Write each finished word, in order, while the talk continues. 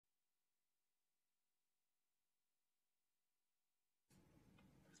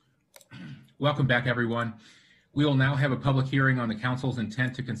Welcome back, everyone. We will now have a public hearing on the Council's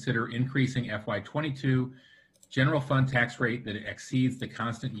intent to consider increasing FY22 general fund tax rate that exceeds the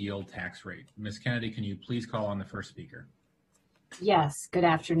constant yield tax rate. Ms. Kennedy, can you please call on the first speaker? Yes, good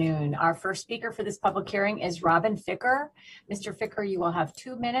afternoon. Our first speaker for this public hearing is Robin Ficker. Mr. Ficker, you will have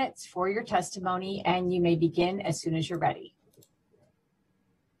 2 minutes for your testimony and you may begin as soon as you're ready.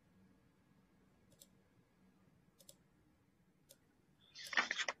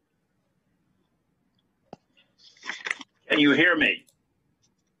 Can you hear me?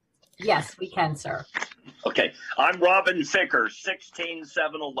 Yes, we can, sir. Okay, I'm Robin Ficker,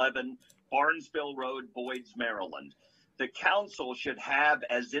 16711 Barnesville Road, Boyds, Maryland. The council should have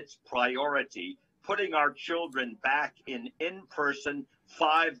as its priority putting our children back in-person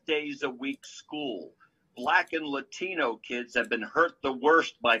 5 days a week school. Black and Latino kids have been hurt the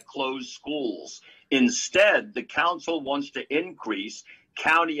worst by closed schools. Instead, the council wants to increase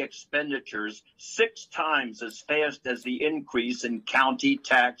county expenditures 6 times as fast as the increase in county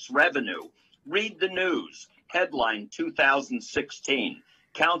tax revenue. Read the news. Headline 2016.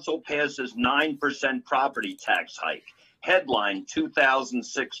 Council passes 9% property tax hike. Headline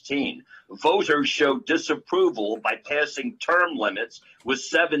 2016. Voters show disapproval by passing term limits with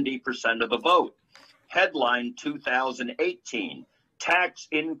 70% of the vote. Headline 2018. Tax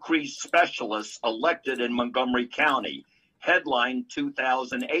increase specialists elected in Montgomery County. Headline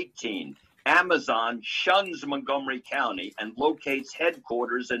 2018. Amazon shuns Montgomery County and locates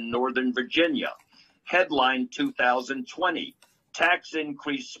headquarters in Northern Virginia. Headline 2020. Tax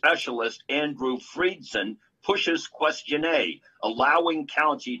increase specialist Andrew Friedson pushes question A, allowing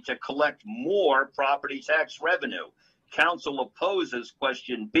county to collect more property tax revenue. Council opposes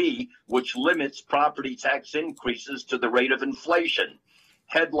question B, which limits property tax increases to the rate of inflation.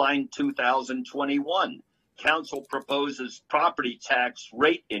 Headline 2021. Council proposes property tax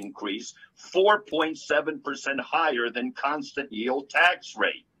rate increase 4.7% higher than constant yield tax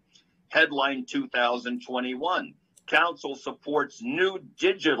rate. Headline 2021. Council supports new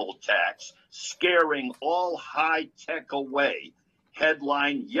digital tax, scaring all high tech away.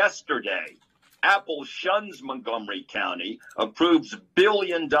 Headline yesterday. Apple shuns Montgomery County, approves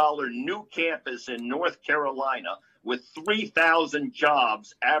billion-dollar new campus in North Carolina with 3,000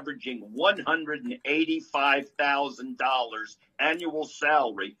 jobs averaging $185,000 annual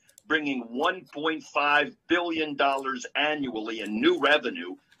salary, bringing $1.5 billion annually in new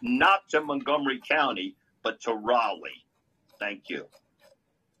revenue, not to Montgomery County, but to Raleigh. Thank you.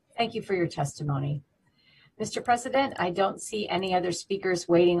 Thank you for your testimony. Mr. President, I don't see any other speakers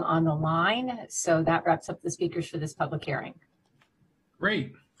waiting on the line, so that wraps up the speakers for this public hearing.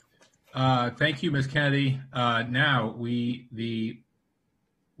 Great. Thank you, Ms. Kennedy. Now, the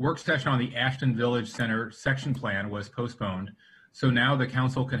work session on the Ashton Village Center section plan was postponed. So now the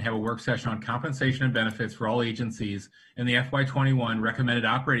council can have a work session on compensation and benefits for all agencies in the FY21 recommended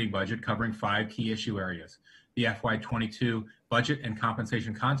operating budget covering 5 key issue areas: the FY22 budget and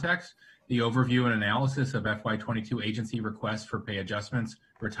compensation context, the overview and analysis of FY22 agency requests for pay adjustments,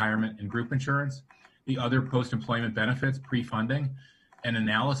 retirement, and group insurance, the other post-employment benefits pre-funding, an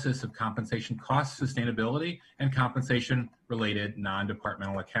analysis of compensation cost sustainability, and compensation-related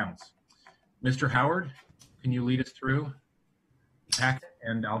non-departmental accounts. Mr. Howard, can you lead us through?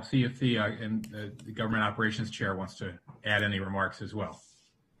 And I'll see if the Government Operations Chair wants to add any remarks as well.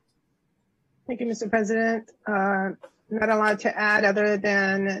 Thank you, Mr. President. Not a lot to add other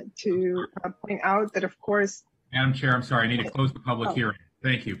than to point out that, of course— Madam Chair, I'm sorry, I need to close the public hearing.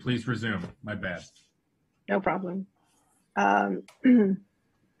 Thank you. Please resume. My bad. No problem.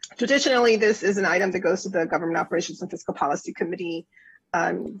 Traditionally, this is an item that goes to the Government Operations and Fiscal Policy Committee.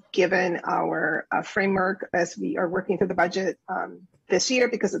 Given our framework as we are working through the budget this year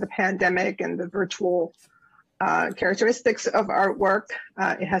because of the pandemic and the virtual characteristics of our work,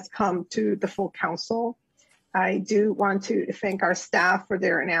 it has come to the full council. I do want to thank our staff for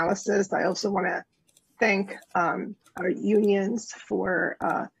their analysis. I also want to thank our unions for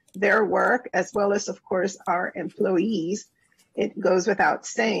their work, as well as, of course, our employees. It goes without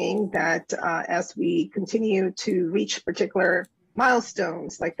saying that as we continue to reach particular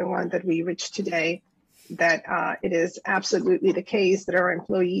milestones like the one that we reached today, that it is absolutely the case that our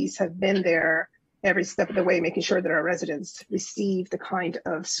employees have been there every step of the way, making sure that our residents receive the kind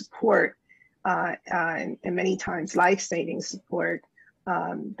of support and many times life-saving support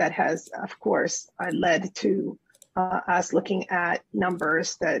that has, of course, led to us looking at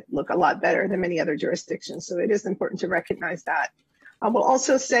numbers that look a lot better than many other jurisdictions. So it is important to recognize that. I will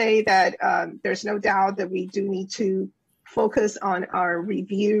also say that there's no doubt that we do need to focus on our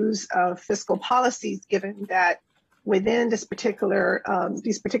reviews of fiscal policies, given that within these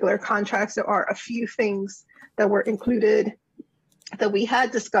particular contracts, there are a few things that were included that we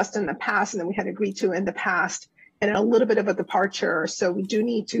had discussed in the past and that we had agreed to in the past, and a little bit of a departure. So we do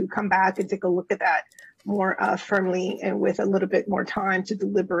need to come back and take a look at that more firmly and with a little bit more time to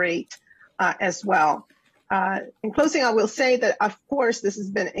deliberate as well. In closing, I will say that, of course, this has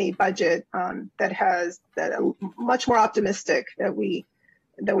been a budget that much more optimistic that we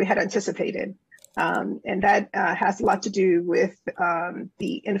had anticipated. And that has a lot to do with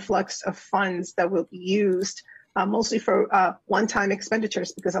the influx of funds that will be used mostly for one-time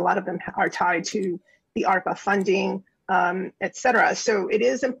expenditures, because a lot of them are tied to the ARPA funding, et cetera. So it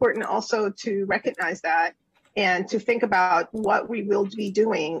is important also to recognize that and to think about what we will be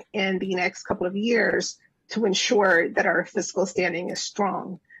doing in the next couple of years to ensure that our fiscal standing is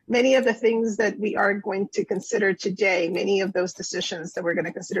strong. Many of the things that we are going to consider today, many of those decisions that we're going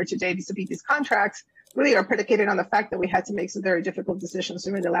to consider today vis-a-vis these contracts really are predicated on the fact that we had to make some very difficult decisions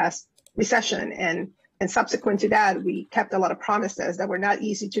during the last recession. And subsequent to that, we kept a lot of promises that were not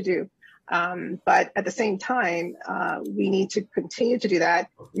easy to do. But at the same time, we need to continue to do that.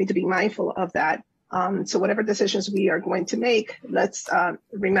 We need to be mindful of that. So whatever decisions we are going to make, let's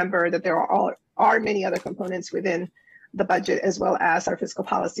remember that there are many other components within the budget, as well as our fiscal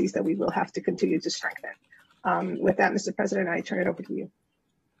policies, that we will have to continue to strengthen. With that, Mr. President, I turn it over to you.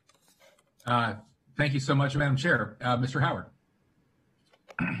 Thank you so much, Madam Chair. Mr. Howard.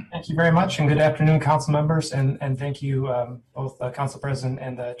 Thank you very much, and good afternoon, council members, and thank you both Council President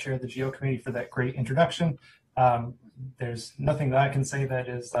and the Chair of the GO Committee for that great introduction. There's nothing that I can say that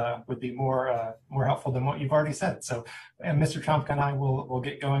is would be more helpful than what you've already said. So, and Mr. Trump and I will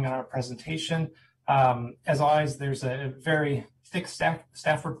get going on our presentation. As always, there's a very thick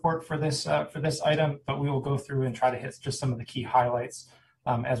staff report for this item, but we will go through and try to hit just some of the key highlights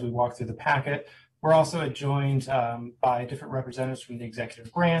as we walk through the packet. We're also joined by different representatives from the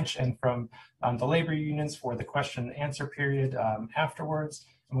executive branch and from the labor unions for the question and answer period afterwards.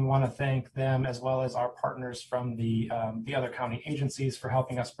 And we want to thank them, as well as our partners from the other county agencies, for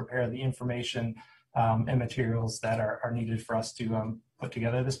helping us prepare the information and materials that are needed for us to put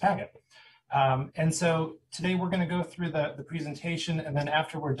together this packet. And so today we're going to go through the presentation, and then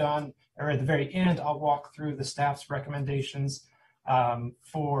after we're done, or at the very end, I'll walk through the staff's recommendations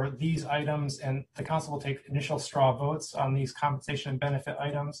for these items, and the council will take initial straw votes on these compensation and benefit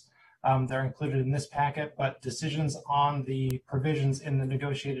items. They're included in this packet, but decisions on the provisions in the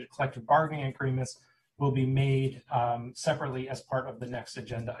negotiated collective bargaining agreements will be made separately as part of the next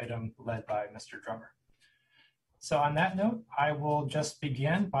agenda item led by Mr. Drummer. So on that note, I will just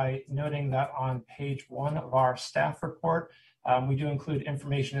begin by noting that on page 1 of our staff report, we do include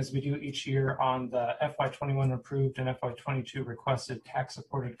information, as we do each year, on the FY21 approved and FY22 requested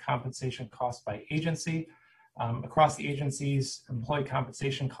tax-supported compensation costs by agency. Across the agencies, employee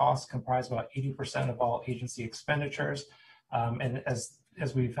compensation costs comprise about 80% of all agency expenditures. And as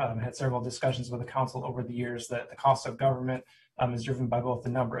we've had several discussions with the council over the years, that the cost of government is driven by both the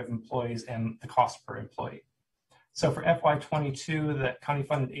number of employees and the cost per employee. So for FY22, the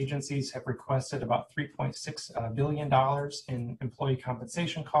county-funded agencies have requested about $3.6 billion in employee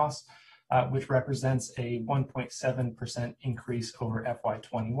compensation costs, which represents a 1.7% increase over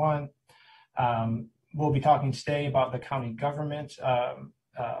FY21. We'll be talking today about the county government.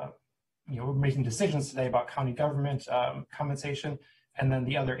 We're making decisions today about county government compensation, and then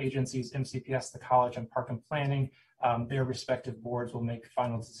the other agencies, MCPS, the College, and Park and Planning, their respective boards will make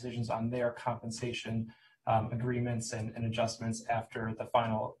final decisions on their compensation agreements and adjustments after the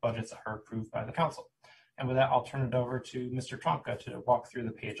final budgets are approved by the council. And with that, I'll turn it over to Mr. Tromka to walk through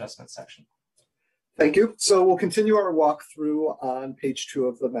the pay adjustment section. Thank you. So we'll continue our walkthrough on page 2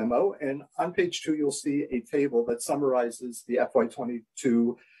 of the memo. And on page 2, you'll see a table that summarizes the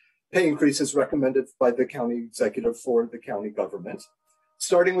FY22 pay increases recommended by the county executive for the county government.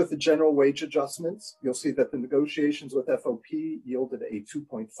 Starting with the general wage adjustments, you'll see that the negotiations with FOP yielded a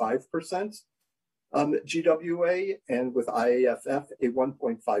 2.5% GWA, and with IAFF, a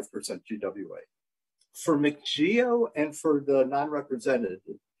 1.5% GWA. For McGeo and for the non-represented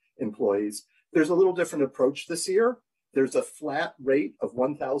employees, there's a little different approach this year. There's a flat rate of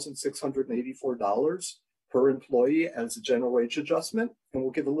 $1,684 per employee as a general wage adjustment, and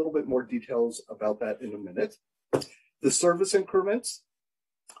we'll give a little bit more details about that in a minute. The service increments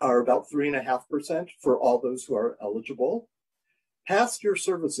are about 3.5% for all those who are eligible. Past your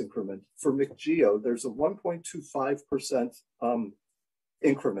service increment for McGeo, there's a 1.25%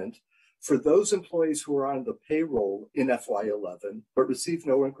 increment for those employees who are on the payroll in FY11, but received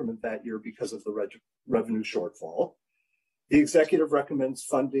no increment that year because of the revenue shortfall. The executive recommends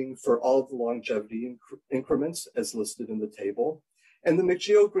funding for all of the longevity increments as listed in the table. And the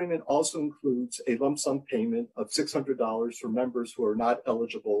McGeo agreement also includes a lump sum payment of $600 for members who are not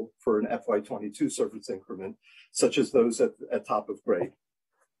eligible for an FY22 service increment, such as those at top of grade.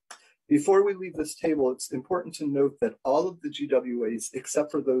 Before we leave this table, it's important to note that all of the GWAs,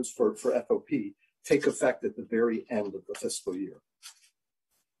 except for those for FOP, take effect at the very end of the fiscal year.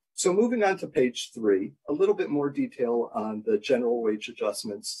 So moving on to page 3, a little bit more detail on the general wage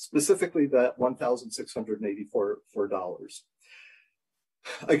adjustments, specifically that $1,684.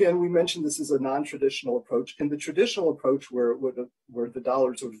 Again, we mentioned this is a non-traditional approach. In the traditional approach, where the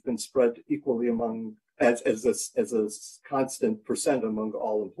dollars would have been spread equally among as a constant percent among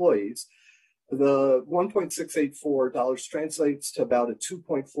all employees, the $1,684 translates to about a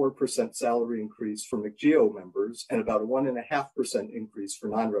 2.4% salary increase for McGeo members and about a 1.5% increase for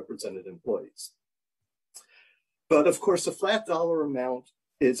non-represented employees. But of course, a flat dollar amount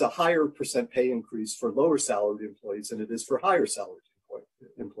is a higher percent pay increase for lower salaried employees than it is for higher salaried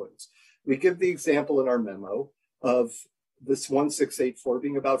employees. We give the example in our memo of this 1,684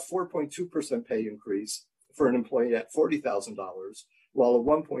 being about 4.2% pay increase for an employee at $40,000, while a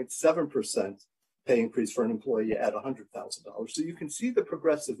 1.7% pay increase for an employee at $100,000. So you can see the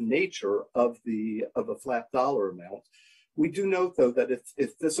progressive nature of a flat dollar amount. We do note, though, that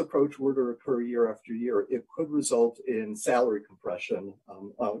if this approach were to occur year after year, it could result in salary compression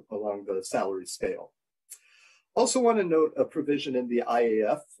along the salary scale. Also want to note a provision in the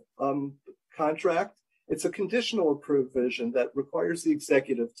IAF contract. It's a conditional provision that requires the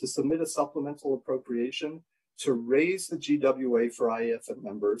executive to submit a supplemental appropriation to raise the GWA for IAF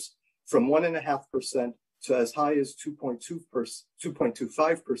members from 1.5% to as high as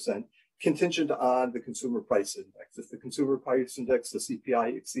 2.25%, contingent on the consumer price index. If the consumer price index, the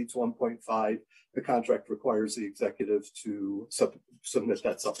CPI, exceeds 1.5, the contract requires the executive to submit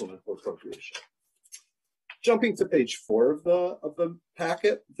that supplemental appropriation. Jumping to page 4 of the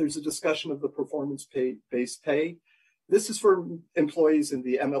packet, there's a discussion of the performance-based pay. This is for employees in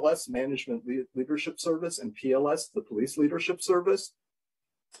the MLS, Management Leadership Service, and PLS, the Police Leadership Service.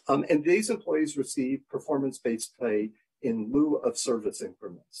 And these employees receive performance-based pay in lieu of service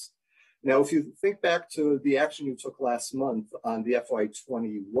increments. Now, if you think back to the action you took last month on the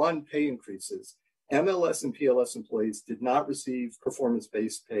FY21 pay increases, MLS and PLS employees did not receive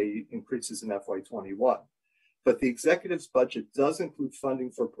performance-based pay increases in FY21. But the executive's budget does include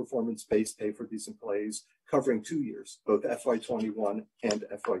funding for performance-based pay for these employees, covering 2 years, both FY21 and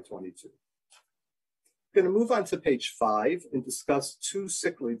FY22. I'm going to move on to page 5 and discuss 2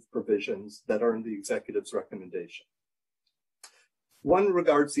 sick leave provisions that are in the executive's recommendation. One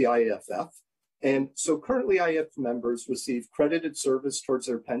regards the IAFF. And so currently IAF members receive credited service towards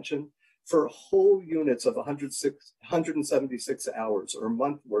their pension for whole units of 176 hours or a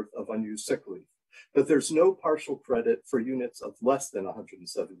month worth of unused sick leave. But there's no partial credit for units of less than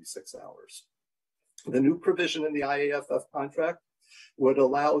 176 hours. The new provision in the IAFF contract would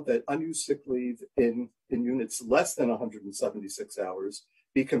allow that unused sick leave in units less than 176 hours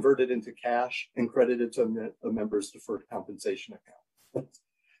be converted into cash and credited to a member's deferred compensation account.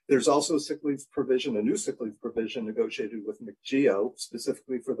 There's also a sick leave provision, a new sick leave provision negotiated with McGeo,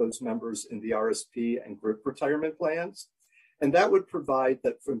 specifically for those members in the RSP and GRIP retirement plans. And that would provide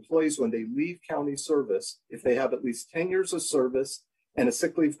that for employees, when they leave county service, if they have at least 10 years of service and a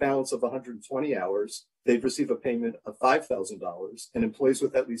sick leave balance of 120 hours, they'd receive a payment of $5,000. And employees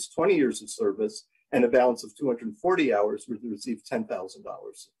with at least 20 years of service and a balance of 240 hours would receive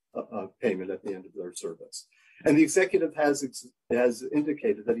 $10,000 payment at the end of their service. And the executive has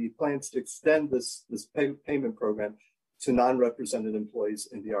indicated that he plans to extend this payment program to non-represented employees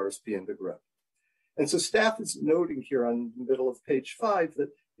in the RSP and the GRIP. And so staff is noting here on the middle of page 5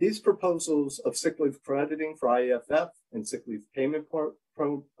 that these proposals of sick leave crediting for IAFF and sick leave payment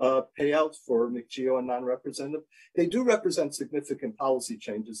payouts for McGeo and non-representative, they do represent significant policy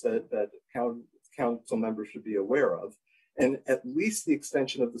changes that council members should be aware of. And at least the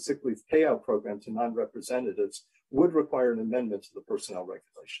extension of the sick leave payout program to non-representatives would require an amendment to the personnel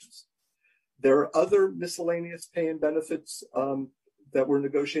regulations. There are other miscellaneous pay and benefits that were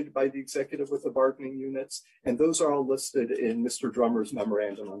negotiated by the executive with the bargaining units, and those are all listed in Mr. Drummer's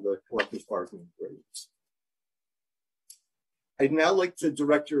memorandum on the collective bargaining agreements. I'd now like to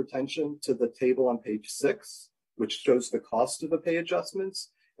direct your attention to the table on page 6, which shows the cost of the pay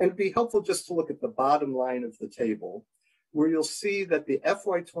adjustments. And it'd be helpful just to look at the bottom line of the table, where you'll see that the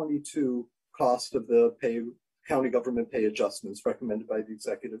FY22 cost of the county government pay adjustments recommended by the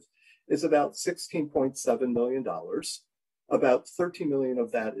executive is about $16.7 million. About $13 million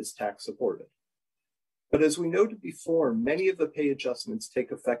of that is tax supported. But as we noted before, many of the pay adjustments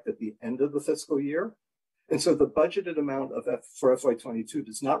take effect at the end of the fiscal year. And so the budgeted amount for FY22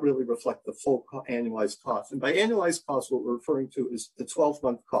 does not really reflect the full annualized cost. And by annualized cost, what we're referring to is the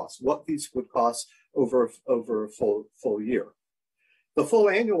 12-month cost, what these would cost over a full year. The full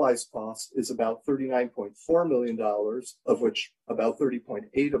annualized cost is about $39.4 million, of which about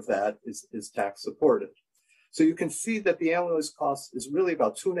 30.8 of that is tax supported. So you can see that the annualized cost is really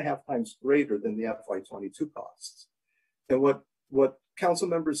about 2.5 times greater than the FY22 costs. And what council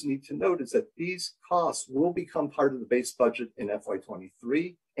members need to note is that these costs will become part of the base budget in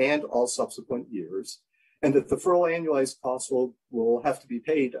FY23 and all subsequent years, and that the full annualized costs will have to be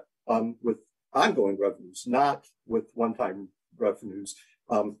paid with ongoing revenues, not with one-time revenues,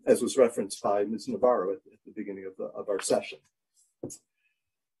 as was referenced by Ms. Navarro at the beginning of our session.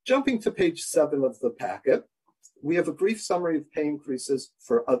 Jumping to page 7 of the packet, we have a brief summary of pay increases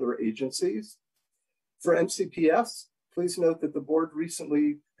for other agencies. For MCPS, please note that the board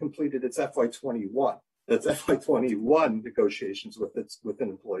recently completed its FY21. That's FY21 negotiations with an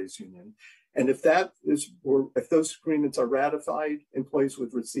employees union. And if those agreements are ratified, employees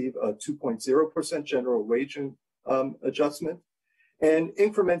would receive a 2.0% general wage adjustment and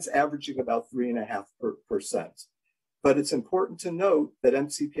increments averaging about 3.5%. But it's important to note that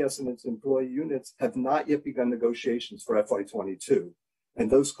MCPS and its employee units have not yet begun negotiations for FY22,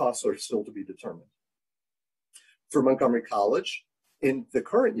 and those costs are still to be determined. For Montgomery College, in the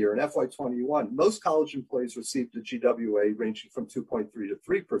current year, in FY21, most college employees received a GWA ranging from 2.3 to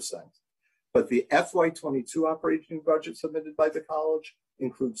 3%. But the FY22 operating budget submitted by the college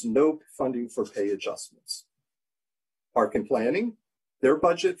includes no funding for pay adjustments. Park and Planning, their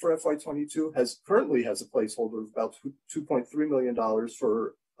budget for FY22 currently has a placeholder of about $2.3 million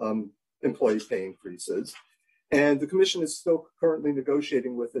for employee pay increases. And the commission is still currently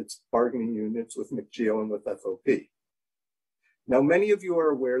negotiating with its bargaining units with McGeo and with FOP. Now, many of you are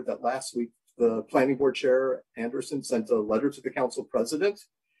aware that last week, the planning board chair, Anderson, sent a letter to the council president.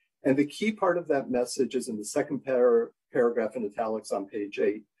 And the key part of that message is in the second paragraph in italics on page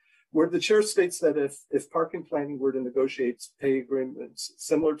 8, where the chair states that if Park and Planning were to negotiate pay agreements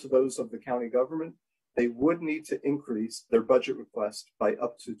similar to those of the county government, they would need to increase their budget request by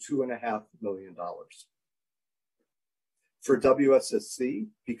up to $2.5 million. For WSSC,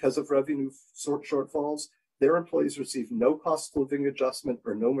 because of revenue shortfalls, their employees receive no cost of living adjustment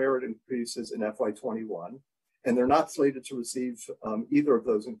or no merit increases in FY21, and they're not slated to receive either of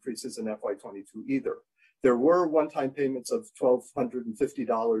those increases in FY22 either. There were one-time payments of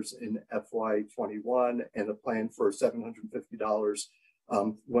 $1,250 in FY21 and a plan for $750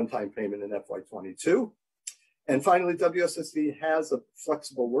 one-time payment in FY22. And finally, WSSD has a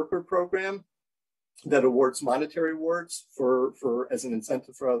flexible worker program that awards monetary awards as an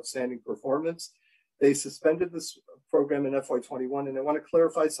incentive for outstanding performance. They suspended this program in FY21, and I want to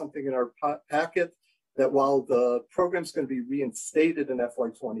clarify something in our packet that while the program is going to be reinstated in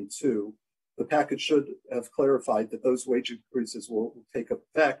FY22, the package should have clarified that those wage increases will take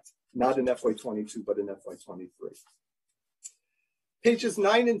effect not in FY22, but in FY23. Pages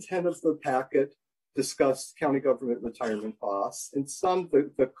 9 and 10 of the packet discuss county government retirement costs. In sum,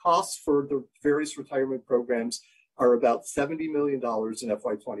 the costs for the various retirement programs are about $70 million in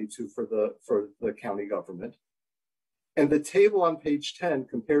FY22 for the county government. And the table on page 10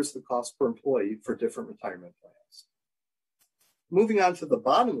 compares the cost per employee for different retirement plans. Moving on to the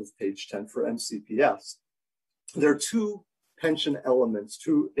bottom of page 10 for MCPS, there are two pension elements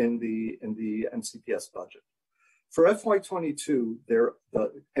in the MCPS budget. For FY22, the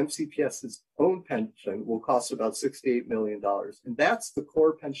MCPS's own pension will cost about $68 million, and that's the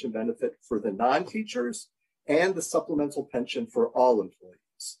core pension benefit for the non-teachers and the supplemental pension for all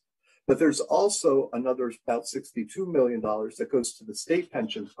employees. But there's also another about $62 million that goes to the state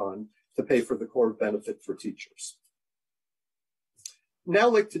pension fund to pay for the core benefit for teachers. Now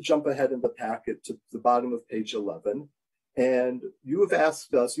I'd like to jump ahead in the packet to the bottom of page 11. And you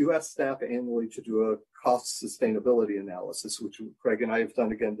asked staff annually to do a cost sustainability analysis, which Craig and I have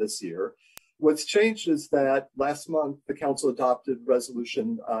done again this year. What's changed is that last month, the council adopted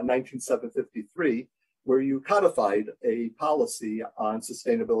resolution 19753, where you codified a policy on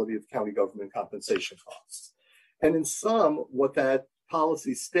sustainability of county government compensation costs. And in sum, what that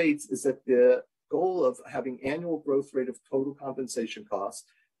policy states is that the goal of having annual growth rate of total compensation costs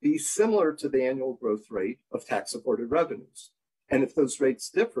be similar to the annual growth rate of tax-supported revenues. And if those rates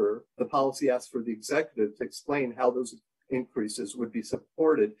differ, the policy asks for the executive to explain how those increases would be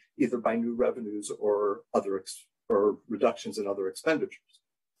supported either by new revenues or reductions in other expenditures.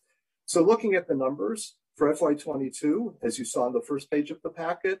 So looking at the numbers for FY22, as you saw on the first page of the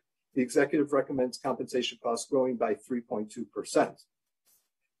packet, the executive recommends compensation costs growing by 3.2%.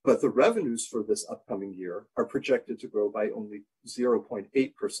 But the revenues for this upcoming year are projected to grow by only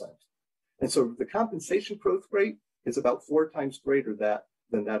 0.8%. And so the compensation growth rate is about 4 times greater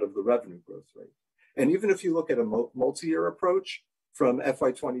than that of the revenue growth rate. And even if you look at a multi-year approach from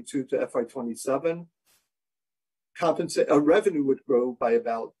FY22 to FY27, revenue would grow by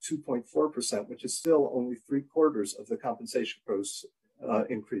about 2.4%, which is still only 3/4 of the compensation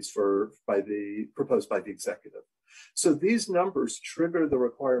increase proposed by the executive. So these numbers trigger the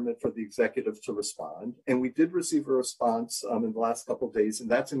requirement for the executive to respond. And we did receive a response in the last couple of days, and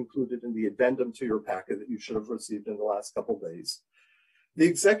that's included in the addendum to your packet that you should have received in the last couple of days. The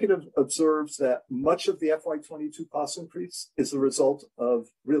executive observes that much of the FY22 cost increase is the result of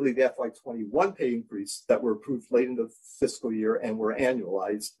really the FY21 pay increase that were approved late in the fiscal year and were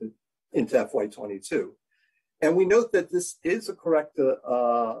annualized into FY22. And we note that this is a correct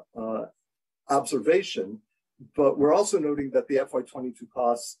observation, but we're also noting that the FY22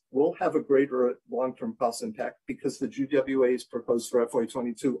 costs will have a greater long-term cost impact because the GWAs proposed for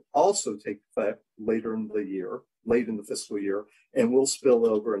FY22 also take effect later in the year, late in the fiscal year, and will spill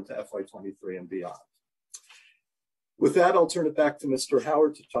over into FY23 and beyond. With that, I'll turn it back to Mr.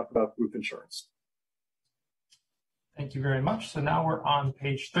 Howard to talk about group insurance. Thank you very much. So now we're on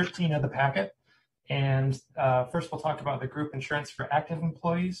page 13 of the packet. And first we'll talk about the group insurance for active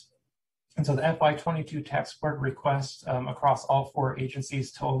employees. And so the FY22 tax board request across all 4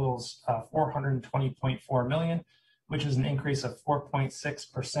 agencies totals $420.4 million, which is an increase of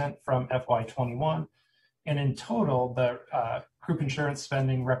 4.6% from FY21. And in total, the group insurance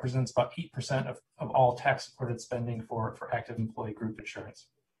spending represents about 8% of all tax-supported spending for active employee group insurance.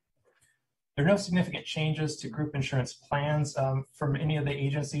 There are no significant changes to group insurance plans from any of the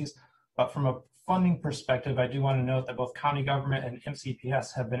agencies, but from a funding perspective, I do want to note that both county government and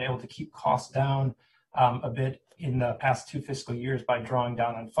MCPS have been able to keep costs down a bit in the past 2 fiscal years by drawing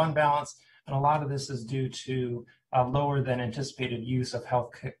down on fund balance. And a lot of this is due to lower than anticipated use of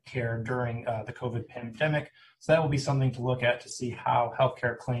health care during the COVID pandemic. So that will be something to look at to see how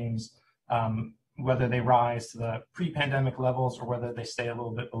healthcare claims, whether they rise to the pre-pandemic levels or whether they stay a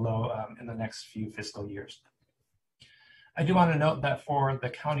little bit below in the next few fiscal years. I do want to note that for the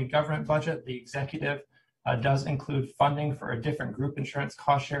county government budget, the executive does include funding for a different group insurance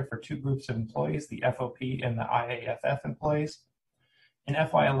cost share for 2 groups of employees, the FOP and the IAFF employees. In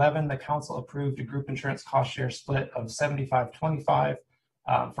FY11, the council approved a group insurance cost share split of 75-25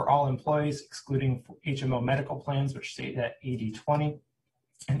 for all employees, excluding HMO medical plans, which stayed at 80-20.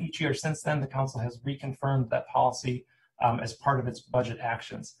 And each year since then, the council has reconfirmed that policy as part of its budget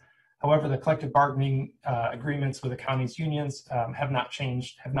actions. However, the collective bargaining agreements with the county's unions have not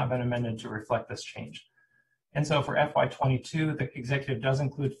changed, have not been amended to reflect this change. And so for FY22, the executive does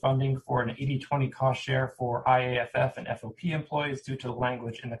include funding for an 80-20 cost share for IAFF and FOP employees due to the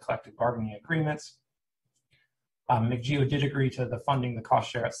language in the collective bargaining agreements. McGeo did agree to the funding the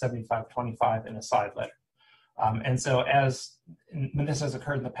cost share at 75-25 in a side letter. And so when this has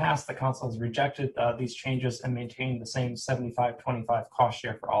occurred in the past, the council has rejected these changes and maintained the same 75-25 cost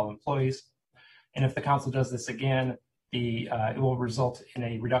share for all employees. And if the council does this again, it will result in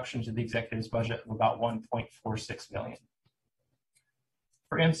a reduction to the executive's budget of about $1.46 million.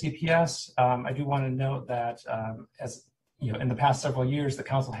 For MCPS, I do want to note that as you know, in the past several years, the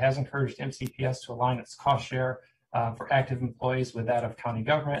council has encouraged MCPS to align its cost share for active employees with that of county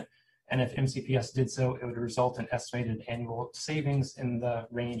government. And if MCPS did so, it would result in estimated annual savings in the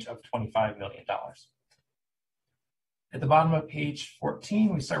range of $25 million. At the bottom of page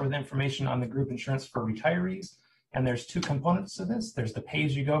 14, we start with information on the group insurance for retirees. And there's 2 components to this. There's the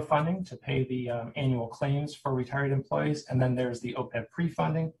pay-as-you-go funding to pay the annual claims for retired employees. And then there's the OPEB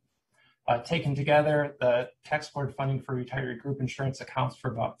pre-funding. Taken together, the tax board funding for retiree group insurance accounts for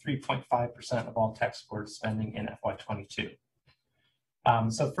about 3.5% of all tax board spending in FY22.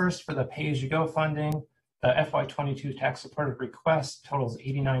 So first, for the pay-as-you-go funding, the FY22 tax-supported request totals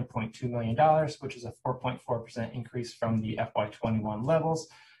 $89.2 million, which is a 4.4% increase from the FY21 levels,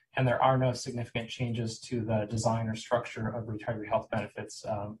 and there are no significant changes to the design or structure of retiree health benefits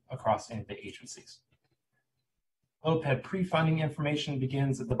across any of the agencies. OPEB pre-funding information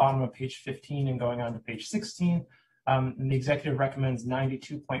begins at the bottom of page 15 and going on to page 16. And the executive recommends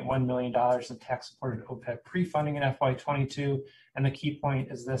 $92.1 million in tax-supported OPEB pre-funding in FY22, and the key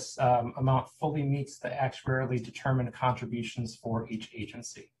point is this amount fully meets the actuarially determined contributions for each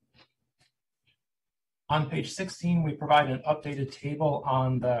agency. On page 16, we provide an updated table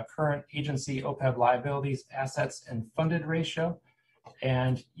on the current agency OPEB liabilities, assets, and funded ratio,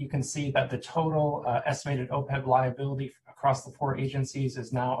 and you can see that the total estimated OPEB liability across the 4 agencies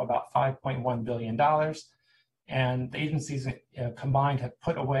is now about $5.1 billion. And the agencies combined have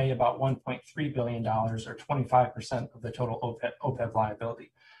put away about $1.3 billion, or 25% of the total OPEB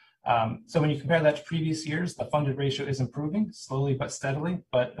liability. So when you compare that to previous years, the funded ratio is improving slowly but steadily.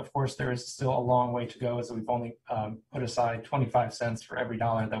 But of course, there is still a long way to go, as we've only put aside 25 cents for every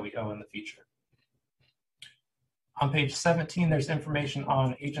dollar that we owe in the future. On page 17, there's information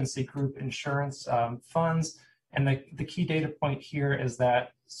on agency group insurance funds. And the key data point here is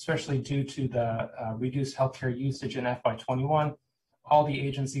that, especially due to the reduced healthcare usage in FY21, all the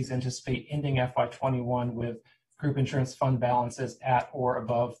agencies anticipate ending FY21 with group insurance fund balances at or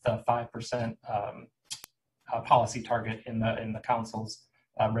above the 5% policy target in the Council's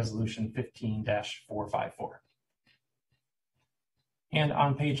Resolution 15-454. And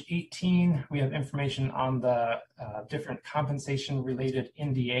on page 18, we have information on the different compensation-related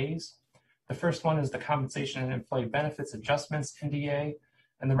NDAs. The first one is the Compensation and Employee Benefits Adjustments NDA,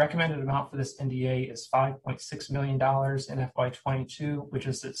 and the recommended amount for this NDA is $5.6 million in FY22, which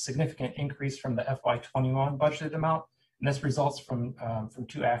is a significant increase from the FY21 budgeted amount. And this results from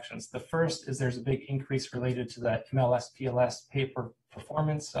 2 actions. The first is there's a big increase related to the MLS-PLS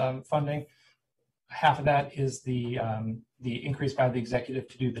pay-per-performance funding. Half of that is the increase by the executive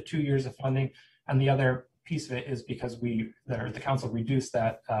to do the 2 years of funding, and the other piece of it is because the Council reduced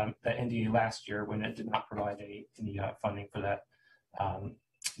that NDA last year when it did not provide any funding for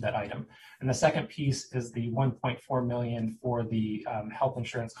that item. And the second piece is the $1.4 million for the health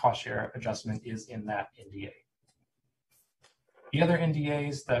insurance cost share adjustment is in that NDA. The other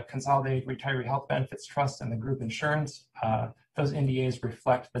NDAs, the Consolidated Retiree Health Benefits Trust and the group insurance, those NDAs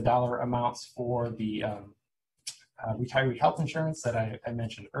reflect the dollar amounts for the retiree health insurance that I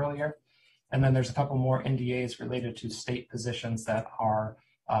mentioned earlier. And then there's a couple more NDAs related to state positions that are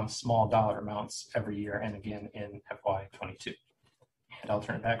small dollar amounts every year, and again in FY22. And I'll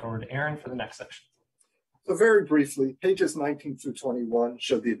turn it back over to Aaron for the next section. So very briefly, pages 19 through 21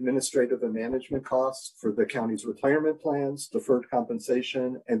 show the administrative and management costs for the county's retirement plans, deferred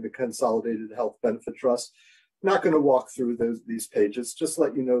compensation, and the Consolidated Health Benefit Trust. Not going to walk through these pages, just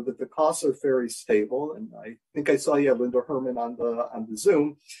let you know that the costs are very stable. And I think I saw you have Linda Herman on the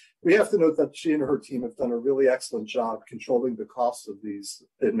Zoom. We have to note that she and her team have done a really excellent job controlling the costs of these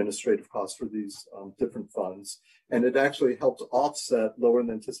administrative costs for these different funds. And it actually helped offset lower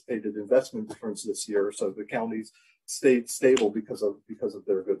than anticipated investment returns this year. So the counties stayed stable because of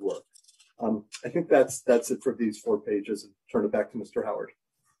their good work. I think that's it for these 4 pages, and turn it back to Mr. Howard.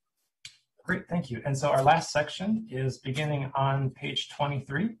 Great, thank you. And so our last section is beginning on page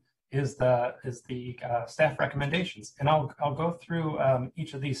 23 is the staff recommendations. And I'll go through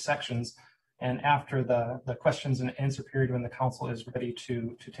each of these sections, and after the questions and answer period, when the Council is ready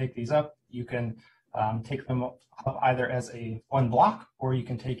to take these up, you can take them up either as one block, or you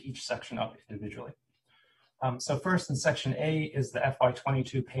can take each section up individually. So first in section A is the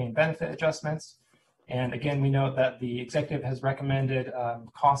FY22 pay and benefit adjustments. And again, we note that the executive has recommended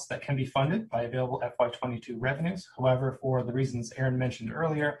costs that can be funded by available FY22 revenues. However, for the reasons Aaron mentioned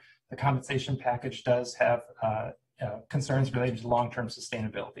earlier, the compensation package does have concerns related to long-term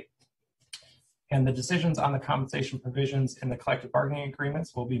sustainability. And the decisions on the compensation provisions in the collective bargaining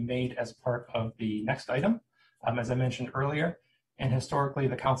agreements will be made as part of the next item, as I mentioned earlier. And historically,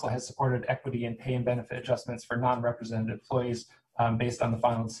 the Council has supported equity and pay and benefit adjustments for non-represented employees based on the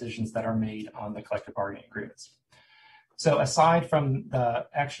final decisions that are made on the collective bargaining agreements. So aside from the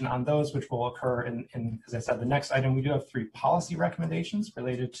action on those, which will occur in as I said, the next item, we do have 3 policy recommendations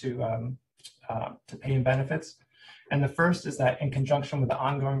related to pay and benefits. And the first is that in conjunction with the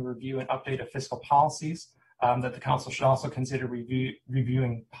ongoing review and update of fiscal policies, that the Council should also consider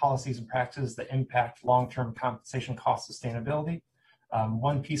reviewing policies and practices that impact long-term compensation cost sustainability.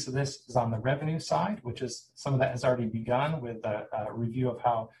 One piece of this is on the revenue side, which is some of that has already begun with a review of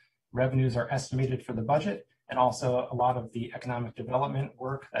how revenues are estimated for the budget, and also a lot of the economic development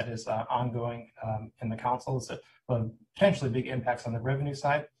work that is ongoing in the Council. So potentially big impacts on the revenue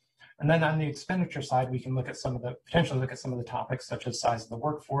side. And then on the expenditure side, we can potentially look at some of the topics such as size of the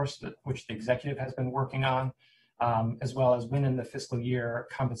workforce, which the executive has been working on, as well as when in the fiscal year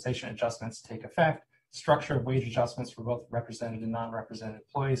compensation adjustments take effect, structure of wage adjustments for both represented and non-represented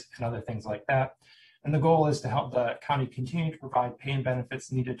employees, and other things like that. And the goal is to help the county continue to provide pay and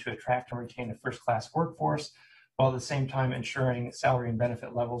benefits needed to attract and retain a first-class workforce, while at the same time ensuring salary and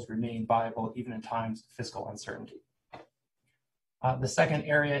benefit levels remain viable even in times of fiscal uncertainty. The second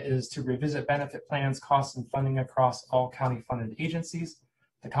area is to revisit benefit plans, costs, and funding across all county-funded agencies.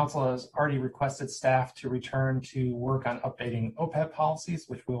 The Council has already requested staff to return to work on updating OPEB policies,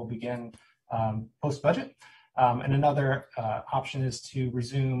 which we will begin post-budget. And another option is to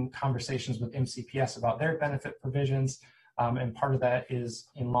resume conversations with MCPS about their benefit provisions. And part of that is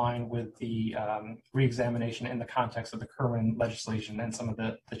in line with the reexamination in the context of the Kerwin legislation and some of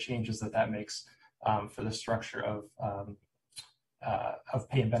the changes that makes for the structure of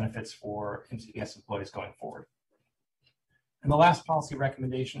pay and benefits for MCPS employees going forward. And the last policy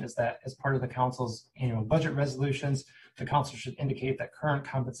recommendation is that as part of the council's annual budget resolutions, the council should indicate that current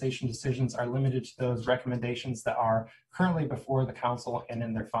compensation decisions are limited to those recommendations that are currently before the council and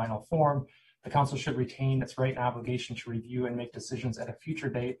in their final form. The council should retain its right and obligation to review and make decisions at a future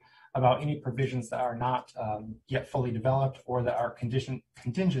date about any provisions that are not yet fully developed or that are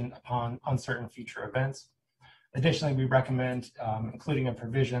contingent upon uncertain future events. Additionally, we recommend including a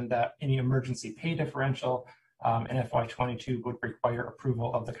provision that any emergency pay differential in FY22 would require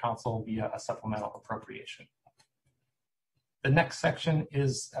approval of the council via a supplemental appropriation. The next section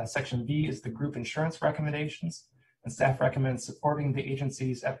is section B is the group insurance recommendations, and staff recommends supporting the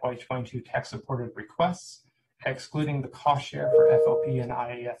agency's FY22 tax supported requests, excluding the cost share for FOP and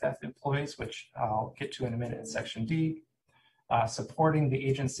IAFF employees, which I'll get to in a minute in section D, supporting the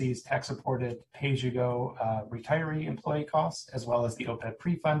agency's tax supported pay-as-you-go retiree employee costs, as well as the OPEB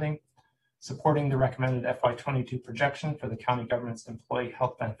pre-funding, supporting the recommended FY22 projection for the county government's employee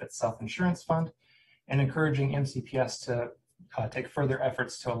health benefits self-insurance fund, and encouraging MCPS to take further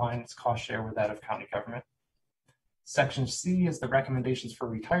efforts to align its cost share with that of county government. Section C is the recommendations for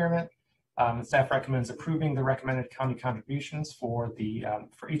retirement. Staff recommends approving the recommended county contributions for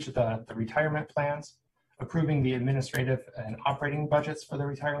each of the retirement plans, approving the administrative and operating budgets for the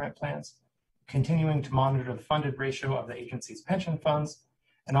retirement plans, continuing to monitor the funded ratio of the agency's pension funds,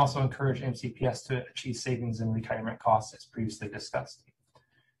 and also encourage MCPS to achieve savings in retirement costs as previously discussed.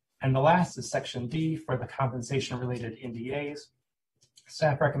 And the last is section D for the compensation related NDAs.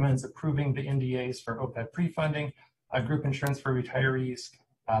 Staff recommends approving the NDAs for OPEB pre-funding, group insurance for retirees,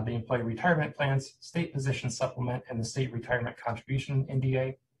 the employee retirement plans, state position supplement, and the state retirement contribution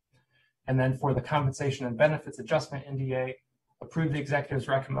NDA. And then for the compensation and benefits adjustment NDA, approve the executive's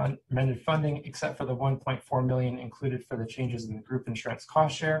recommended funding except for the $1.4 million included for the changes in the group insurance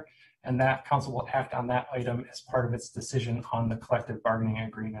cost share, and that council will act on that item as part of its decision on the collective bargaining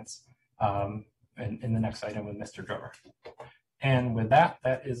agreements in the next item with Mr. Drummer. And with that,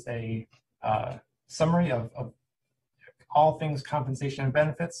 that is a summary of all things compensation and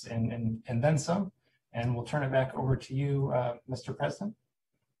benefits and then some, and we'll turn it back over to you, Mr. President.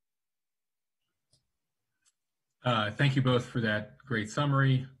 Thank you both for that great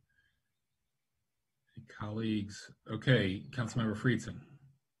summary. Colleagues. Okay, Councilmember Friedson.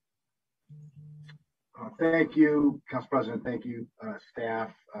 Thank you, Council President. Thank you,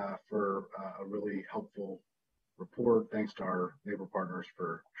 staff, for a really helpful report. Thanks to our labor partners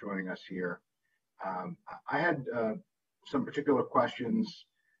for joining us here. I had some particular questions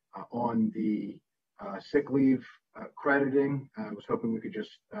on the sick leave crediting. I was hoping we could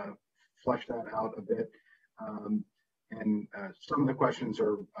just flesh that out a bit. And some of the questions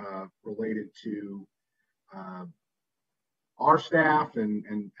are related to our staff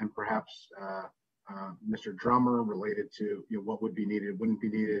and perhaps Mr. Drummer, related to what would be needed, wouldn't be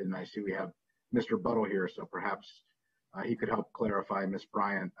needed. And I see we have Mr. Buttle here, so perhaps he could help clarify, Ms.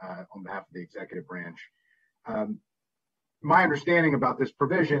 Bryant, on behalf of the executive branch. My understanding about this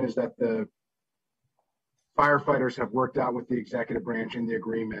provision is that the firefighters have worked out with the executive branch in the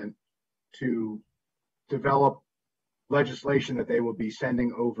agreement to develop legislation that they will be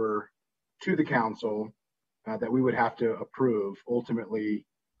sending over to the council that we would have to approve. Ultimately,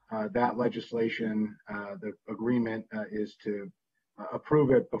 that legislation, the agreement is to approve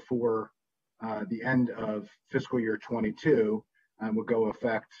it before the end of fiscal year 22, and will go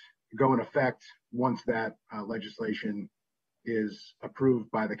in effect once that legislation is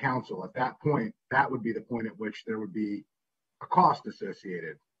approved by the council. At that point, that would be the point at which there would be a cost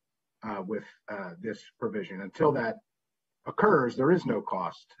associated with this provision. Until that occurs, there is no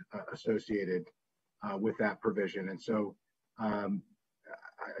cost associated with that provision. And so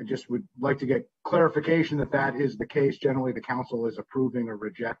I just would like to get clarification that that is the case. Generally, the council is approving or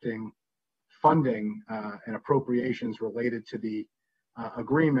rejecting funding and appropriations related to the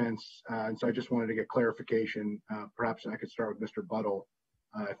agreements. And so I just wanted to get clarification. Perhaps I could start with Mr. Buttle,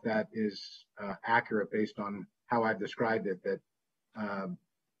 if that is accurate based on how I've described it, that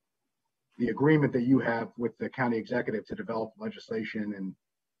the agreement that you have with the county executive to develop legislation and,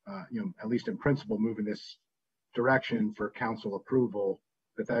 at least in principle, move in this direction for council approval,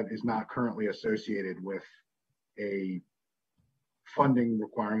 that is not currently associated with a funding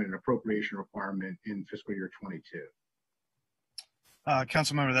requirement, an appropriation requirement in fiscal year 22.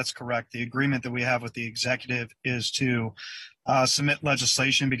 Councilmember, that's correct. The agreement that we have with the executive is to submit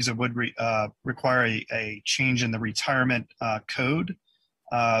legislation because it would require a change in the retirement code.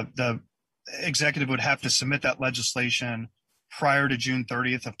 The executive would have to submit that legislation prior to June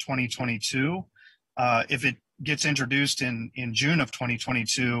 30th of 2022. If it gets introduced in June of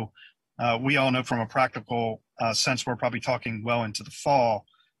 2022, we all know from a practical sense, we're probably talking well into the fall,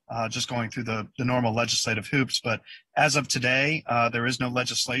 just going through the normal legislative hoops. But as of today, there is no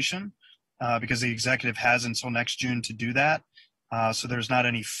legislation because the executive has until next June to do that. So there's not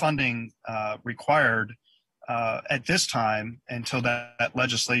any funding required at this time until that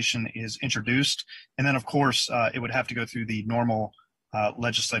legislation is introduced. And then, of course, it would have to go through the normal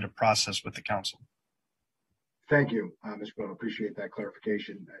legislative process with the council. Thank you, Mr. Butler. Appreciate that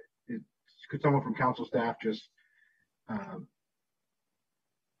clarification. Could someone from council staff just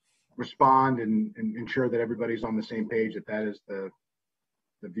respond and ensure that everybody's on the same page, that is the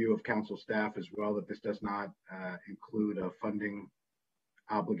view of council staff as well, that this does not include a funding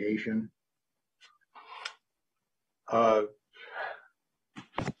obligation?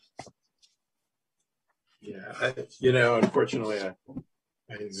 Yeah, unfortunately, I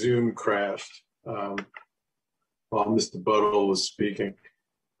Zoom crashed while Mr. Buttle was speaking.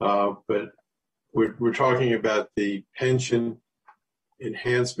 But we're talking about the pension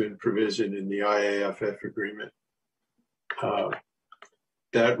enhancement provision in the IAFF agreement.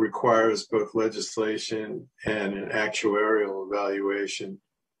 That requires both legislation and an actuarial evaluation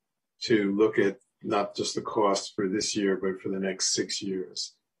to look at not just the costs for this year, but for the next 6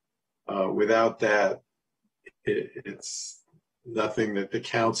 years. Without that, it's nothing that the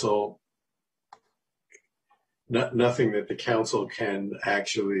council can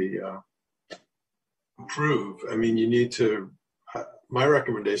actually approve. I mean, you need to, my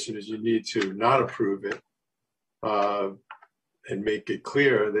recommendation is you need to not approve it and make it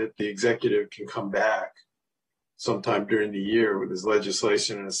clear that the executive can come back sometime during the year with his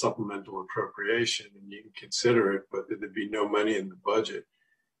legislation and a supplemental appropriation, and you can consider it, but there'd be no money in the budget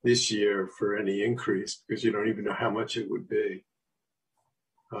this year for any increase because you don't even know how much it would be.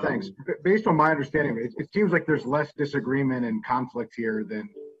 Thanks. Based on my understanding, it seems like there's less disagreement and conflict here than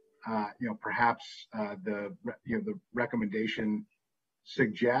perhaps the recommendation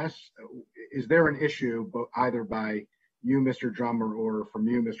suggests. Is there an issue either by you, Mr. Drummer, or from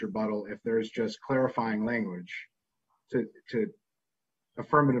you, Mr. Buttle, if there's just clarifying language to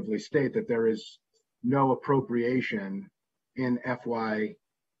affirmatively state that there is no appropriation in FY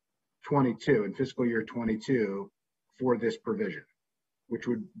 22, in fiscal year 22, for this provision, which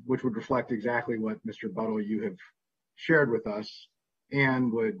would reflect exactly what Mr. Buttle, you have shared with us,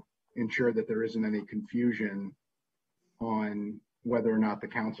 and would ensure that there isn't any confusion on whether or not the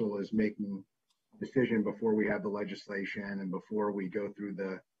council is making a decision before we have the legislation and before we go through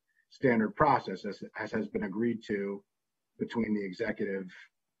the standard process as has been agreed to between the executive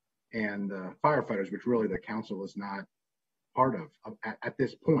and the firefighters, which really the council is not part of at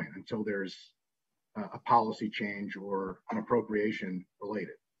this point until there's a policy change or an appropriation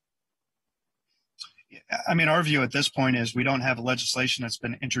related. I mean, our view at this point is we don't have legislation that's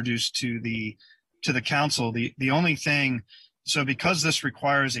been introduced to the council. The only thing, so because this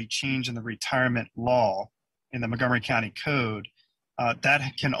requires a change in the retirement law in the Montgomery County Code, that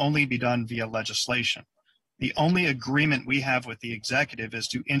can only be done via legislation. The only agreement we have with the executive is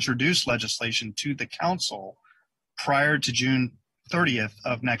to introduce legislation to the council prior to June 30th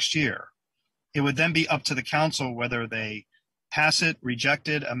of next year. It would then be up to the council whether they pass it, reject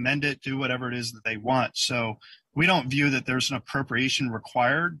it, amend it, do whatever it is that they want. So we don't view that there's an appropriation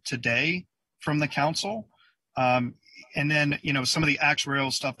required today from the council. And then, some of the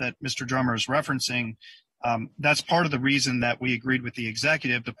actuarial stuff that Mr. Drummer is referencing, that's part of the reason that we agreed with the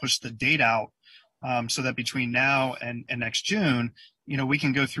executive to push the date out so that between now and next June, we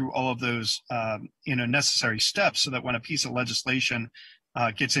can go through all of those, necessary steps so that when a piece of legislation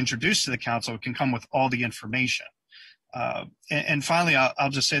gets introduced to the council, it can come with all the information. And finally, I'll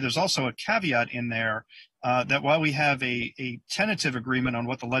just say there's also a caveat in there that while we have a tentative agreement on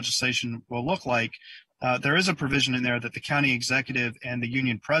what the legislation will look like, there is a provision in there that the county executive and the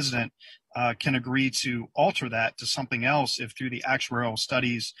union president can agree to alter that to something else if through the actuarial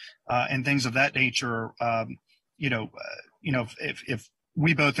studies and things of that nature, if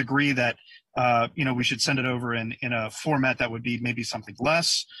we both agree that, we should send it over in a format that would be maybe something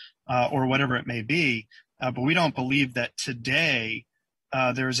less or whatever it may be. But we don't believe that today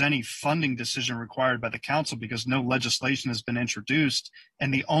there is any funding decision required by the council because no legislation has been introduced.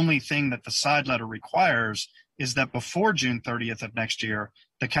 And the only thing that the side letter requires is that before June 30th of next year,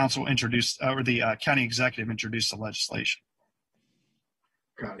 the council introduced or the county executive introduced the legislation.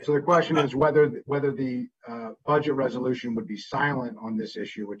 Got it. So the question is whether the budget resolution would be silent on this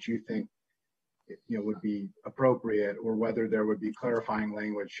issue, which you think would be appropriate, or whether there would be clarifying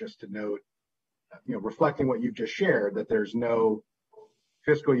language just to note, reflecting what you've just shared, that there's no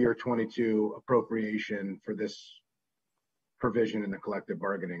fiscal year 22 appropriation for this provision in the collective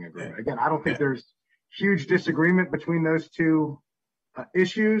bargaining agreement. Again, I don't think there's huge disagreement between those two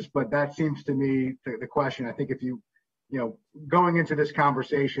issues, but that seems to me the question. I think if going into this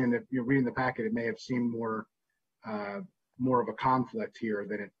conversation, if you're reading the packet, it may have seemed more of a conflict here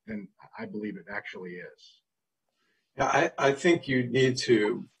than I believe it actually is. Yeah, I think you need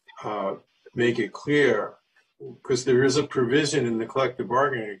to make it clear, because there is a provision in the collective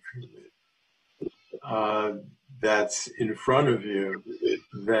bargaining agreement that's in front of you,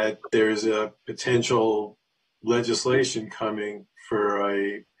 that there's a potential legislation coming for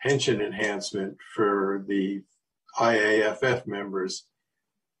a pension enhancement for the IAFF members,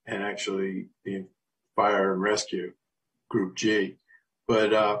 and actually the Fire and Rescue Group G.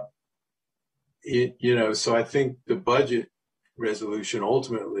 But so I think the budget resolution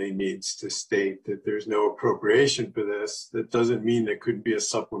ultimately needs to state that there's no appropriation for this. That doesn't mean there couldn't be a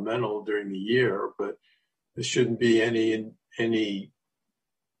supplemental during the year, but there shouldn't be any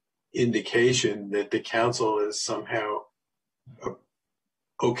indication that the council is somehow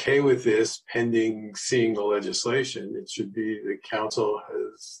okay with this pending seeing the legislation. It should be the council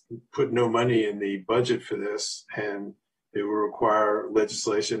has put no money in the budget for this, and it will require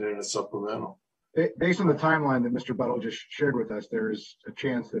legislation and a supplemental. Based on the timeline that Mr. Buttle just shared with us, there is a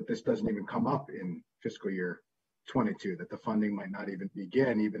chance that this doesn't even come up in fiscal year 22, that the funding might not even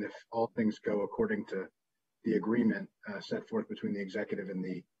begin, even if all things go according to the agreement set forth between the executive and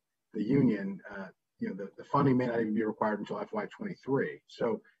the union. The funding may not even be required until FY23.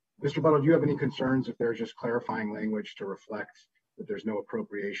 So, Mr. Buttle, do you have any concerns if there's just clarifying language to reflect that there's no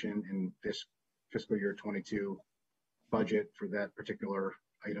appropriation in this fiscal year 22 budget for that particular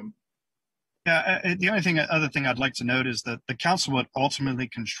item? Yeah, the other thing I'd like to note is that the council would ultimately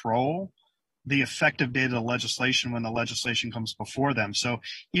control the effective date of the legislation when the legislation comes before them. So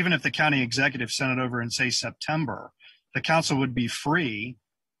even if the county executive sent it over in, say, September, the council would be free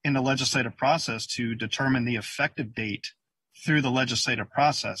in the legislative process to determine the effective date through the legislative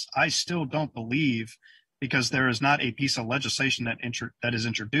process. I still don't believe, because there is not a piece of legislation that is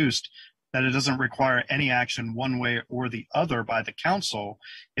introduced, that it doesn't require any action one way or the other by the council.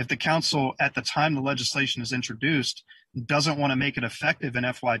 If the council, at the time the legislation is introduced, doesn't want to make it effective in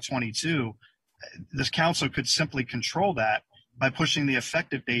FY22, this council could simply control that by pushing the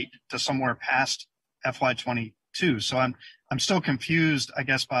effective date to somewhere past FY22. So I'm still confused, I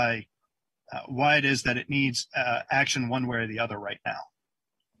guess, by why it is that it needs action one way or the other right now.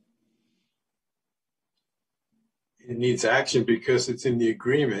 It needs action because it's in the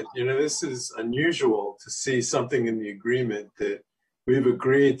agreement. This is unusual to see something in the agreement that we've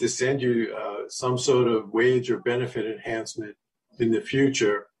agreed to send you some sort of wage or benefit enhancement in the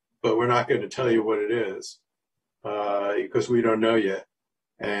future, but we're not going to tell you what it is because we don't know yet.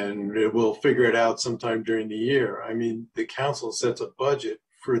 And we'll figure it out sometime during the year. I mean, the council sets a budget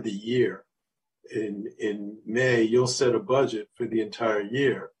for the year. In May, you'll set a budget for the entire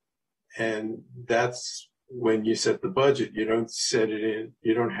year. And that's when you set the budget. You don't set it in,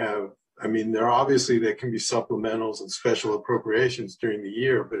 you don't have, there can be supplementals and special appropriations during the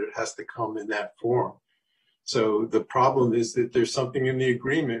year, but it has to come in that form. So the problem is that there's something in the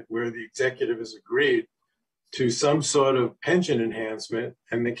agreement where the executive has agreed to some sort of pension enhancement,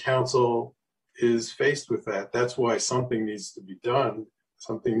 and the council is faced with that. That's why something needs to be done.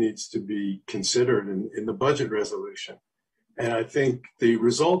 Something needs to be considered in the budget resolution. And I think the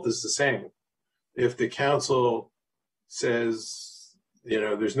result is the same. If the council says,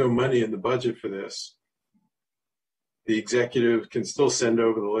 there's no money in the budget for this, the executive can still send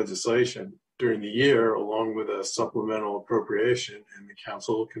over the legislation during the year along with a supplemental appropriation, and the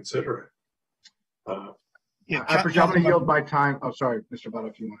council will consider it. I'm going to yield my time. Oh, sorry, Mr. Butler,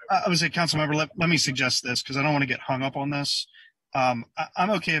 if you want to. I was a council member. Let me suggest this because I don't want to get hung up on this. I'm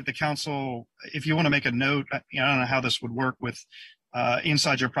okay if the council, if you want to make a note, I don't know how this would work with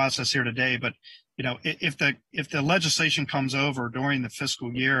inside your process here today, but if the legislation comes over during the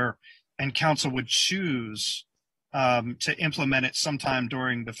fiscal year and council would choose to implement it sometime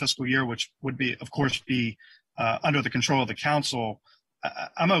during the fiscal year, which would be, of course, be under the control of the council.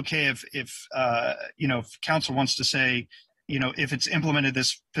 I'm okay if council wants to say, if it's implemented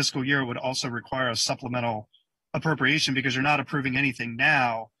this fiscal year, it would also require a supplemental appropriation because you're not approving anything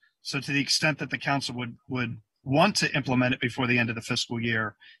now. So to the extent that the council would want to implement it before the end of the fiscal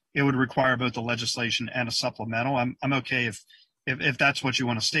year, it would require both the legislation and a supplemental. I'm okay if that's what you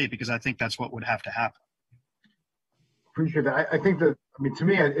want to state, because I think that's what would have to happen. Appreciate that. I think that, I mean, to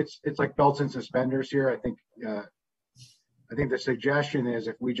me, it's like belts and suspenders here. I think the suggestion is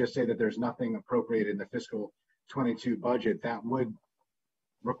if we just say that there's nothing appropriated in the fiscal 22 budget, that would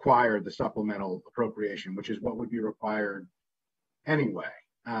require the supplemental appropriation, which is what would be required anyway.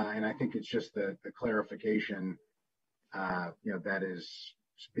 And I think it's just the clarification, that is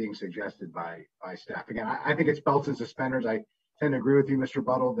being suggested by staff. Again, I think it's belts and suspenders. I tend to agree with you, Mr.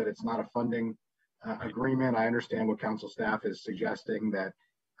 Buttle, that it's not a funding agreement. I understand what council staff is suggesting, that,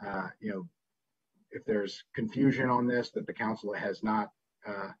 if there's confusion on this, that the council has not,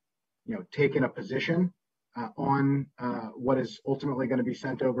 taken a position on what is ultimately going to be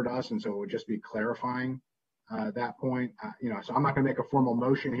sent over to us. And so it would just be clarifying that point. So I'm not going to make a formal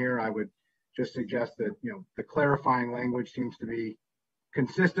motion here. I would just suggest that, the clarifying language seems to be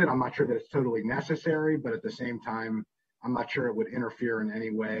consistent. I'm not sure that it's totally necessary, but at the same time, I'm not sure it would interfere in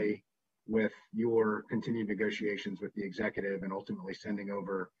any way with your continued negotiations with the executive and ultimately sending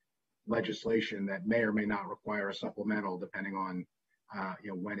over legislation that may or may not require a supplemental, depending on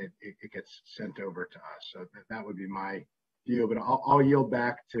when it gets sent over to us. So that would be my view, but I'll yield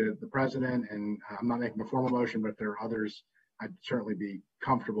back to the president, and I'm not making a formal motion, but if there are others, I'd certainly be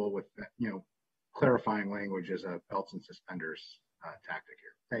comfortable with clarifying language as a belts and suspenders tactic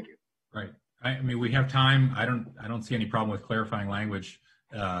here. Thank you. Right. I mean, we have time. I don't see any problem with clarifying language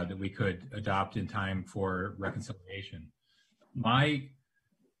that we could adopt in time for reconciliation.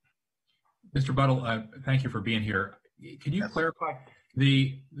 Mr. Buttle, thank you for being here. Can you clarify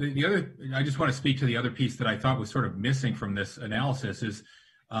the other? I just want to speak to the other piece that I thought was sort of missing from this analysis is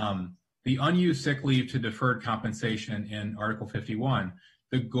the unused sick leave to deferred compensation in Article 51.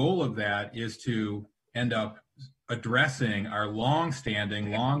 The goal of that is to end up addressing our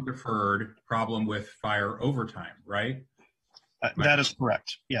long-standing, long-deferred problem with fire overtime, right? That is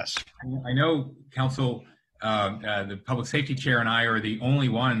correct. Yes. I know Council, the Public Safety Chair and I are the only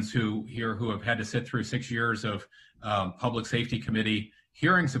ones who have had to sit through 6 years of Public Safety Committee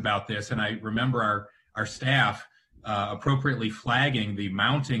hearings about this. And I remember our staff appropriately flagging the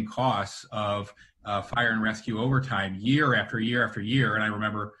mounting costs of fire and rescue overtime year after year after year. And I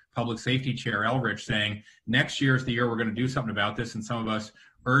remember Public Safety Chair Elrich saying, next year is the year we're going to do something about this. And some of us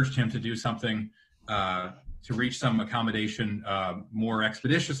urged him to do something to reach some accommodation more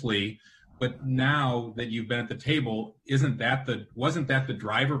expeditiously. But now that you've been at the table, wasn't that the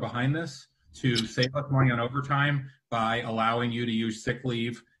driver behind this, to save us money on overtime by allowing you to use sick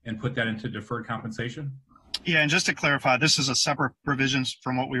leave and put that into deferred compensation? Yeah, and just to clarify, this is a separate provision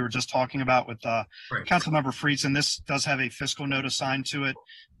from what we were just talking about with Right. Councilmember Freets, and this does have a fiscal note assigned to it.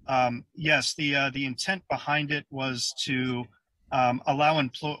 Yes, the intent behind it was to allow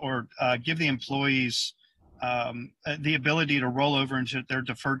give the employees the ability to roll over into their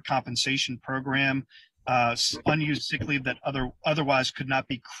deferred compensation program, unused sick leave that otherwise could not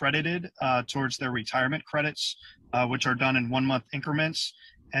be credited towards their retirement credits, which are done in 1 month increments.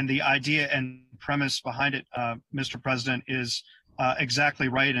 And the idea and premise behind it, Mr. President, is exactly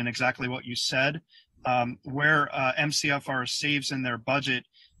right and exactly what you said. Where MCFR saves in their budget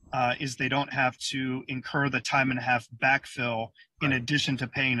is they don't have to incur the time and a half backfill in addition to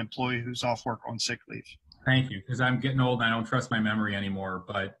paying an employee who's off work on sick leave. Thank you, because I'm getting old and I don't trust my memory anymore,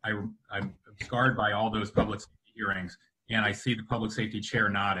 but I'm scarred by all those public safety hearings, and I see the Public Safety Chair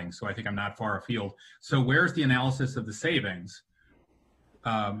nodding, so I think I'm not far afield. So where's the analysis of the savings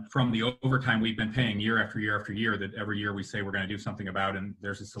from the overtime we've been paying year after year after year, that every year we say we're going to do something about, and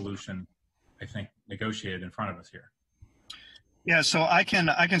there's a solution, I think, negotiated in front of us here? Yeah, so I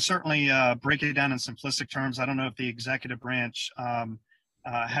can certainly break it down in simplistic terms. I don't know if the executive branch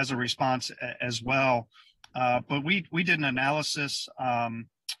has a response as well, but we did an analysis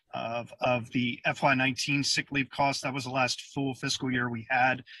of the FY19 sick leave costs. That was the last full fiscal year we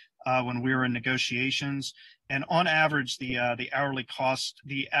had when we were in negotiations. And on average, the hourly cost,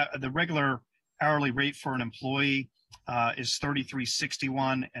 the regular hourly rate for an employee is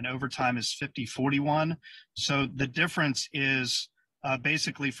 $33.61, and overtime is $50.41. So the difference is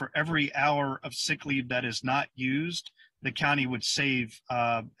basically for every hour of sick leave that is not used, the county would save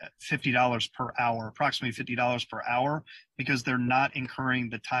 $50 per hour, approximately $50 per hour, because they're not incurring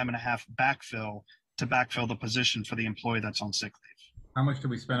the time and a half backfill to backfill the position for the employee that's on sick leave. How much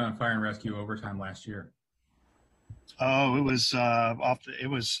did we spend on fire and rescue overtime last year? Oh, it was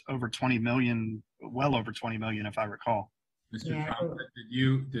over 20 million, well over 20 million, if I recall. Mr. Trumpet,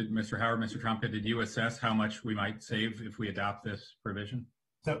 Mr. Howard, Mr. Trumpet, did you assess how much we might save if we adopt this provision?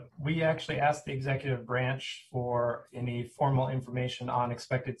 So we actually asked the executive branch for any formal information on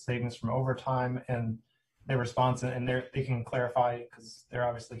expected savings from overtime, and their response, and they can clarify because they're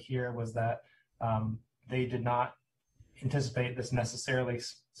obviously here, was that they did not anticipate this necessarily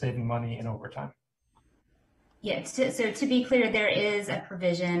saving money in overtime. Yeah, so to be clear, there is a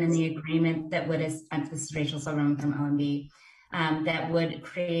provision in the agreement that would, this is Rachel Silverman from OMB, that would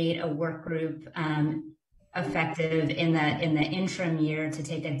create a work group effective in the interim year to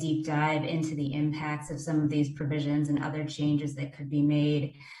take a deep dive into the impacts of some of these provisions and other changes that could be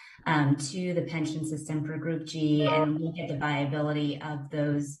made to the pension system for Group G, and look at the viability of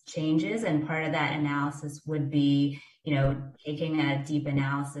those changes. And part of that analysis would be, taking a deep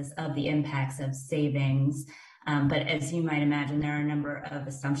analysis of the impacts of savings. But as you might imagine, there are a number of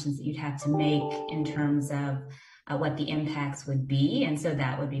assumptions that you'd have to make in terms of what the impacts would be. And so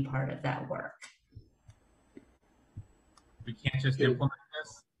that would be part of that work. We can't just implement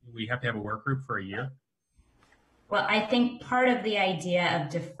this. We have to have a work group for a year. Well, I think part of the idea of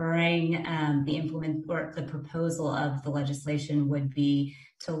deferring the proposal of the legislation would be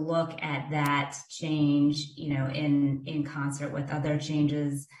to look at that change, in concert with other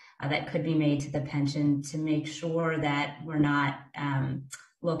changes that could be made to the pension, to make sure that we're not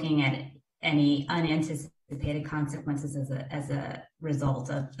looking at any unanticipated consequences as a result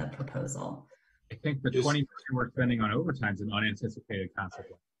of the proposal. I think the 20% we're spending on overtime is an unanticipated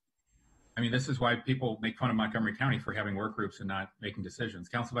consequence. I mean, this is why people make fun of Montgomery County for having work groups and not making decisions.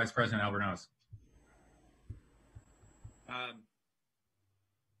 Council Vice President Albornoz.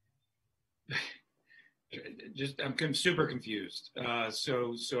 I'm super confused.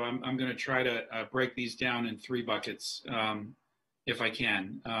 So I'm going to try to break these down in three buckets, if I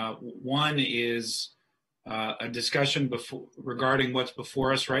can. One is a discussion regarding what's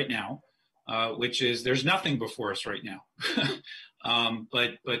before us right now, which is there's nothing before us right now.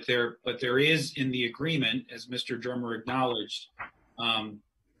 But there is in the agreement, as Mr. Drummer acknowledged, an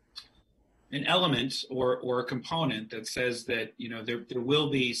element or a component that says that there will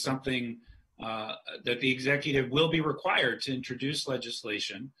be something that the executive will be required to introduce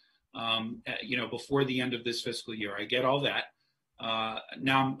legislation, before the end of this fiscal year. I get all that.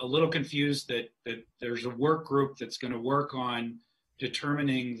 Now I'm a little confused that there's a work group that's going to work on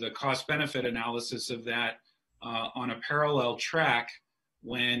determining the cost-benefit analysis of that on a parallel track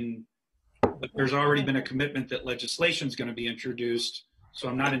when there's already been a commitment that legislation is going to be introduced. So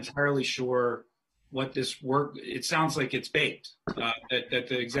I'm not entirely sure what this work, it sounds like it's baked, that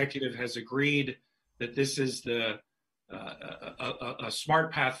the executive has agreed that this is a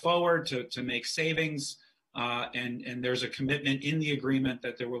smart path forward to make savings, and there's a commitment in the agreement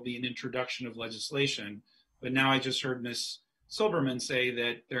that there will be an introduction of legislation. But now I just heard Ms. Silberman say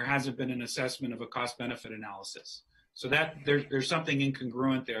that there hasn't been an assessment of a cost-benefit analysis. So that there's something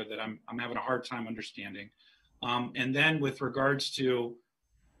incongruent there that I'm having a hard time understanding. And then with regards to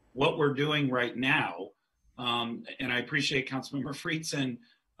what we're doing right now, and I appreciate Councilmember Friedson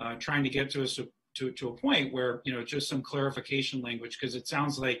trying to get to us to a point where just some clarification language, because it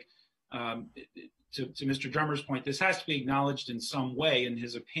sounds like to Mr. Drummer's point, this has to be acknowledged in some way in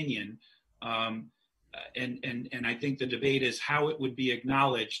his opinion. And I think the debate is how it would be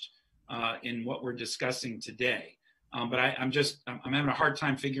acknowledged in what we're discussing today. But I'm having a hard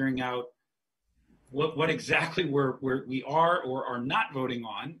time figuring out what exactly we are or are not voting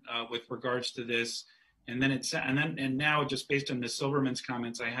on with regards to this. And now just based on Ms. Silverman's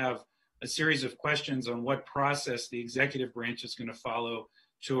comments, I have a series of questions on what process the executive branch is going to follow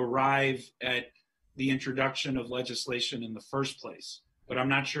to arrive at the introduction of legislation in the first place. But I'm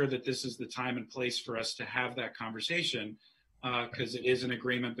not sure that this is the time and place for us to have that conversation because it is an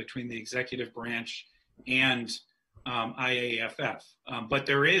agreement between the executive branch and IAFF. But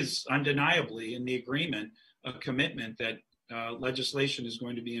there is undeniably in the agreement a commitment that legislation is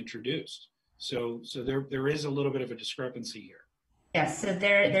going to be introduced. So there is a little bit of a discrepancy here. Yes, so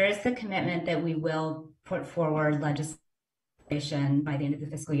there is the commitment that we will put forward legislation by the end of the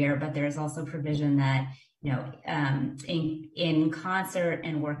fiscal year, but there is also provision that in concert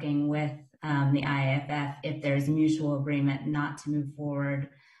and working with the IAFF, if there's mutual agreement not to move forward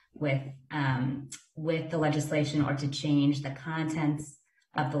with the legislation or to change the contents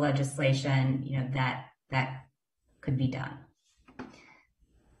of the legislation, that could be done.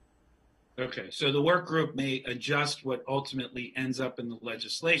 Okay, so the work group may adjust what ultimately ends up in the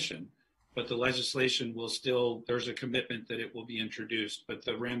legislation, but the legislation will still, there's a commitment that it will be introduced, but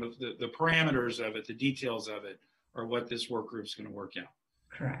the parameters of it, the details of it, are what this work group is going to work out.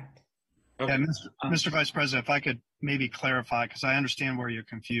 Correct. Okay. Yeah, Mr. Vice President, if I could maybe clarify, because I understand where you're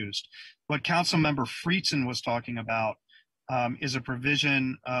confused. What Councilmember Friedson was talking about is a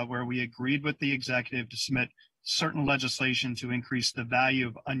provision where we agreed with the executive to submit certain legislation to increase the value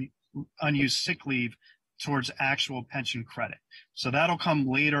of unused sick leave towards actual pension credit. So that'll come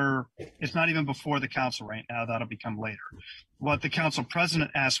later. It's not even before the council right now. That'll become later. What the council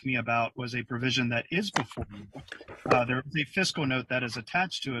president asked me about was a provision that is before you. There is a fiscal note that is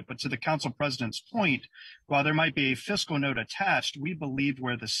attached to it, but to the council president's point, while there might be a fiscal note attached, we believe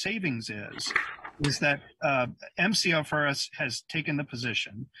where the savings is that MCFRS has taken the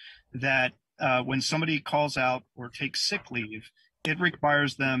position that when somebody calls out or takes sick leave, it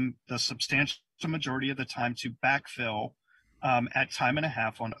requires them the substantial majority of the time to backfill at time and a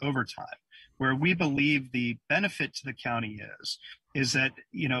half on overtime. Where we believe the benefit to the county is that,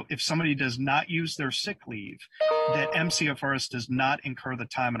 you know, if somebody does not use their sick leave, that MCFRS does not incur the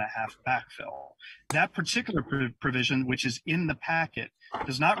time and a half backfill. That particular provision, which is in the packet,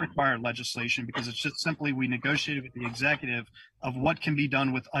 does not require legislation because it's just simply we negotiated with the executive of what can be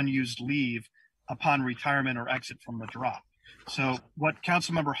done with unused leave upon retirement or exit from the drop. So what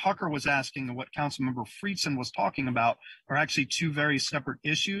Councilmember Hucker was asking and what Councilmember Friedson was talking about are actually two very separate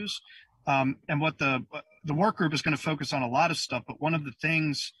issues. And what the work group is going to focus on a lot of stuff, but one of the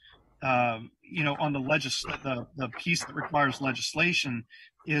things, you know, on the piece that requires legislation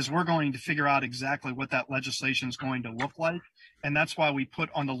is we're going to figure out exactly what that legislation is going to look like. And that's why we put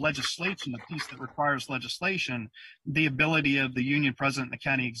on the legislation, the piece that requires legislation, the ability of the union president and the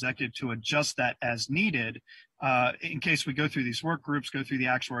county executive to adjust that as needed in case we go through these work groups, go through the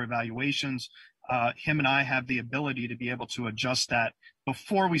actual evaluations. Him and I have the ability to be able to adjust that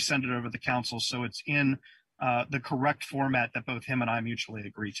before we send it over to the council, so it's in the correct format that both him and I mutually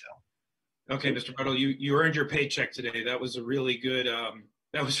agree to. Okay, Mr. Buttle, you earned your paycheck today. That was a really good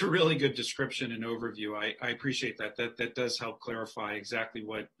description and overview. I appreciate that. That does help clarify exactly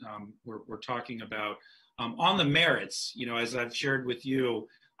what we're talking about. On the merits, you know, as I've shared with you,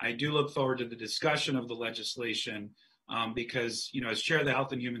 I do look forward to the discussion of the legislation because, you know, as chair of the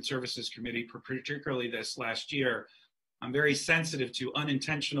Health and Human Services Committee, particularly this last year, I'm very sensitive to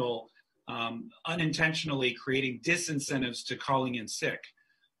unintentionally creating disincentives to calling in sick.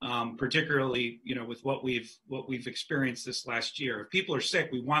 Particularly, you know, with what we've experienced this last year. If people are sick,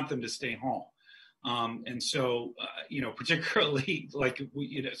 we want them to stay home. And so, you know, particularly like,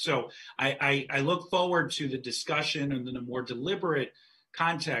 so I look forward to the discussion and in a more deliberate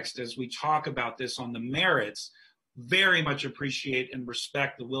context as we talk about this on the merits. Very much appreciate and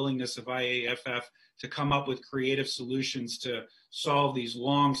respect the willingness of IAFF to come up with creative solutions to solve these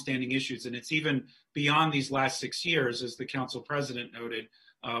long-standing issues. And it's even beyond these last 6 years, as the council president noted.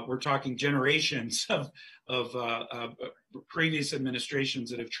 We're talking generations of previous administrations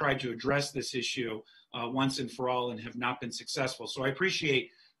that have tried to address this issue once and for all and have not been successful. So I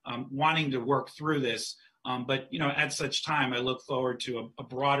appreciate wanting to work through this. But, you know, at such time, I look forward to a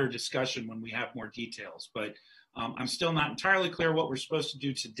broader discussion when we have more details. But I'm still not entirely clear what we're supposed to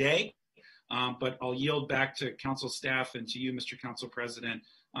do today. But I'll yield back to council staff and to you, Mr. Council President,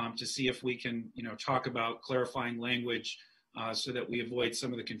 to see if we can, you know, talk about clarifying language so that we avoid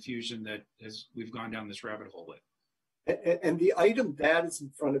some of the confusion that we've gone down this rabbit hole with. And the item that is in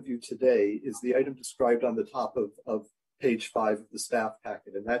front of you today is the item described on the top of page 5 of the staff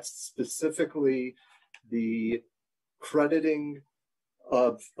packet. And that's specifically the crediting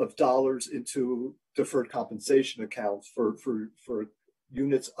of dollars into deferred compensation accounts for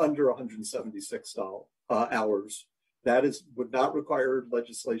units under 176 hours. That would not require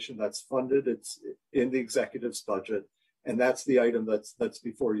legislation. That's funded. It's in the executive's budget. And that's the item that's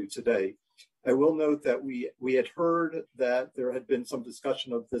before you today. I will note that we had heard that there had been some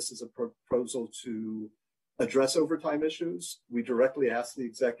discussion of this as a proposal to address overtime issues. We directly asked the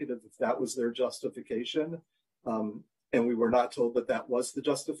executive if that was their justification. And we were not told that that was the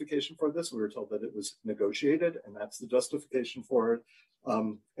justification for this. We were told that it was negotiated, and that's the justification for it.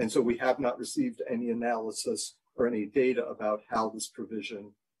 And so we have not received any analysis or any data about how this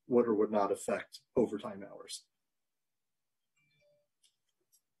provision would or would not affect overtime hours.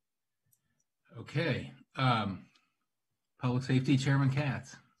 Okay. Public Safety Chairman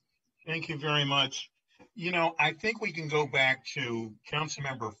Katz. Thank you very much. You know, I think we can go back to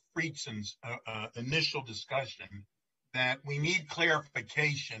Councilmember Friedson's initial discussion that we need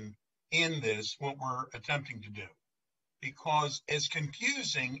clarification in this, what we're attempting to do. Because as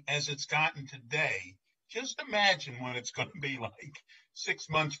confusing as it's gotten today, just imagine what it's going to be like 6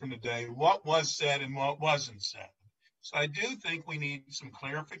 months from today, what was said and what wasn't said. So I do think we need some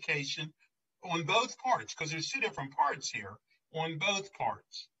clarification on both parts, because there's two different parts here on both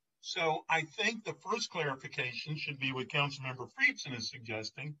parts. So I think the first clarification should be what Councilmember Friedson is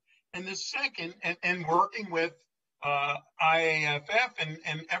suggesting. And the second, and working with IAFF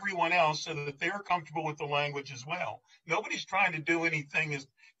and everyone else so that they're comfortable with the language as well. Nobody's trying to do anything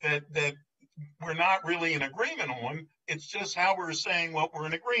that we're not really in agreement on. It's just how we're saying what we're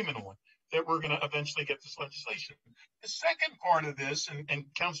in agreement on, that we're going to eventually get this legislation. The second part of this, and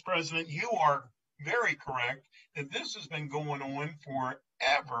Council President, you are very correct, that this has been going on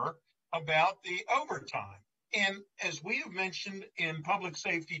forever about the overtime. And as we have mentioned in public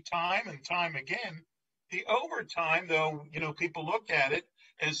safety time and time again, the overtime, though, people look at it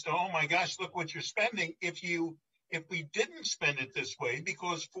as to, oh my gosh, look what you're spending. If we didn't spend it this way,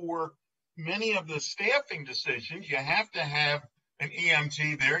 because for many of the staffing decisions, you have to have an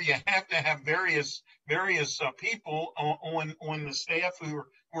EMT there. You have to have various people on the staff who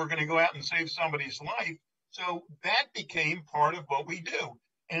are going to go out and save somebody's life. So that became part of what we do.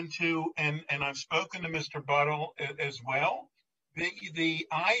 And I've spoken to Mr. Buttle as well. The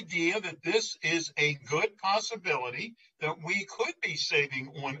idea that this is a good possibility that we could be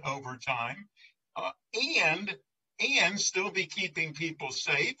saving on overtime, and still be keeping people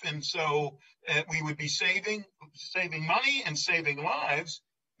safe, and so we would be saving money and saving lives,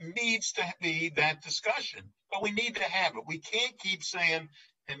 needs to be that discussion. But we need to have it. We can't keep saying,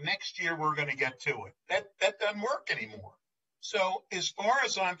 and next year we're going to get to it. That doesn't work anymore. So as far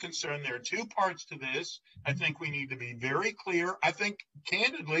as I'm concerned, there are two parts to this. I think we need to be very clear. I think,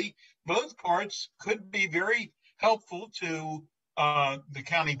 candidly, both parts could be very helpful to the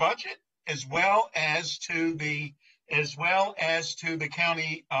county budget, as well as to the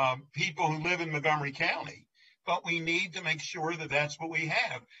county people who live in Montgomery County. But we need to make sure that that's what we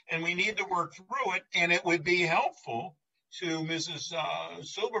have, and we need to work through it. And it would be helpful to Mrs.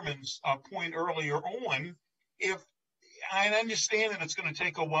 Silberman's point earlier on, if I understand that it's going to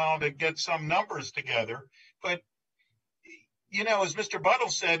take a while to get some numbers together, but as Mr. Buttle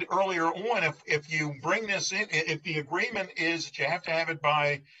said earlier on, if you bring this in, if the agreement is that you have to have it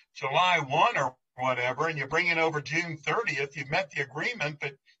by July 1 or whatever, and you bring it over June 30th, you've met the agreement,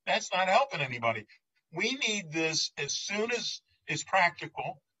 but that's not helping anybody. We need this as soon as is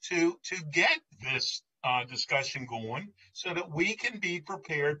practical to get this discussion going, so that we can be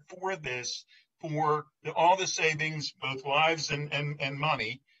prepared for this, for all the savings, both lives and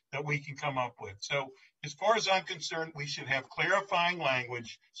money, that we can come up with. So as far as I'm concerned, we should have clarifying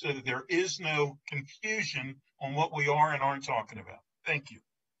language so that there is no confusion on what we are and aren't talking about. Thank you.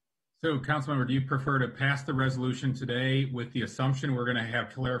 So, Councilmember, do you prefer to pass the resolution today with the assumption we're going to have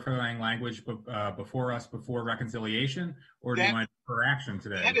clarifying language before us before reconciliation, or do you want for action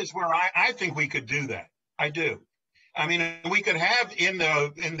today? That is where I think we could do that. I do. I mean, we could have in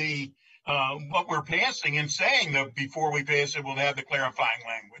the what we're passing and saying that before we pass it, we'll have the clarifying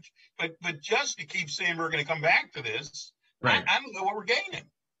language. But just to keep saying we're going to come back to this, right. I don't know what we're gaining.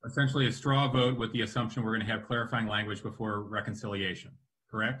 Essentially a straw vote with the assumption we're going to have clarifying language before reconciliation,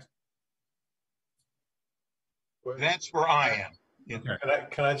 correct? That's where I am. Yeah.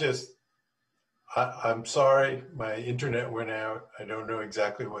 Can I just, I'm sorry, my internet went out. I don't know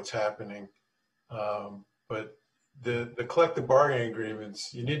exactly what's happening. But the collective bargaining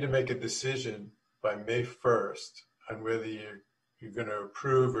agreements, you need to make a decision by May 1st on whether you're going to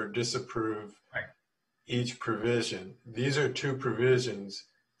approve or disapprove each provision. These are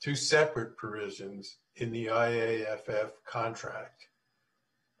two separate provisions in the IAFF contract.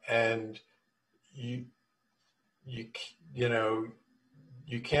 And you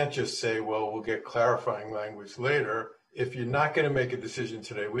can't just say, well, we'll get clarifying language later. If you're not going to make a decision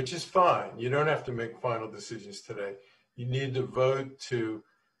today, which is fine, you don't have to make final decisions today. You need to vote to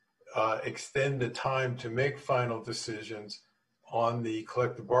extend the time to make final decisions on the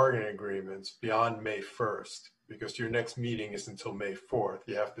collective bargaining agreements beyond May 1st, because your next meeting is until May 4th.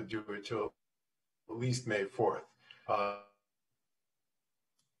 You have to do it till at least May 4th.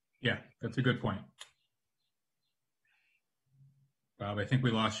 Yeah, that's a good point. Bob, I think we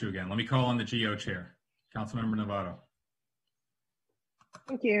lost you again. Let me call on the GO chair, Councilmember Novato.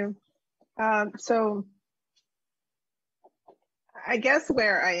 Thank you. So I guess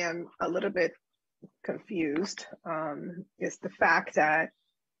where I am a little bit confused is the fact that,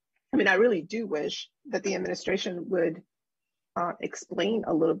 I really do wish that the administration would explain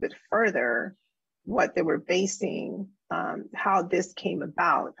a little bit further what they were basing, how this came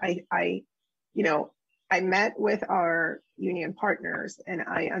about. I met with our union partners, and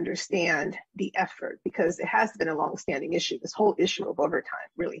I understand the effort, because it has been a longstanding issue. This whole issue of overtime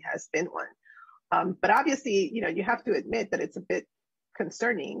really has been one. But obviously, you have to admit that it's a bit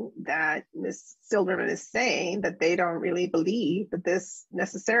concerning that Ms. Silberman is saying that they don't really believe that this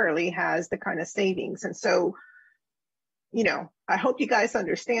necessarily has the kind of savings. And so, I hope you guys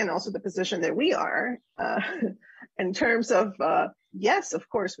understand also the position that we are in terms of yes, of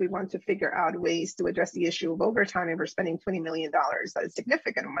course, we want to figure out ways to address the issue of overtime, and we're spending $20 million. That is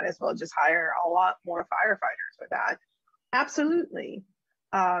significant. We might as well just hire a lot more firefighters for that. Absolutely.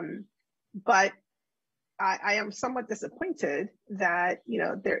 But I am somewhat disappointed that,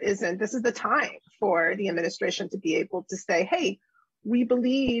 this is the time for the administration to be able to say, hey, we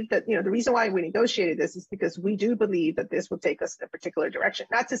believe that, the reason why we negotiated this is because we do believe that this will take us in a particular direction.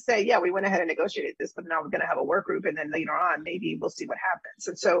 Not to say, yeah, we went ahead and negotiated this, but now we're going to have a work group and then later on, maybe we'll see what happens.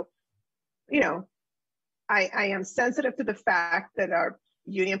 And so, I am sensitive to the fact that our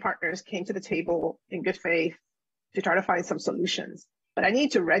union partners came to the table in good faith to try to find some solutions. But I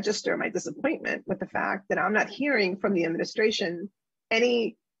need to register my disappointment with the fact that I'm not hearing from the administration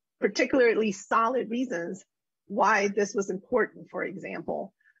any particularly solid reasons why this was important, for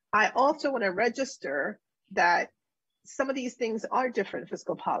example. I also want to register that some of these things are different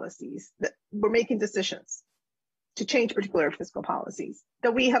fiscal policies, that we're making decisions to change particular fiscal policies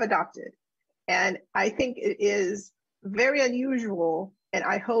that we have adopted. And I think it is very unusual, and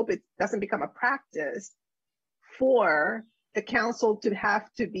I hope it doesn't become a practice for the council to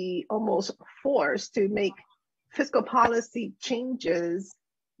have to be almost forced to make fiscal policy changes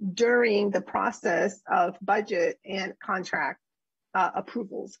during the process of budget and contract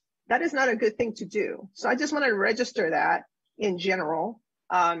approvals. That is not a good thing to do. So I just want to register that in general.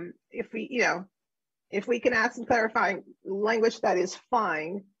 If we can add some clarifying language, that is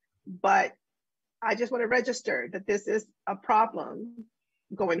fine. But I just want to register that this is a problem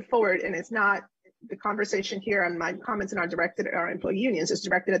going forward, and it's not the conversation here and my comments are directed at our employee unions, is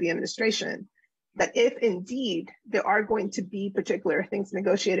directed at the administration, that if indeed there are going to be particular things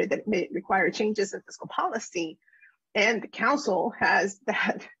negotiated that may require changes in fiscal policy, and the council has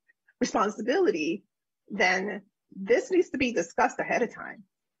that responsibility, then this needs to be discussed ahead of time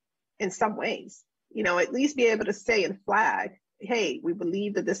in some ways. At least be able to say and flag, hey, we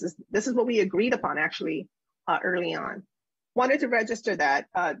believe that this is what we agreed upon actually early on. Wanted to register that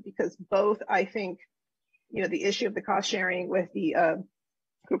because both, I think, the issue of the cost sharing with the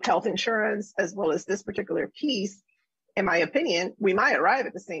group health insurance, as well as this particular piece, in my opinion, we might arrive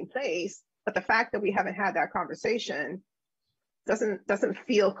at the same place, but the fact that we haven't had that conversation doesn't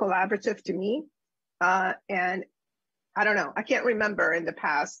feel collaborative to me. And I don't know, I can't remember in the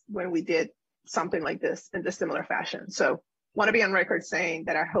past when we did something like this in this similar fashion. So want to be on record saying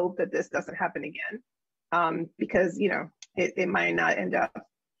that I hope that this doesn't happen again, because, it might not end up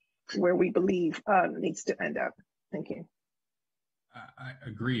where we believe needs to end up. Thank you. I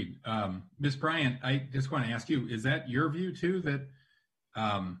agreed. Ms. Bryant, I just want to ask you, is that your view too, that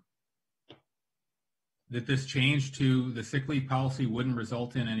that this change to the sick leave policy wouldn't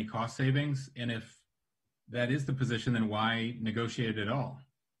result in any cost savings? And if that is the position, then why negotiate at all?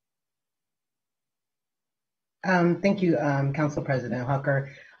 Thank you, Council President Hucker.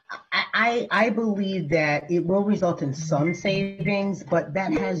 I believe that it will result in some savings, but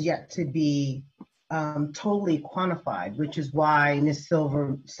that has yet to be totally quantified, which is why Ms.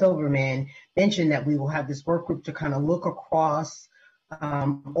 Silverman mentioned that we will have this work group to kind of look across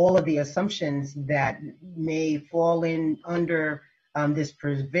all of the assumptions that may fall in under this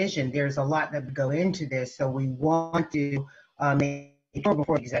provision. There's a lot that would go into this, so we want to make sure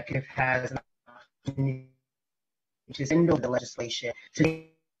before the executive has an opportunity to send over the legislation to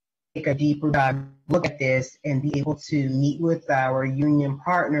take a deeper dive look at this and be able to meet with our union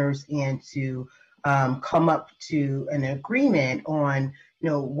partners and to come up to an agreement on,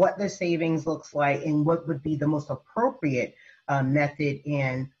 what the savings looks like and what would be the most appropriate method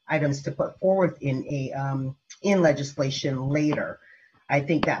and items to put forth in legislation later. I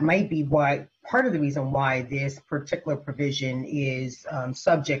think that might be why part of the reason why this particular provision is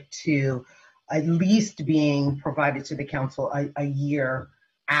subject to at least being provided to the council a year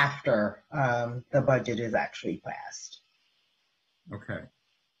after the budget is actually passed. Okay.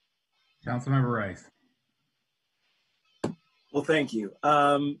 Councilmember Rice. Well, thank you.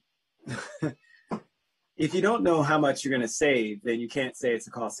 If you don't know how much you're going to save, then you can't say it's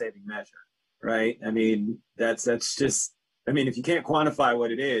a cost-saving measure, right? I mean, that's just, if you can't quantify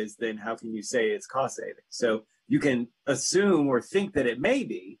what it is, then how can you say it's cost-saving? So you can assume or think that it may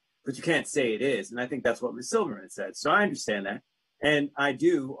be, but you can't say it is. And I think that's what Ms. Silverman said. So I understand that. And I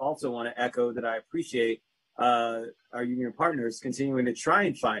do also want to echo that I appreciate our union partners continuing to try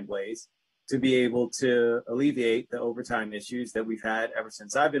and find ways to be able to alleviate the overtime issues that we've had ever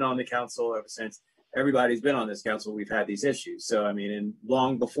since I've been on the council, ever since everybody's been on this council, we've had these issues. So, and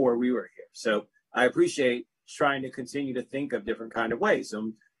long before we were here. So I appreciate trying to continue to think of different kind of ways.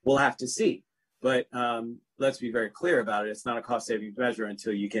 We'll have to see. But let's be very clear about it. It's not a cost savings measure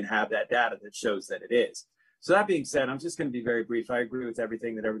until you can have that data that shows that it is. So that being said, I'm just going to be very brief. I agree with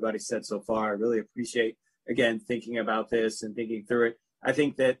everything that everybody said so far. I really appreciate, again, thinking about this and thinking through it. I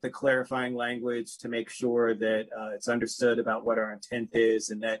think that the clarifying language to make sure that it's understood about what our intent is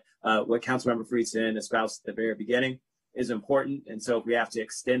and that what Councilmember Friedson espoused at the very beginning is important. And so if we have to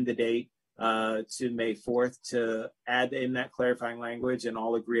extend the date to May 4th to add in that clarifying language and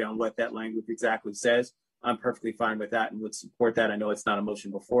all agree on what that language exactly says, I'm perfectly fine with that and would support that. I know it's not a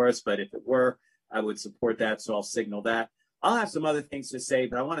motion before us, but if it were, I would support that. So I'll signal that. I'll have some other things to say,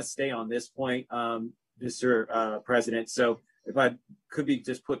 but I want to stay on this point, Mr. President. So if I could be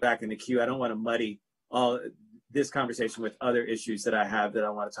just put back in the queue, I don't want to muddy all this conversation with other issues that I have that I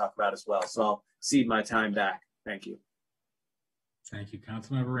want to talk about as well. So I'll cede my time back. Thank you. Thank you.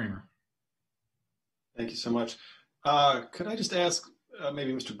 Councilmember Raymer. Thank you so much. Could I just ask,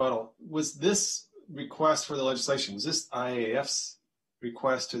 maybe Mr. Buttle, was this request for the legislation, was this IAF's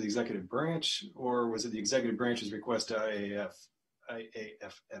request to the executive branch, or was it the executive branch's request to IAFF?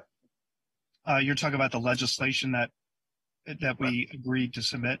 You're talking about the legislation that we agreed to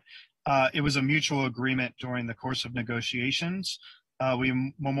submit. It was a mutual agreement during the course of negotiations.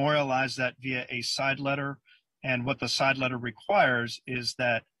 We memorialized that via a side letter, and what the side letter requires is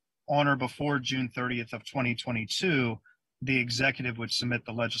that on or before June 30th of 2022, the executive would submit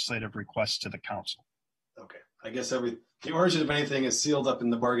the legislative request to the council. Okay, I guess the origin of anything is sealed up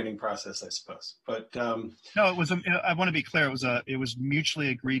in the bargaining process, I suppose. But no, it was. I want to be clear. It was mutually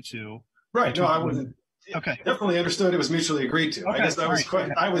agreed to. Right. No, I wasn't. Okay. Definitely understood it was mutually agreed to. Okay. I guess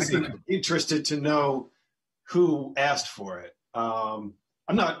I was interested to know who asked for it. I'm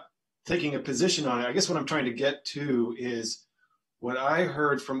not taking a position on it. I guess what I'm trying to get to is what I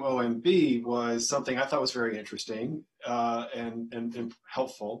heard from OMB was something I thought was very interesting and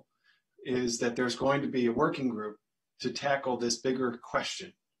helpful, is that there's going to be a working group to tackle this bigger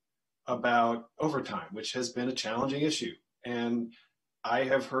question about overtime, which has been a challenging issue. And I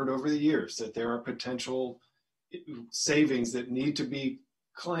have heard over the years that there are potential savings that need to be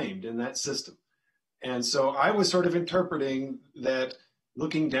claimed in that system. And so I was sort of interpreting that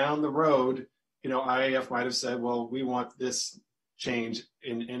looking down the road, IAF might have said, well, we want this change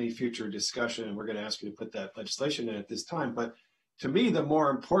in any future discussion, and we're going to ask you to put that legislation in at this time. But to me, the more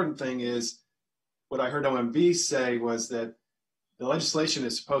important thing is what I heard OMB say was that the legislation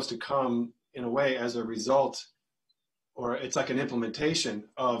is supposed to come in a way as a result, or it's like an implementation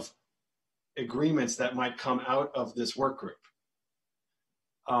of agreements that might come out of this work group.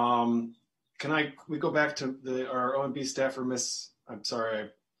 We go back to our OMB staffer, I'm sorry,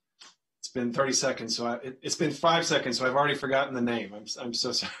 it's been 30 seconds, so it's been 5 seconds, so I've already forgotten the name. I'm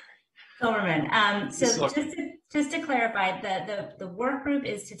so sorry. Silverman. So just to clarify, the work group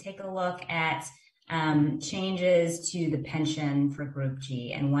is to take a look at changes to the pension for Group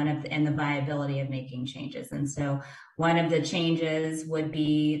G and the viability of making changes. And so one of the changes would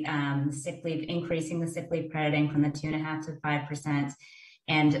be increasing the sick leave crediting from the 2.5% to 5%.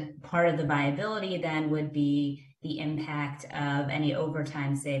 And part of the viability then would be the impact of any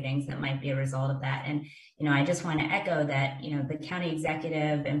overtime savings that might be a result of that. And, I just want to echo that, the county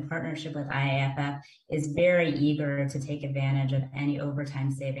executive in partnership with IAFF is very eager to take advantage of any overtime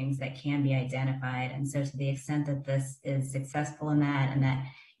savings that can be identified. And so to the extent that this is successful in that, and that,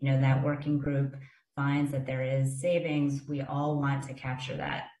 that working group finds that there is savings, we all want to capture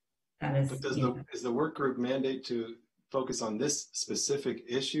that. That is. But is the work group mandate to focus on this specific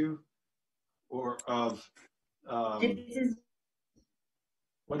issue, or of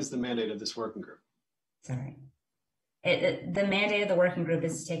what is the mandate of this working group? Sorry. The mandate of the working group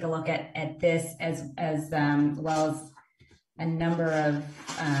is to take a look at this as well as a number of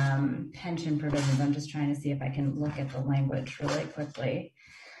pension provisions. I'm just trying to see if I can look at the language really quickly.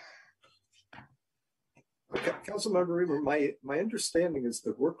 Okay, Councilmember Reamer, my understanding is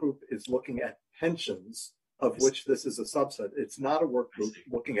the work group is looking at pensions, of which this is a subset. It's not a work group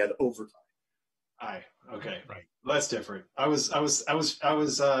looking at overtime. Okay, right. That's different. I guess I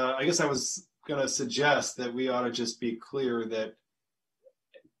was going to suggest that we ought to just be clear that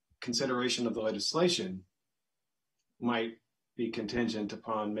consideration of the legislation might be contingent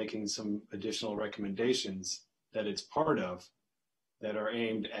upon making some additional recommendations that it's part of that are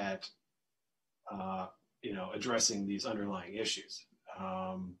aimed at, addressing these underlying issues.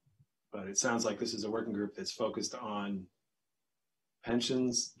 But it sounds like this is a working group that's focused on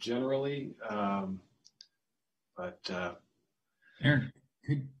pensions generally. Aaron,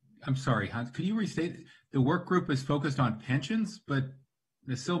 I'm sorry, Hans, could you restate? The work group is focused on pensions, but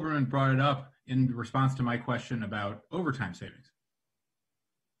Ms. Silberman brought it up in response to my question about overtime savings.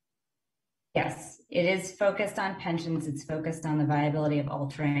 Yes, it is focused on pensions. It's focused on the viability of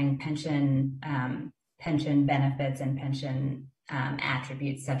altering pension pension benefits and pension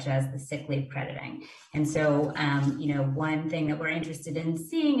attributes such as the sick leave crediting. And so, one thing that we're interested in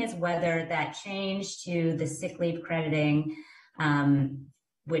seeing is whether that change to the sick leave crediting,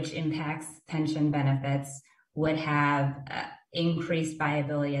 which impacts pension benefits, would have increased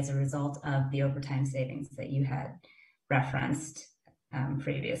viability as a result of the overtime savings that you had referenced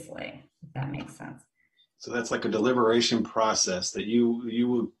previously, if that makes sense. So that's like a deliberation process that you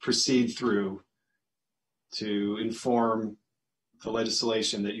will proceed through to inform the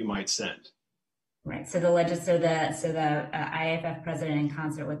legislation that you might send. Right. So the IAFF president, in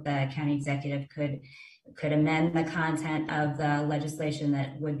concert with the county executive, could amend the content of the legislation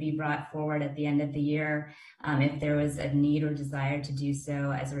that would be brought forward at the end of the year, if there was a need or desire to do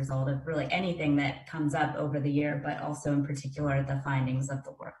so as a result of really anything that comes up over the year, but also in particular the findings of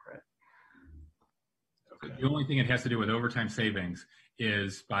the work group. Okay. The only thing it has to do with overtime savings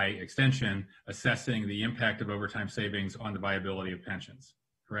is, by extension, assessing the impact of overtime savings on the viability of pensions,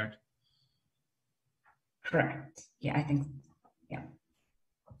 correct? Correct. Yeah, I think, yeah.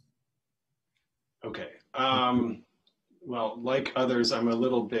 Okay. Well, like others, I'm a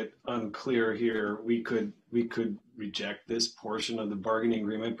little bit unclear here. We could reject this portion of the bargaining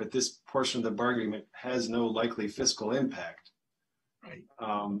agreement, but this portion of the bargaining agreement has no likely fiscal impact. Right.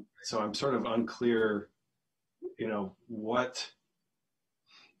 So I'm sort of unclear,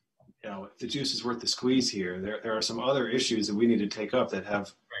 if the juice is worth the squeeze here. There are some other issues that we need to take up that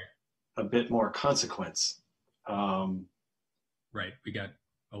have a bit more consequence. Right. We got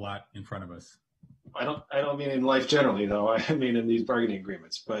a lot in front of us. I don't mean in life generally, though. I mean in these bargaining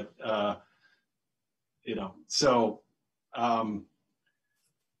agreements. But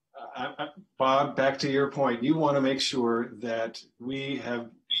Bob, back to your point. You want to make sure that we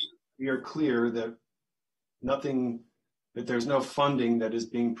are clear that there's no funding that is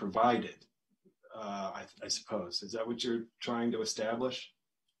being provided. I suppose, is that what you're trying to establish?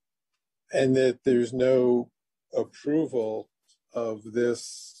 And that there's no approval of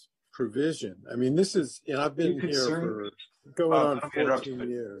this provision. I mean, this is, I've been here for going on 14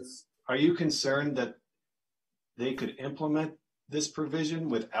 years. Are you concerned that they could implement this provision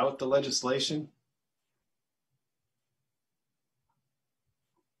without the legislation?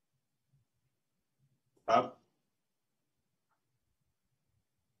 Bob?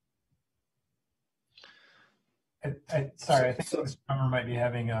 Sorry, I think Mr. Drummer might be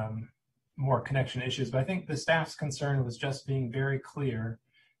having more connection issues, but I think the staff's concern was just being very clear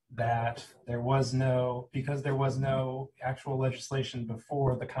that because there was no actual legislation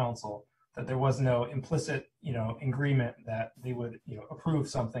before the council, that there was no implicit, agreement that they would, approve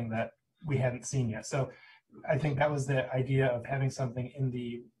something that we hadn't seen yet. So I think that was the idea of having something in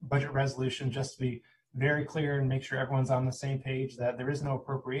the budget resolution, just to be very clear and make sure everyone's on the same page, that there is no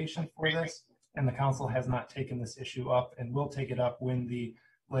appropriation for this, and the council has not taken this issue up and will take it up when the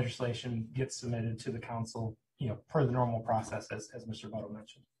legislation gets submitted to the council, per the normal process, as Mr. Buttle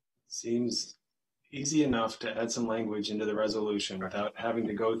mentioned. Seems easy enough to add some language into the resolution without having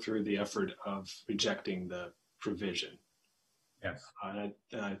to go through the effort of rejecting the provision. Yes. I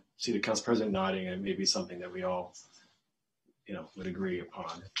see the council president nodding, and it may be something that we all, would agree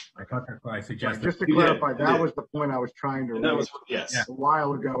upon. I thought that's why I suggested. Just to clarify, that was the point I was trying to raise a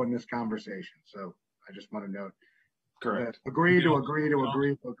while ago in this conversation. So I just want to note. Correct. Agree to agree to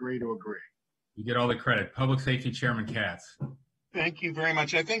agree to agree to agree. You get all the credit. Public Safety Chairman Katz. Thank you very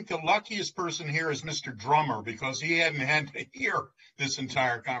much. I think the luckiest person here is Mr. Drummer, because he hadn't had to hear this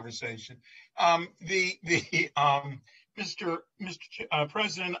entire conversation. Mr.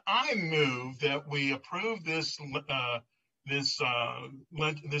 President, I move that we approve this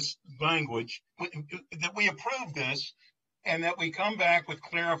language, that we approve this, and that we come back with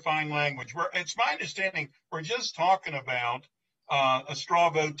clarifying language. It's my understanding we're just talking about a straw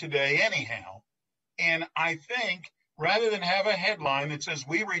vote today anyhow. And I think rather than have a headline that says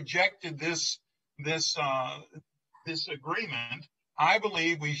we rejected this agreement, I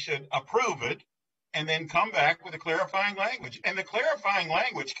believe we should approve it and then come back with a clarifying language. And the clarifying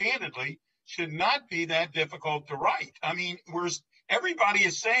language, candidly, should not be that difficult to write. I mean, everybody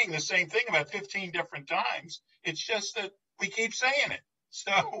is saying the same thing about 15 different times. It's just that we keep saying it.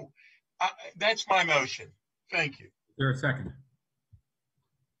 So that's my motion. Thank you. Is there a second?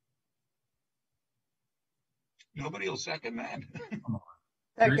 Nobody will second that.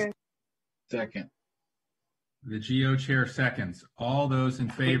 Second. The GO chair seconds. All those in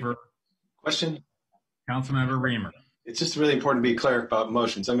favor? Question? Councilmember Reamer. It's just really important to be clear about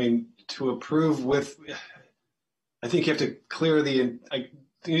motions. I mean, to approve with, I think you have to clear can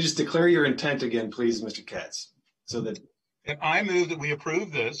you just declare your intent again, please, Mr. Katz, so that. I move that we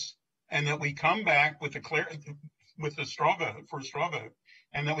approve this and that we come back with the straw vote,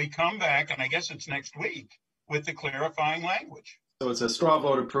 and that we come back, and I guess it's next week, with the clarifying language. So it's a straw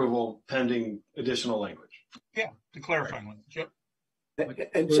vote approval pending additional language. Yeah, the clarifying language. Yep.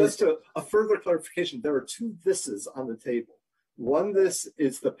 And just a further clarification, there are two thises on the table. One, this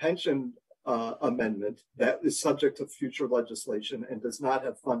is the pension amendment that is subject to future legislation and does not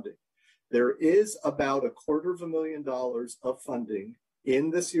have funding. There is about $250,000 of funding in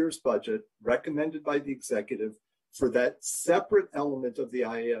this year's budget recommended by the executive for that separate element of the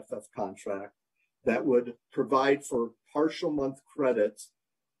IAFF contract that would provide for partial month credits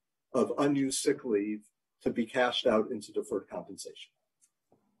of unused sick leave to be cashed out into deferred compensation.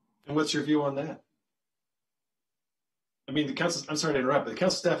 And what's your view on that? I mean, the council, I'm sorry to interrupt, but the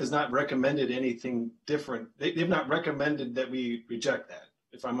council staff has not recommended anything different. They've not recommended that we reject that,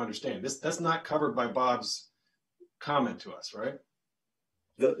 if I'm understanding. That's not covered by Bob's comment to us, right?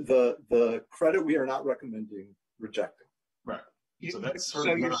 The credit we are not recommending rejecting. Right. So that's so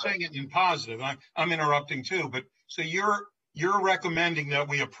you're saying it in positive. I'm interrupting too, but so you're recommending that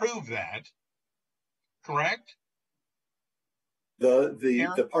we approve that, correct?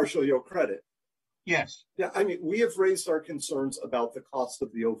 The partial yield credit. Yes. Yeah, I mean, we have raised our concerns about the cost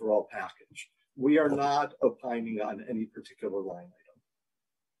of the overall package. We are not opining on any particular line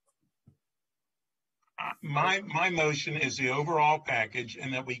item. My motion is the overall package,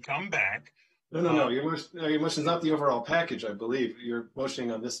 and that we come back. No. Your motion is not the overall package. I believe you're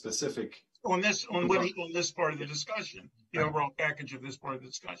motioning on this specific. On this part of the discussion, the overall package of this part of the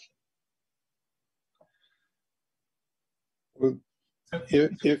discussion. Well,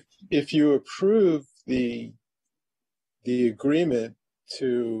 if you approve the agreement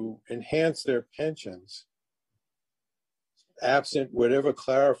to enhance their pensions, absent whatever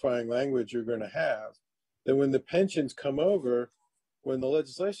clarifying language you're going to have, then when the pensions come over, when the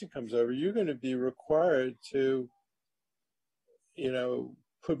legislation comes over, you're going to be required to,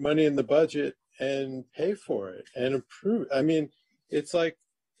 put money in the budget and pay for it and approve. I mean, it's like,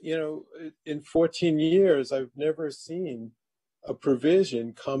 in 14 years, I've never seen a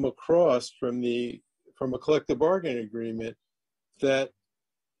provision come across from a collective bargaining agreement that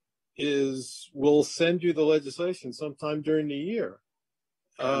will send you the legislation sometime during the year.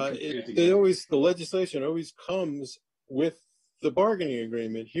 The legislation always comes with the bargaining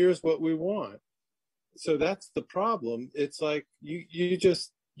agreement. Here's what we want. So that's the problem. It's like you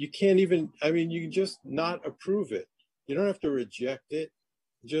can't even, you can just not approve it. You don't have to reject it.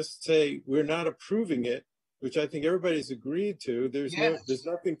 Just say we're not approving it, which I think everybody's agreed to. There's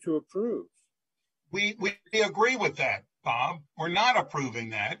nothing to approve. We agree with that, Bob. We're not approving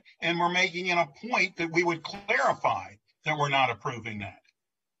that, and we're making it a point that we would clarify that we're not approving that.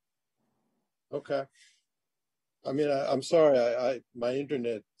 Okay. I mean, I'm sorry. My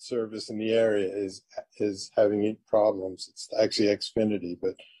internet service in the area is having problems. It's actually Xfinity,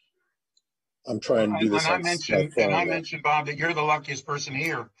 but I'm trying to do this. I mentioned, Bob, that you're the luckiest person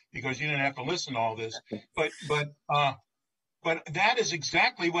here because you didn't have to listen to all this. But that is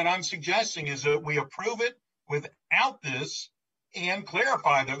exactly what I'm suggesting: is that we approve it without this and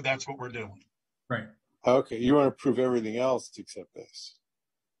clarify that that's what we're doing. Right. Okay. You want to approve everything else except this?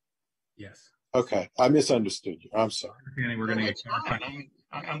 Yes. Okay, I misunderstood you. I'm sorry. We're going to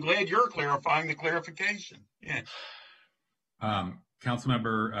I'm glad you're clarifying the clarification. Yeah.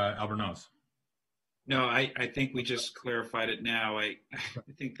 Councilmember Albornoz. No, I think we just clarified it now. I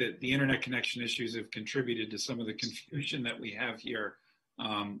think that the internet connection issues have contributed to some of the confusion that we have here.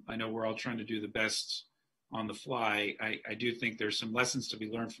 I know we're all trying to do the best on the fly. I do think there's some lessons to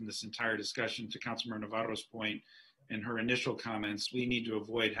be learned from this entire discussion. To Councilmember Navarro's point, in her initial comments, we need to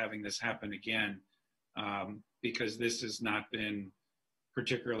avoid having this happen again because this has not been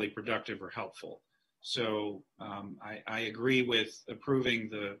particularly productive or helpful. So I agree with approving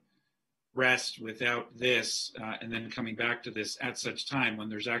the rest without this and then coming back to this at such time when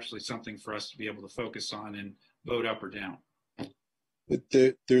there's actually something for us to be able to focus on and vote up or down.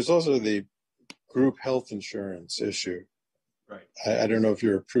 There's also the group health insurance issue. Right. I don't know if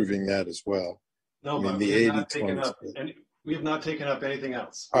you're approving that as well. No, but we have not taken up anything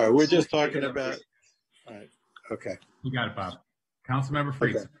else. All right, we're just talking about. All right, okay. You got it, Bob. Councilmember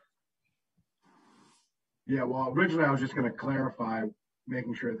Freaks. Okay. Yeah, well, originally I was just going to clarify,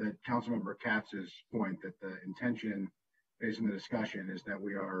 making sure that Councilmember Katz's point that the intention based on the discussion is that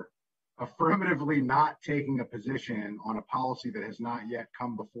we are affirmatively not taking a position on a policy that has not yet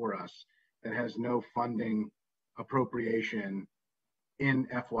come before us, that has no funding appropriation in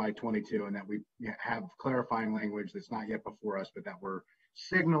FY22, and that we have clarifying language that's not yet before us, but that we're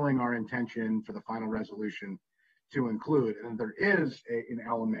signaling our intention for the final resolution to include. And there is an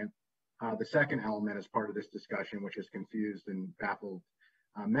element the second element as part of this discussion, which has confused and baffled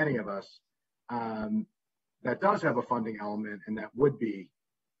many of us, that does have a funding element and that would be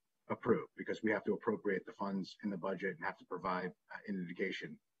approved because we have to appropriate the funds in the budget and have to provide an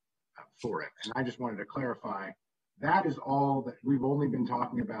indication for it. And I just wanted to clarify, that is all that we've only been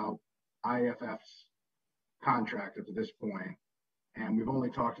talking about IFF's contract up to this point. And we've only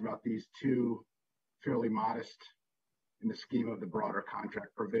talked about these two fairly modest in the scheme of the broader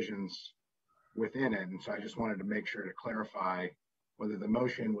contract provisions within it. And so I just wanted to make sure to clarify whether the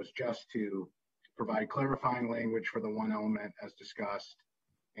motion was just to provide clarifying language for the one element as discussed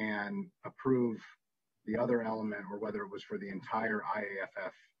and approve the other element, or whether it was for the entire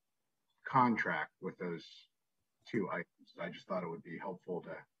IAFF contract with those two items. I just thought it would be helpful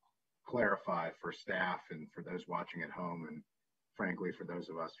to clarify for staff and for those watching at home, and frankly, for those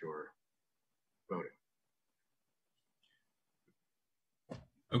of us who are voting.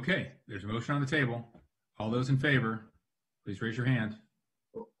 Okay, there's a motion on the table. All those in favor, please raise your hand.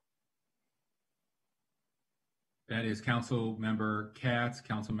 That is Council Member Katz,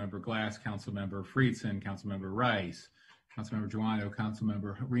 Council Member Glass, Council Member Friedson, Council Member Rice, Council Member Joanno, Council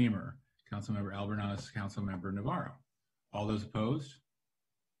Member Reamer, Council Member Albornoz, Council Member Navarro. All those opposed?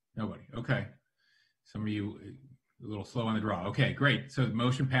 Nobody. Okay. Some of you a little slow on the draw. Okay, great. So the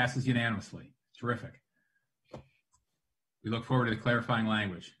motion passes unanimously. Terrific. We look forward to the clarifying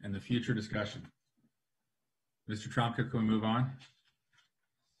language and the future discussion. Mr. Trumka, can we move on?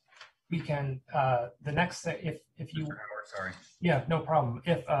 We can, the next, if you, Mr. Howard, sorry. Yeah, no problem.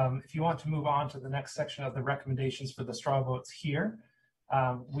 If you want to move on to the next section of the recommendations for the straw votes here,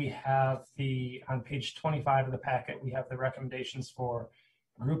 we have on page 25 of the packet, we have the recommendations for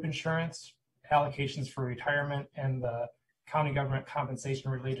group insurance, allocations for retirement, and the county government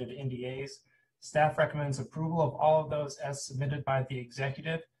compensation related to NDAs. Staff recommends approval of all of those as submitted by the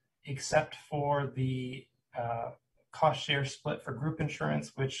executive, except for the cost share split for group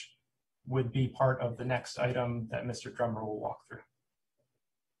insurance, which would be part of the next item that Mr. Drummer will walk through.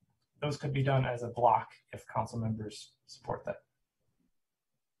 Those could be done as a block if council members support that.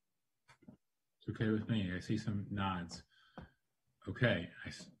 It's okay with me. I see some nods. Okay, I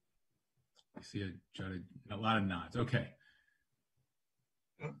see a lot of nods. Okay.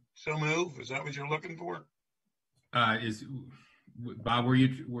 So move. Is that what you're looking for? Bob,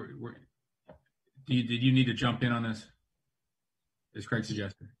 did you need to jump in on this? As Craig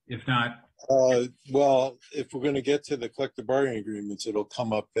suggested. If not, well, if we're going to get to the collective bargaining agreements, it'll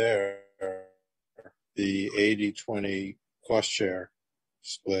come up there. The 80-20 cost share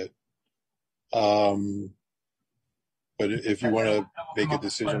split. But if you want to make a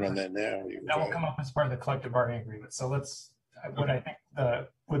decision on that now, that will come up as part of the collective bargaining agreement. So what I think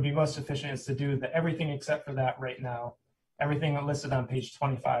would be most efficient is to do everything except for that right now. Everything listed on page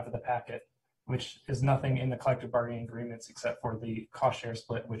 25 of the packet, which is nothing in the collective bargaining agreements except for the cost share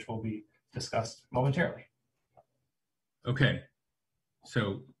split, which will be discussed momentarily. Okay.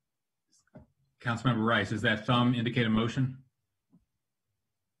 So, Councilmember Rice, does that thumb indicate a motion?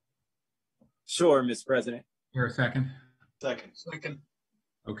 Sure, Mr. President. Here, a second. Second.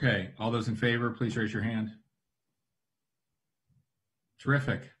 Okay. All those in favor, please raise your hand.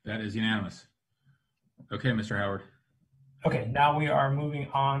 Terrific. That is unanimous. Okay, Mr. Howard. Okay, now we are moving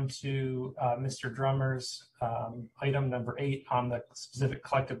on to Mr. Drummer's item number 8 on the specific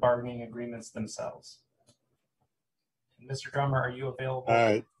collective bargaining agreements themselves. Mr. Drummer, are you available? All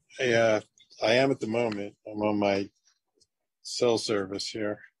right. I am at the moment. I'm on my cell service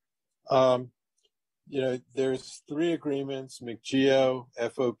here. There's 3 agreements: McGeo,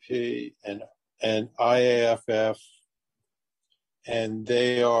 FOP, and IAFF, and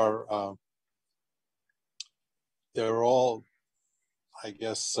they are they're all, I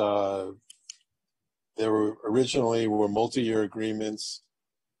guess, they were originally multi-year agreements,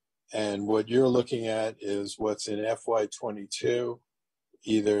 and what you're looking at is what's in FY22,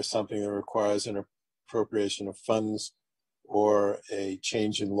 either something that requires an appropriation of funds or a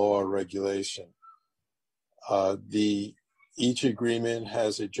change in law or regulation. Each agreement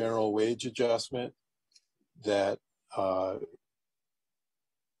has a general wage adjustment that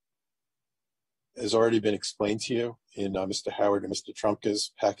has already been explained to you in Mr. Howard and Mr.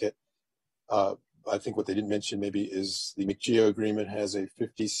 Trumka's packet. I think what they didn't mention maybe is the McGeo agreement has a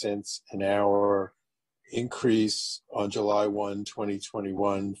 50 cents an hour increase on July 1,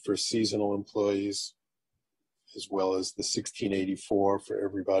 2021 for seasonal employees, as well as the 1684 for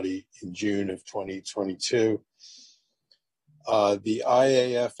everybody in June of 2022. The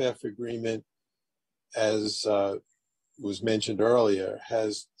IAFF agreement, as was mentioned earlier,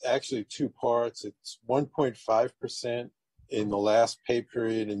 has actually 2 parts. It's 1.5% in the last pay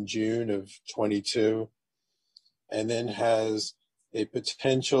period in June of 22, and then has a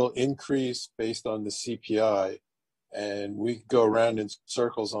potential increase based on the CPI. And we could go around in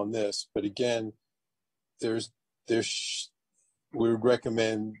circles on this, but again, we would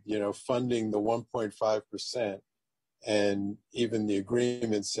recommend, funding the 1.5%, and even the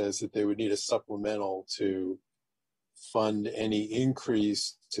agreement says that they would need a supplemental to fund any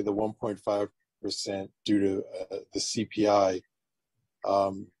increase to the 1.5% due to the CPI.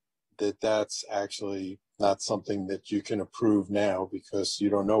 That's actually not something that you can approve now because you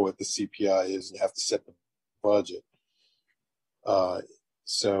don't know what the CPI is and you have to set the budget.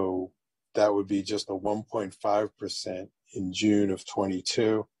 So that would be just a 1.5% in June of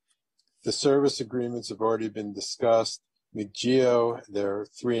 22. The service agreements have already been discussed. McGeo, they're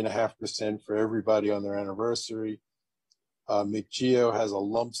 3.5% for everybody on their anniversary. McGeo has a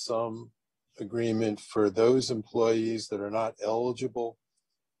lump sum agreement for those employees that are not eligible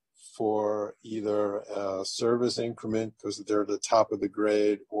for either a service increment because they're at the top of the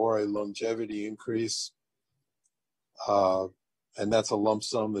grade or a longevity increase. And that's a lump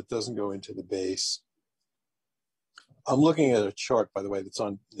sum that doesn't go into the base. I'm looking at a chart, by the way, that's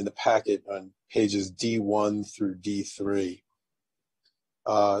in the packet on pages D1 through D3.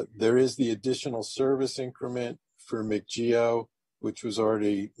 There is the additional service increment for McGeo, which was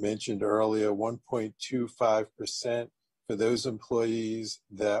already mentioned earlier, 1.25% for those employees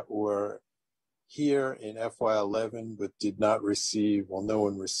that were here in FY11 but did not receive, no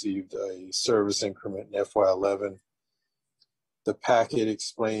one received a service increment in FY11. The packet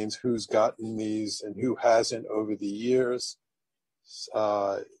explains who's gotten these and who hasn't over the years.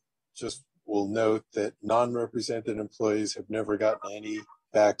 Just will note that non-represented employees have never gotten any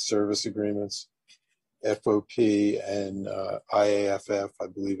back service agreements. FOP and IAFF, I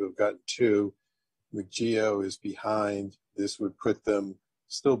believe, have gotten 2. McGeo is behind. This would put them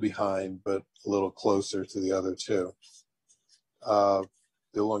still behind, but a little closer to the other 2.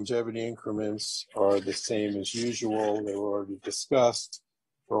 The longevity increments are the same as usual. They were already discussed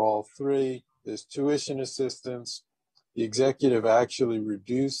for all 3. There's tuition assistance. The executive actually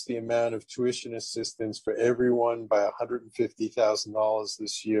reduced the amount of tuition assistance for everyone by $150,000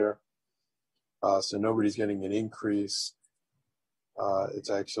 this year. So nobody's getting an increase. It's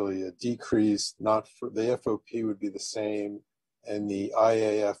actually a decrease. Not for the FOP would be the same, and the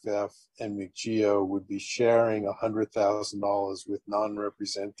IAFF and McGeo would be sharing $100,000 with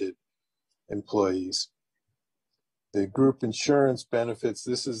non-represented employees. The group insurance benefits,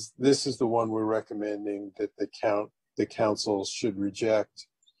 this is the one we're recommending that the council should reject.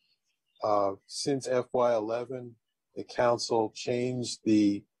 Since FY11, the council changed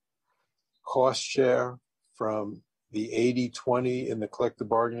the cost share from the 80-20 in the collective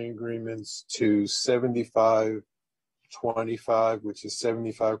bargaining agreements to 75-25, which is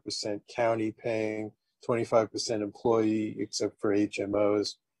 75% county paying, 25% employee, except for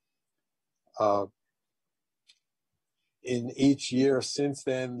HMOs. In each year since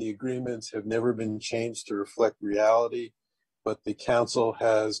then, the agreements have never been changed to reflect reality, but the council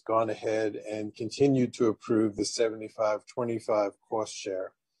has gone ahead and continued to approve the 75-25 cost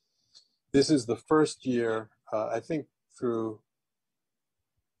share. This is the first year, I think throughout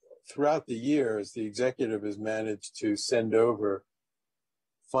the years, the executive has managed to send over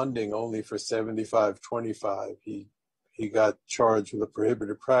funding only for 75-25. He got charged with a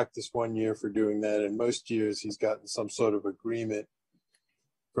prohibited practice one year for doing that, and most years he's gotten some sort of agreement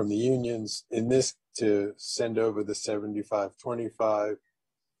from the unions in this to send over the 75-25.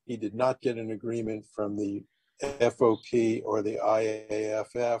 He did not get an agreement from the FOP or the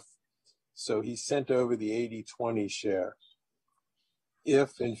IAFF, so he sent over the 80-20 share.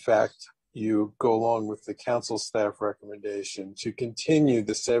 If, in fact, you go along with the council staff recommendation to continue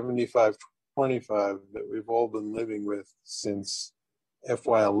the 75-25 that we've all been living with since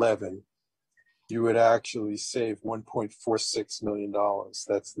FY11, you would actually save $1.46 million.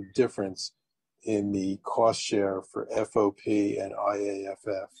 That's the difference in the cost share for FOP and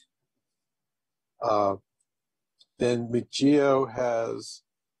IAFF. Then McGeo has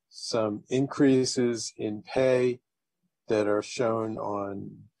some increases in pay that are shown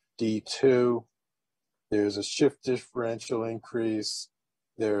on D2. There's a shift differential increase.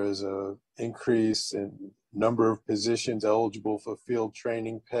 There is an increase in number of positions eligible for field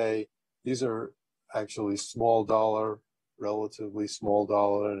training pay. These are actually small dollar, relatively small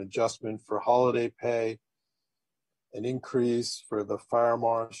dollar, an adjustment for holiday pay, an increase for the fire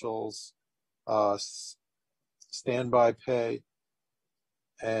marshals, standby pay,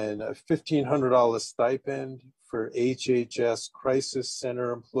 and a $1,500 stipend for HHS Crisis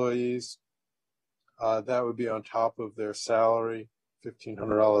Center employees. That would be on top of their salary,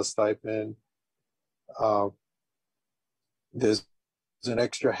 $1,500 stipend. There's an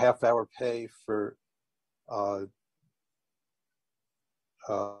extra half-hour pay for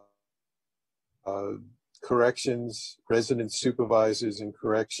corrections, resident supervisors in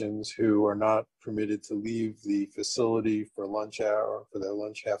corrections who are not permitted to leave the facility for lunch hour, for their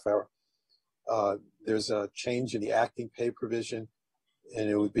lunch half hour. There's a change in the acting pay provision, and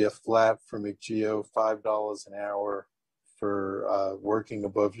it would be a flat for McGeo, $5 an hour for working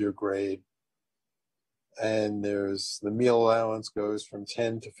above your grade. And there's the meal allowance goes from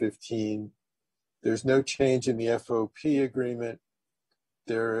 10 to 15. There's no change in the FOP agreement.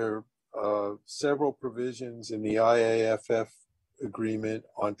 There are several provisions in the IAFF agreement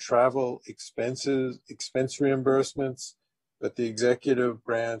on travel expenses, expense reimbursements, but the executive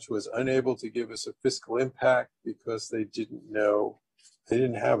branch was unable to give us a fiscal impact because they didn't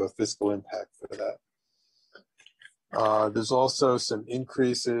have a fiscal impact for that. There's also some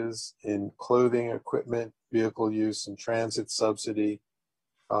increases in clothing, equipment, vehicle use, and transit subsidy.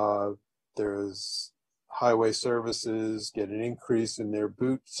 There's highway services get an increase in their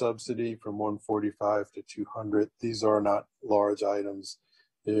boot subsidy from $145 to $200. These are not large items.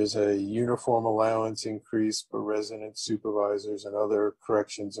 There's a uniform allowance increase for resident supervisors and other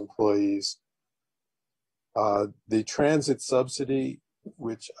corrections employees. The transit subsidy,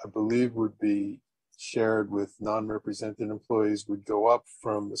 which I believe would be shared with non-represented employees, would go up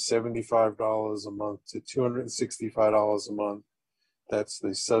from $75 a month to $265 a month. That's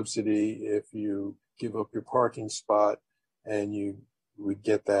the subsidy if you give up your parking spot, and you would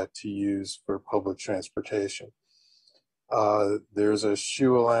get that to use for public transportation. There's a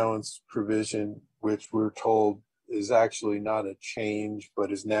shoe allowance provision, which we're told is actually not a change,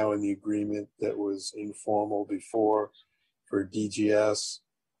 but is now in the agreement that was informal before for DGS.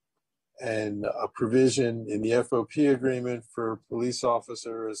 And a provision in the FOP agreement for police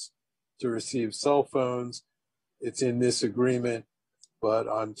officers to receive cell phones. It's in this agreement, but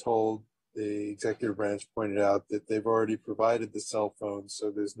I'm told the executive branch pointed out that they've already provided the cell phones,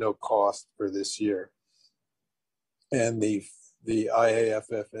 so there's no cost for this year. And the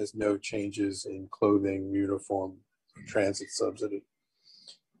IAFF has no changes in clothing, uniform, transit subsidy.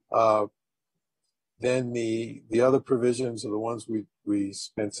 Then the other provisions are the ones we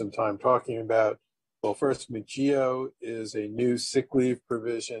spent some time talking about. Well, first, McGeo is a new sick leave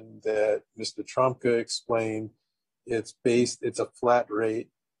provision that Mr. Trumka explained. It's a flat rate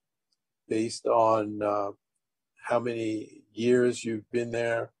based on how many years you've been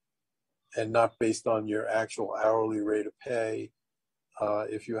there and not based on your actual hourly rate of pay.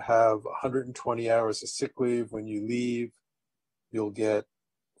 If you have 120 hours of sick leave when you leave, you'll get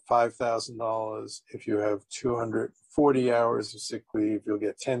 $5,000. If you have 240 hours of sick leave, you'll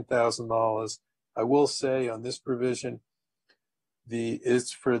get $10,000. I will say on this provision,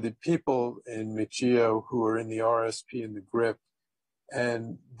 it's for the people in McGeo who are in the RSP and the GRIP,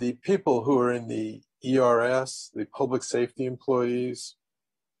 and the people who are in the ERS, the public safety employees,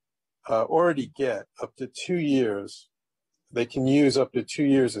 already get up to 2 years. They can use up to 2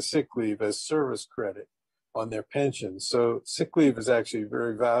 years of sick leave as service credit on their pension. So sick leave is actually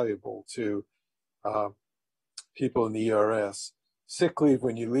very valuable to people in the ERS. Sick leave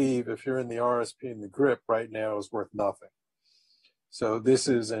when you leave, if you're in the RSP and the GRIP right now, is worth nothing. So this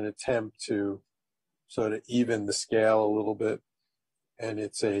is an attempt to sort of even the scale a little bit. And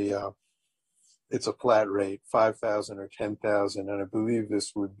it's a flat rate, 5,000 or 10,000. And I believe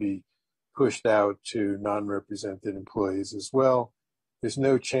this would be pushed out to non-represented employees as well. There's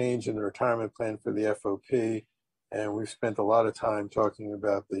no change in the retirement plan for the FOP, and we've spent a lot of time talking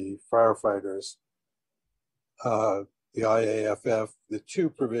about the firefighters, the IAFF, the two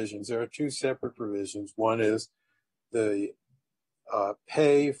provisions. There are two separate provisions. One is the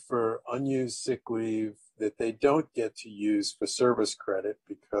pay for unused sick leave that they don't get to use for service credit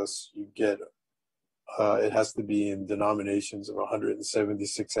because you get, it has to be in denominations of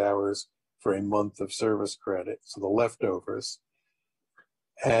 176 hours for a month of service credit, so the leftovers.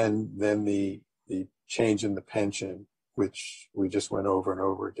 And then the change in the pension, which we just went over and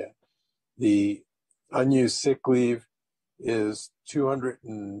over again. The unused sick leave is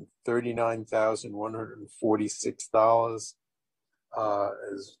 $239,146.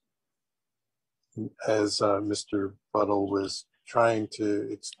 As Mr. Buttle was trying to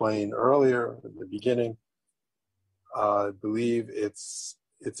explain earlier in the beginning, I believe it's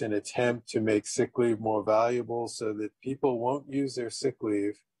an attempt to make sick leave more valuable so that people won't use their sick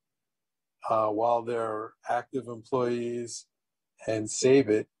leave while they're active employees and save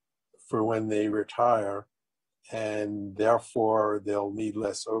it for when they retire, and therefore they'll need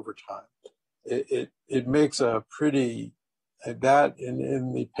less overtime. it makes a pretty, that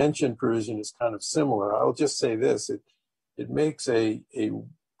in the pension provision is kind of similar. I'll just say this, it makes a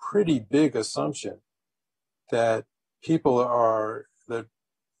pretty big assumption that that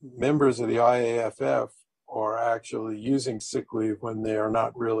members of the IAFF are actually using sick leave when they are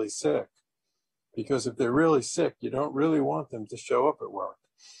not really sick. Because if they're really sick, you don't really want them to show up at work.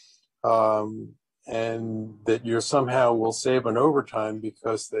 And that you somehow will save on overtime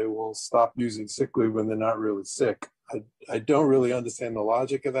because they will stop using sick leave when they're not really sick. I don't really understand the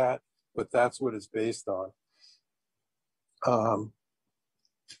logic of that, but that's what it's based on.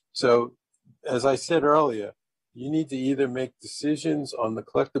 So as I said earlier, you need to either make decisions on the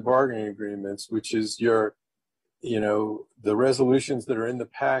collective bargaining agreements, which is the resolutions that are in the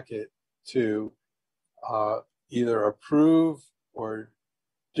packet, to either approve or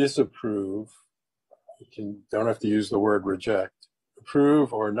disapprove. You don't have to use the word reject.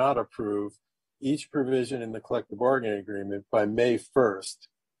 Approve or not approve each provision in the collective bargaining agreement by May 1st,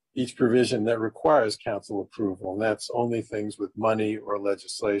 each provision that requires council approval, and that's only things with money or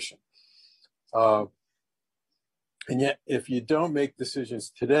legislation. And yet, if you don't make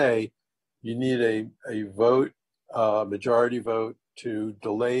decisions today, you need a vote, majority vote, to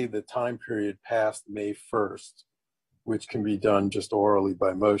delay the time period past May 1st, which can be done just orally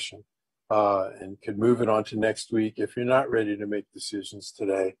by motion, and could move it on to next week if you're not ready to make decisions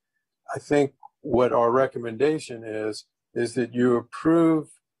today. I think what our recommendation is that you approve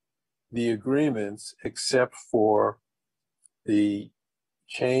the agreements except for the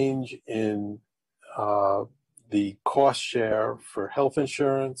change in the cost share for health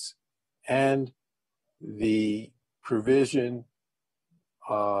insurance and the provision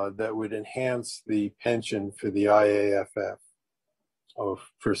that would enhance the pension for the IAFF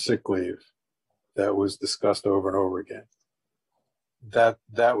for sick leave that was discussed over and over again.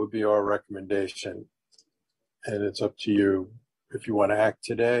 That would be our recommendation, and it's up to you if you want to act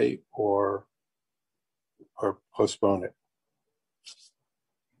today or postpone it.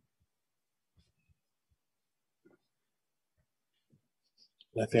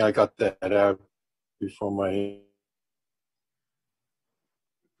 I think I got that out before my.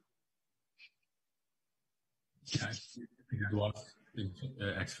 I think I've lost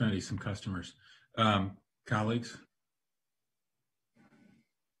Xfinity some customers. Colleagues?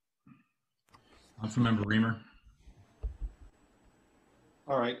 Councilmember Reamer?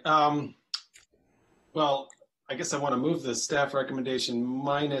 All right. Well, I guess I want to move the staff recommendation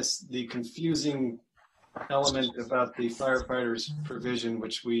minus the confusing element about the firefighters provision,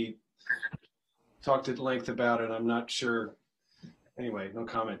 which we talked at length about, and I'm not sure. Anyway, no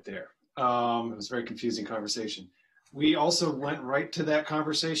comment there. It was a very confusing conversation. We also went right to that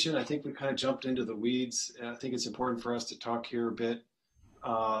conversation. I think we kind of jumped into the weeds. I think it's important for us to talk here a bit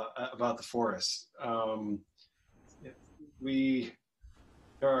about the forest.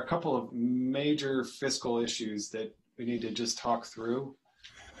 There are a couple of major fiscal issues that we need to just talk through.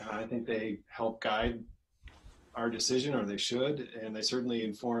 I think they help guide our decision, or they should, and they certainly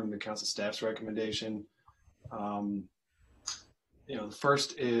inform the council staff's recommendation. The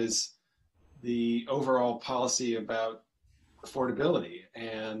first is the overall policy about affordability.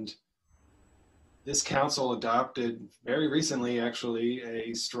 And this council adopted very recently, actually,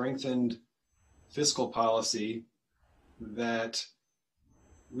 a strengthened fiscal policy that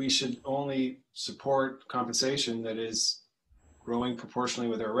we should only support compensation that is growing proportionally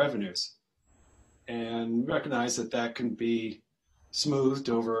with our revenues, and recognize that that can be smoothed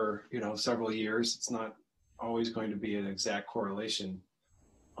over, several years. It's not always going to be an exact correlation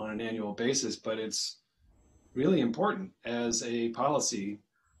on an annual basis, but it's really important as a policy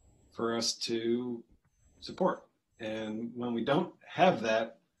for us to support. And when we don't have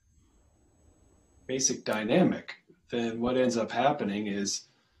that basic dynamic, then what ends up happening is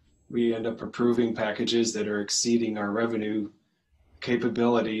we end up approving packages that are exceeding our revenue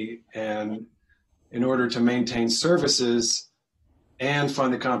capability. And in order to maintain services and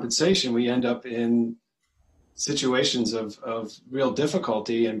fund the compensation, we end up in situations of real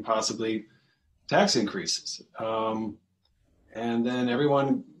difficulty and possibly tax increases. And then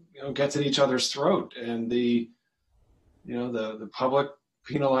everyone gets at each other's throat, and the public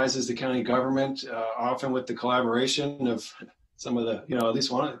penalizes the county government, often with the collaboration of some of the, at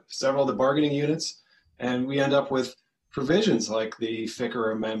least several of the bargaining units. And we end up with provisions like the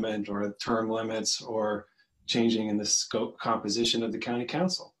Ficker Amendment or term limits or changing in the scope composition of the county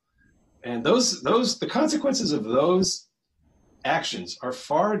council. And the consequences of those actions are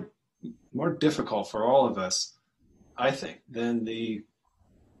far more difficult for all of us, I think, than the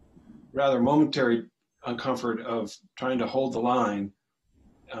rather momentary uncomfort of trying to hold the line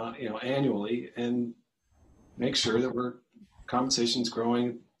annually and make sure that compensation is growing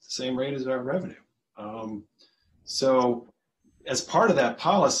at the same rate as our revenue. So as part of that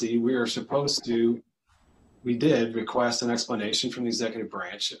policy, we did request an explanation from the executive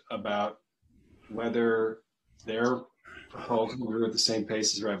branch about whether their proposal grew at the same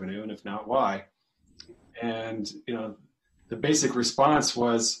pace as revenue, and if not, why. And, the basic response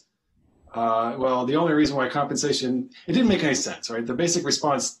was, well, the only reason why compensation, it didn't make any sense, right? The basic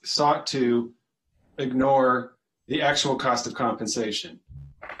response sought to ignore the actual cost of compensation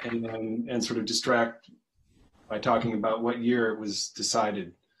and sort of distract by talking about what year it was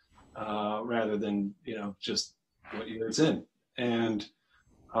decided rather than, just what year it's in. And,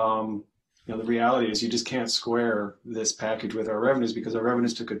 the reality is you just can't square this package with our revenues because our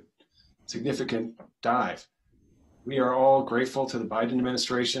revenues took a significant dive. We are all grateful to the Biden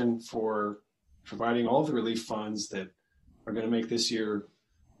administration for providing all the relief funds that are going to make this year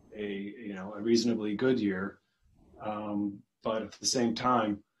a reasonably good year. But at the same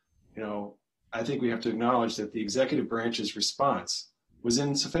time, I think we have to acknowledge that the executive branch's response was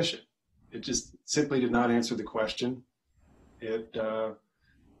insufficient. It just simply did not answer the question. It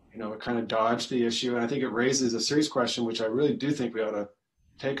kind of dodged the issue. And I think it raises a serious question, which I really do think we ought to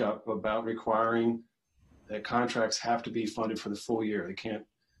take up, about requiring that contracts have to be funded for the full year. They can't,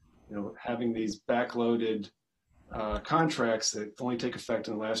 having these backloaded contracts that only take effect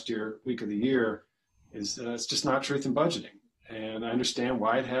in the last week of the year it's just not truth in budgeting. And I understand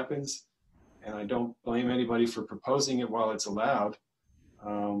why it happens. And I don't blame anybody for proposing it while it's allowed.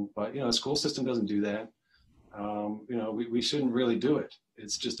 But, the school system doesn't do that. We shouldn't really do it.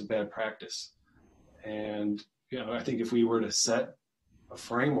 It's just a bad practice. And, I think if we were to set a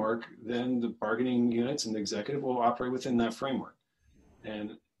framework, then the bargaining units and the executive will operate within that framework.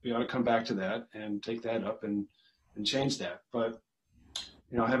 And we ought to come back to that and take that up and change that. But,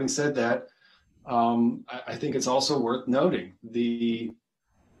 having said that, I think it's also worth noting the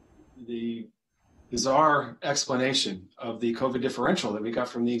bizarre explanation of the COVID differential that we got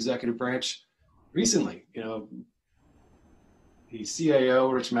from the executive branch recently. The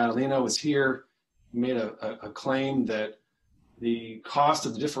CAO, Rich Madaleno, was here, made a claim that the cost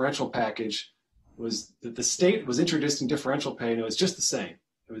of the differential package was that the state was introducing differential pay and it was just the same.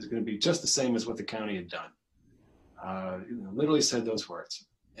 It was going to be just the same as what the county had done. Literally said those words.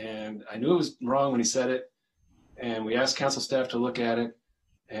 And I knew it was wrong when he said it. And we asked council staff to look at it.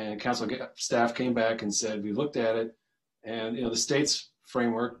 And council staff came back and said, we looked at it. And, the state's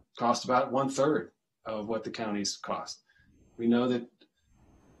framework cost about 1/3 of what the county's cost. We know that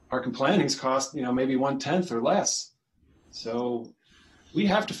park and planning's cost, maybe 1/10 or less. So we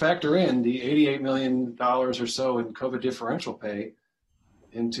have to factor in the $88 million or so in COVID differential pay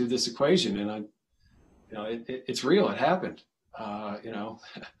into this equation. And it's real. It happened.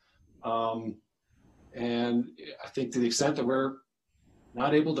 And I think to the extent that we're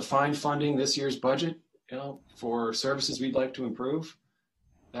not able to find funding this year's budget, for services we'd like to improve,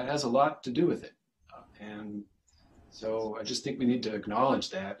 that has a lot to do with it. And so I just think we need to acknowledge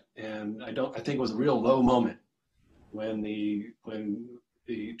that. And I think it was a real low moment when the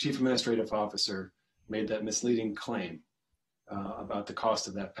chief administrative officer made that misleading claim about the cost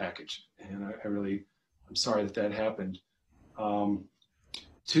of that package. And I'm sorry that happened.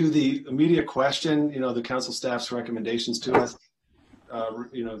 To the immediate question, the council staff's recommendations to us,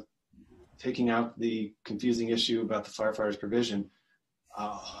 taking out the confusing issue about the firefighters provision,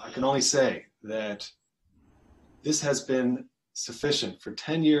 I can only say that this has been sufficient. For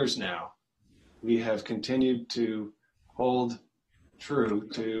 10 years now, we have continued to hold true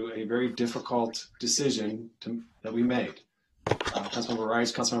to a very difficult decision that we made. Councilmember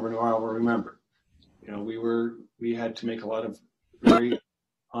Rice, Councilmember Noir will remember. We had to make a lot of very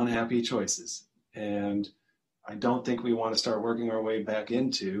unhappy choices. And I don't think we want to start working our way back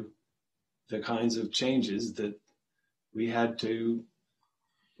into the kinds of changes that we had to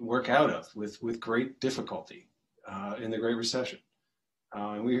work out of with great difficulty in the Great Recession.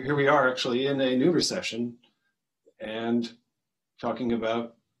 Here we are actually in a new recession and talking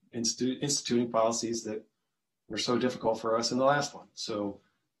about instituting policies that were so difficult for us in the last one. So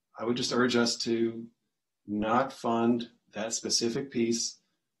I would just urge us to not fund that specific piece.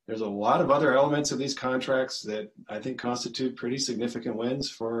 There's a lot of other elements of these contracts that I think constitute pretty significant wins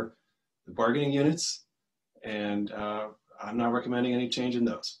for the bargaining units. And I'm not recommending any change in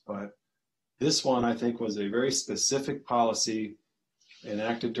those. But this one, I think, was a very specific policy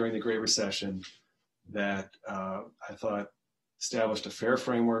enacted during the Great Recession that I thought established a fair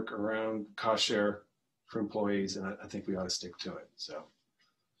framework around cost share for employees. And I think we ought to stick to it. So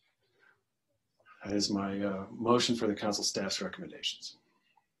that is my motion for the council staff's recommendations.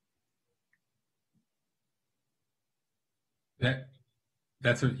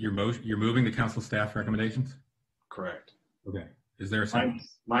 That's your motion. You're moving the council staff recommendations? Correct. Okay. Is there a second?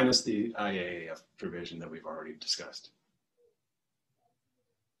 Minus the IAAF provision that we've already discussed.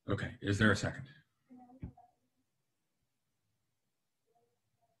 Okay. Is there a second?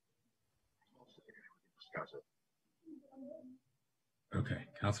 Okay.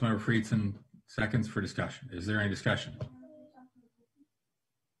 Councilmember Friedson, seconds for discussion. Is there any discussion?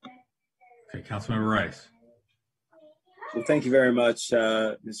 Okay. Councilmember Rice. Well, thank you very much,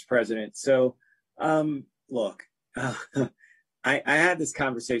 Mr. President. So, look, I had this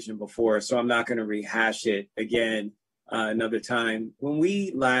conversation before, so I'm not going to rehash it again another time. When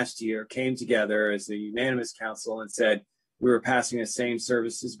we last year came together as a unanimous council and said we were passing a same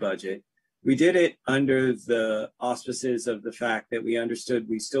services budget, we did it under the auspices of the fact that we understood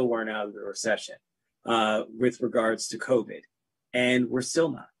we still weren't out of the recession with regards to COVID, and we're still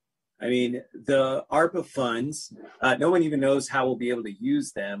not. I mean, the ARPA funds, no one even knows how we'll be able to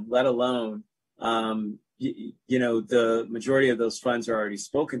use them, let alone, the majority of those funds are already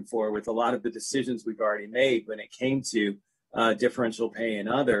spoken for with a lot of the decisions we've already made when it came to differential pay and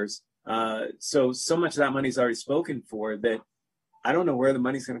others. So much of that money is already spoken for that I don't know where the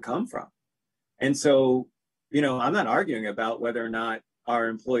money's going to come from. And so, I'm not arguing about whether or not our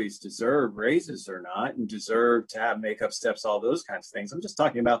employees deserve raises or not and deserve to have makeup steps, all those kinds of things. I'm just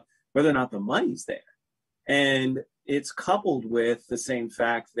talking about whether or not the money's there. And it's coupled with the same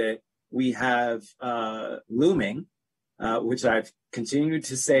fact that we have looming, which I've continued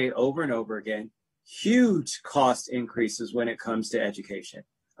to say over and over again, huge cost increases when it comes to education.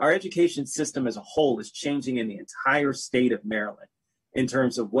 Our education system as a whole is changing in the entire state of Maryland in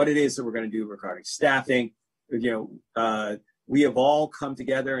terms of what it is that we're going to do regarding staffing. We have all come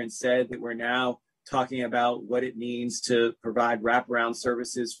together and said that we're now talking about what it means to provide wraparound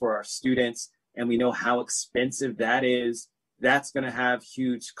services for our students. And we know how expensive that is. That's going to have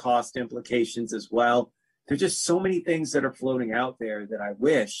huge cost implications as well. There's just so many things that are floating out there that I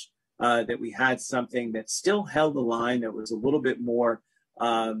wish that we had something that still held the line, that was a little bit more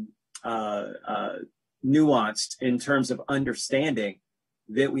nuanced in terms of understanding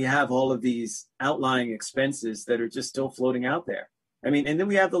that we have all of these outlying expenses that are just still floating out there. I mean, and then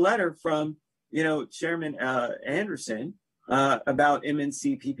we have the letter from Chairman Anderson about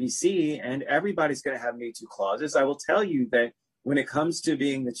MNC PPC, and everybody's going to have Me Too clauses. I will tell you that when it comes to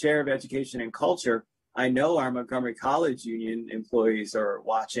being the chair of education and culture, I know our Montgomery College Union employees are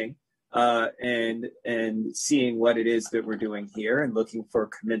watching and seeing what it is that we're doing here and looking for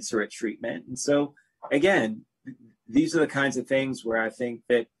commensurate treatment. And so, again, these are the kinds of things where I think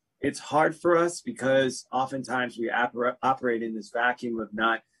that it's hard for us because oftentimes we operate in this vacuum of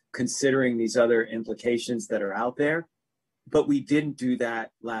not considering these other implications that are out there. But we didn't do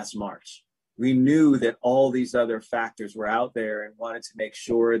that last March. We knew that all these other factors were out there and wanted to make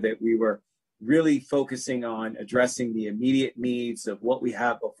sure that we were really focusing on addressing the immediate needs of what we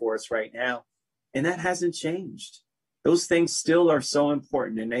have before us right now. And that hasn't changed. Those things still are so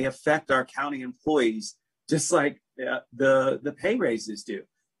important, and they affect our county employees just like the pay raises do.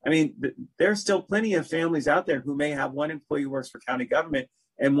 I mean, there's still plenty of families out there who may have one employee who works for county government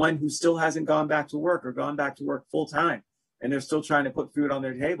and one who still hasn't gone back to work or gone back to work full time. And they're still trying to put food on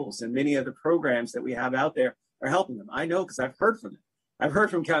their tables. And many of the programs that we have out there are helping them. I know because I've heard from them. I've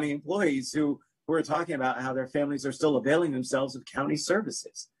heard from county employees who are talking about how their families are still availing themselves of county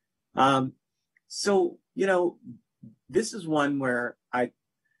services. So, this is one where I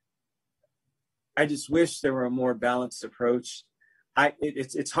just wish there were a more balanced approach.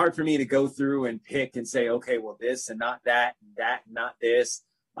 It's hard for me to go through and pick and say, okay, well, this and not that, and that and not this.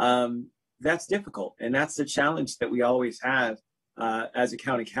 That's difficult. And that's the challenge that we always have as a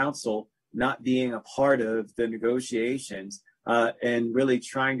county council, not being a part of the negotiations and really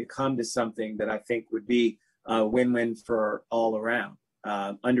trying to come to something that I think would be a win-win for all around.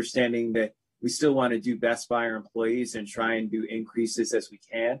 Understanding that we still want to do best by our employees and try and do increases as we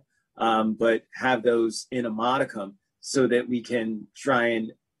can, but have those in a modicum so that we can try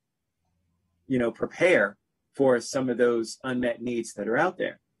and, prepare for some of those unmet needs that are out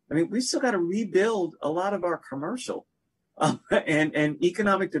there. I mean, we still got to rebuild a lot of our commercial and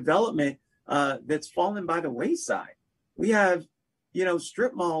economic development that's fallen by the wayside. We have,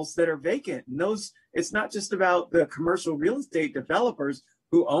 strip malls that are vacant. And it's not just about the commercial real estate developers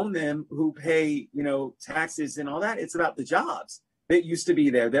who own them, who pay, taxes and all that. It's about the jobs that used to be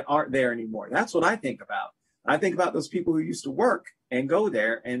there that aren't there anymore. That's what I think about. I think about those people who used to work and go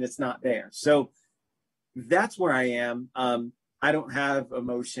there and it's not there. So that's where I am. I don't have a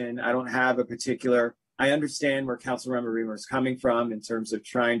motion. I don't have a particular, I understand where Councilmember Reamer is coming from in terms of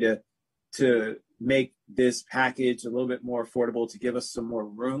trying to to make this package a little bit more affordable, to give us some more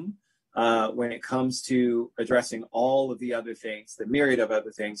room when it comes to addressing all of the other things, the myriad of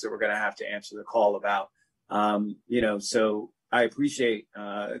other things that we're going to have to answer the call about. So I appreciate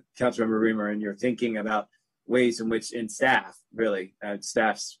Councilmember Reamer and your thinking about ways in which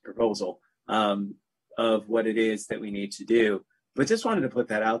staff's proposal of what it is that we need to do. But just wanted to put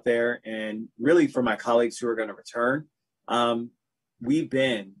that out there, and really for my colleagues who are going to return, we've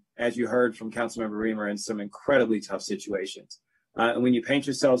been, as you heard from Councilmember Reamer, in some incredibly tough situations. And when you paint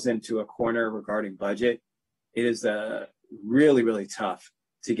yourselves into a corner regarding budget, it is really, really tough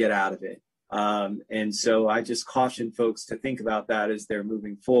to get out of it. And so I just caution folks to think about that as they're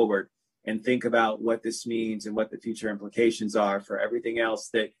moving forward, and think about what this means and what the future implications are for everything else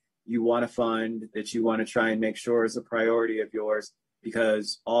that you want to fund, that you want to try and make sure is a priority of yours,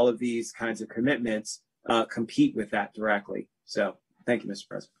 because all of these kinds of commitments compete with that directly. So thank you, Mr.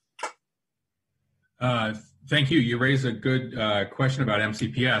 President. Thank you. You raise a good question about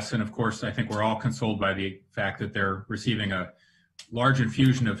MCPS. And of course, I think we're all consoled by the fact that they're receiving a large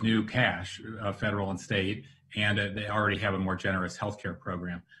infusion of new cash, federal and state, and they already have a more generous healthcare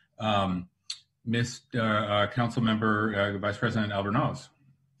program. Councilmember Vice President Albornoz.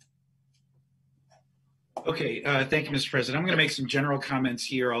 Okay, thank you, Mr. President. I'm going to make some general comments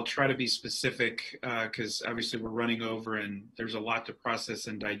here. I'll try to be specific because obviously we're running over and there's a lot to process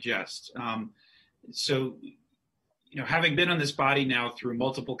and digest. So, having been on this body now through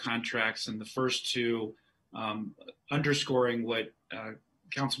multiple contracts, and the first two underscoring what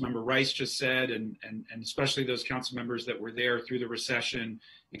Councilmember Rice just said, and especially those council members that were there through the recession,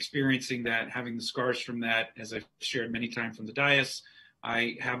 experiencing that, having the scars from that, as I've shared many times from the dais.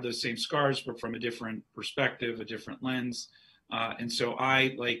 I have those same scars, but from a different perspective, a different lens. And so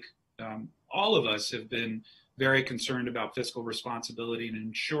I, like all of us, have been very concerned about fiscal responsibility and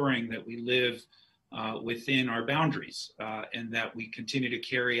ensuring that we live within our boundaries and that we continue to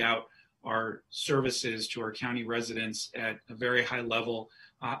carry out our services to our county residents at a very high level,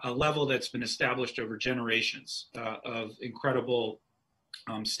 a level that's been established over generations of incredible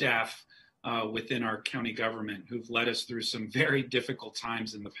staff within our county government who've led us through some very difficult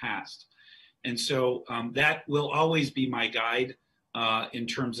times in the past. And so that will always be my guide in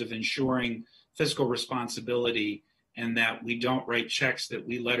terms of ensuring fiscal responsibility and that we don't write checks that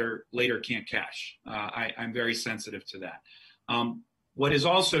we later can't cash. I'm very sensitive to that. What is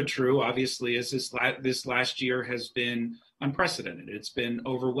also true, obviously, is this last year has been unprecedented. It's been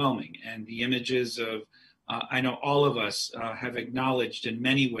overwhelming. And the images of, I know all of us have acknowledged in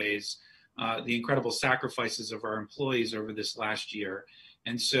many ways the incredible sacrifices of our employees over this last year.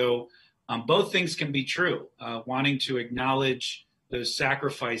 And so both things can be true, wanting to acknowledge those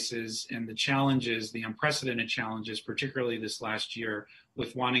sacrifices and the challenges, the unprecedented challenges, particularly this last year,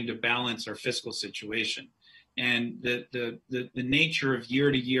 with wanting to balance our fiscal situation. And the nature of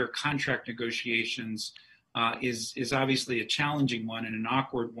year-to-year contract negotiations is obviously a challenging one and an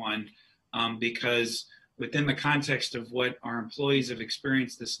awkward one because within the context of what our employees have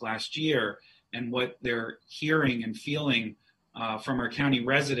experienced this last year and what they're hearing and feeling from our county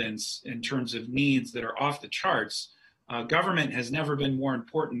residents in terms of needs that are off the charts, government has never been more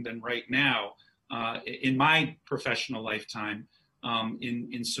important than right now in my professional lifetime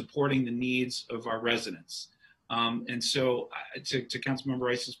in supporting the needs of our residents. And so to Councilmember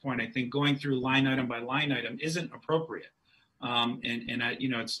Rice's point, I think going through line item by line item isn't appropriate.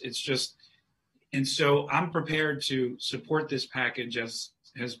 It's just, and so I'm prepared to support this package as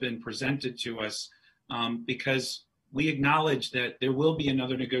has been presented to us because we acknowledge that there will be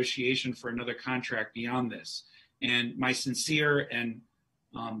another negotiation for another contract beyond this. And my sincere and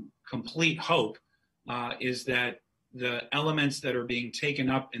complete hope is that the elements that are being taken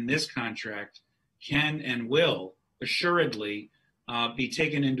up in this contract can and will assuredly be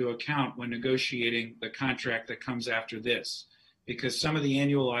taken into account when negotiating the contract that comes after this. Because some of the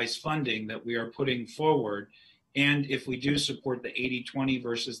annualized funding that we are putting forward, and if we do support the 80-20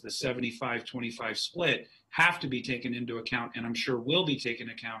 versus the 75-25 split, have to be taken into account, and I'm sure will be taken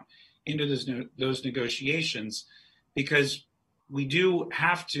account into those negotiations, because we do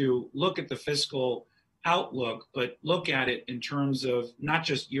have to look at the fiscal outlook, but look at it in terms of not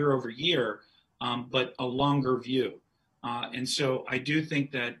just year over year, but a longer view. And so I do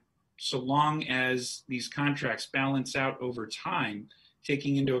think that so long as these contracts balance out over time,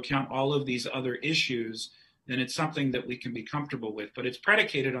 taking into account all of these other issues, then it's something that we can be comfortable with. But it's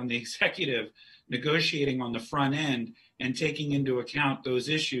predicated on the executive negotiating on the front end and taking into account those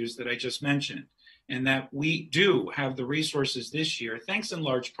issues that I just mentioned. And that we do have the resources this year, thanks in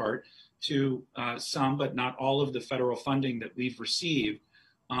large part to some, but not all of the federal funding that we've received,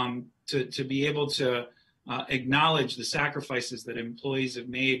 to be able to acknowledge the sacrifices that employees have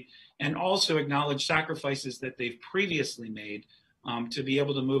made, and also acknowledge sacrifices that they've previously made to be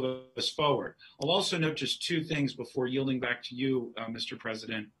able to move us forward. I'll also note just two things before yielding back to you, Mr.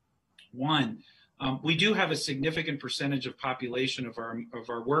 President. One, we do have a significant percentage of population of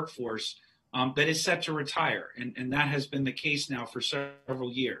our workforce that is set to retire, and that has been the case now for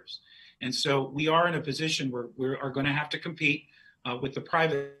several years. And so we are in a position where we are going to have to compete with the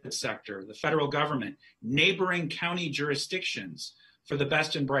private sector, the federal government, neighboring county jurisdictions for the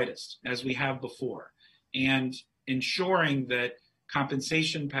best and brightest, as we have before, and ensuring that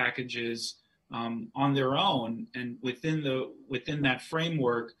compensation packages on their own and within that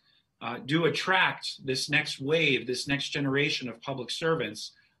framework do attract this next wave, this next generation of public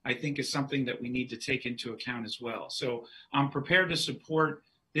servants, I think is something that we need to take into account as well. So I'm prepared to support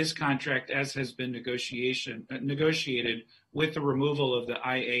this contract as has been negotiated with the removal of the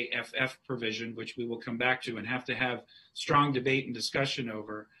IAFF provision, which we will come back to and have to have strong debate and discussion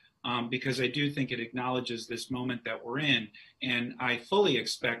over, because I do think it acknowledges this moment that we're in. And I fully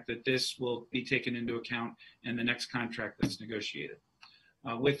expect that this will be taken into account in the next contract that's negotiated.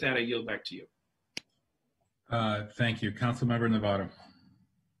 With that, I yield back to you. Thank you. Councilmember Novato.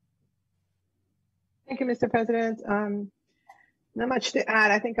 Thank you, Mr. President. Not much to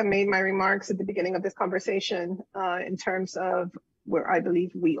add. I think I made my remarks at the beginning of this conversation in terms of where I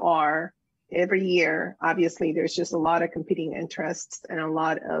believe we are every year. Obviously, there's just a lot of competing interests and a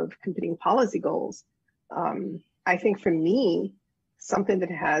lot of competing policy goals. I think for me, something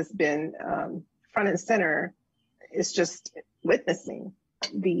that has been front and center is just witnessing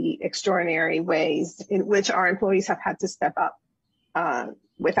the extraordinary ways in which our employees have had to step up.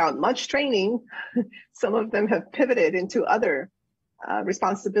 Without much training, some of them have pivoted into other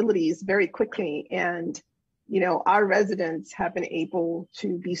responsibilities very quickly. And, you know, our residents have been able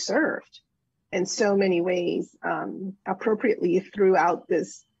to be served in so many ways appropriately throughout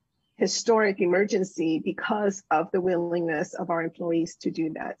this historic emergency because of the willingness of our employees to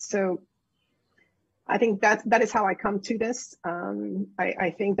do that. So I think that is how I come to this.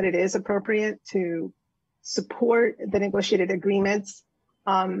 I think that it is appropriate to support the negotiated agreements.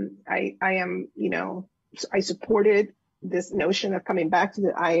 I am, you know, I supported this notion of coming back to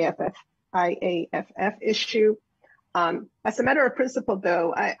the IAFF issue. As a matter of principle,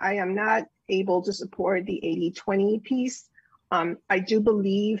 though, I am not able to support the 80-20 piece. I do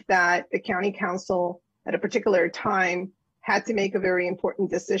believe that the county council at a particular time had to make a very important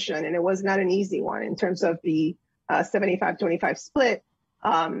decision, and it was not an easy one in terms of the 75-25 split.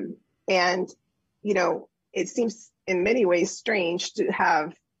 And, you know, it seems in many ways strange to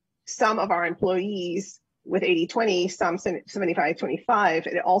have some of our employees with 80-20, some 75-25.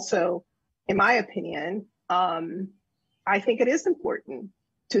 And also, in my opinion, I think it is important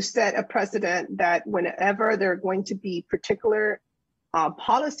to set a precedent that whenever there are going to be particular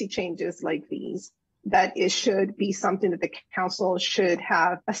policy changes like these, that it should be something that the council should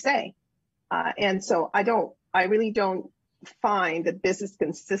have a say. And so I really don't find that this is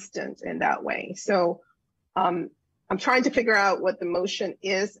consistent in that way. So I'm trying to figure out what the motion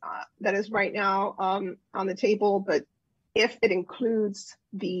is that is right now on the table, but if it includes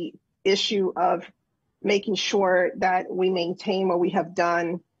the issue of making sure that we maintain what we have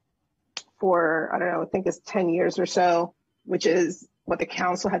done for, I don't know, I think it's 10 years or so, which is what the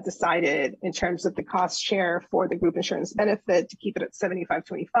council had decided in terms of the cost share for the group insurance benefit to keep it at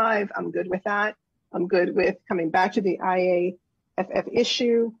 75-25. I'm good with that. I'm good with coming back to the IAFF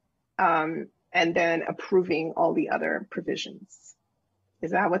issue and then approving all the other provisions.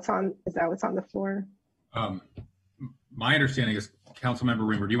 Is that what's on the floor? My understanding is, Councilmember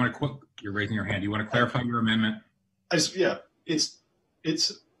Reamer, do you want to you're raising your hand. Do you want to clarify your amendment? It's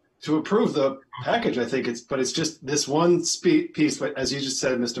to approve the package, I think but it's just this one piece, but as you just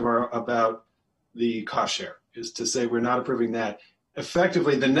said, Mr. Morrow, about the cost share, is to say we're not approving that.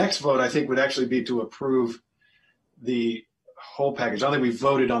 Effectively, the next vote, I think, would actually be to approve the whole package. I don't think we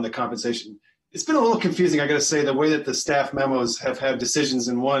voted on the compensation. It's been a little confusing, I got to say, the way that the staff memos have had decisions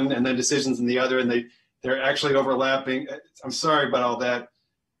in one and then decisions in the other, and they're actually overlapping. I'm sorry about all that,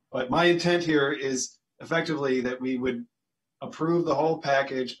 but my intent here is effectively that we would approve the whole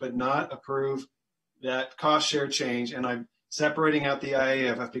package, but not approve that cost share change. And I'm separating out the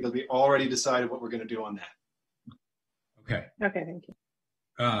IAFF because we already decided what we're going to do on that. Okay. Okay, thank you.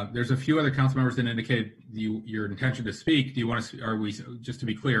 There's a few other council members that indicated your intention to speak. Do you want to? Are we, just to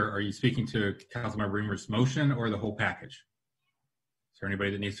be clear, are you speaking to Councilmember Reamer's motion or the whole package? Is there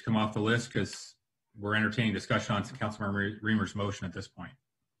anybody that needs to come off the list? Because we're entertaining discussion on Councilmember Reamer's motion at this point,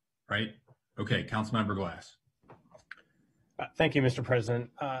 right? Okay, Councilmember Glass. Thank you, Mr. President.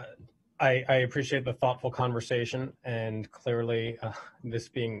 I appreciate the thoughtful conversation, and clearly, this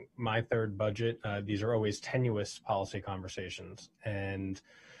being my third budget, these are always tenuous policy conversations, and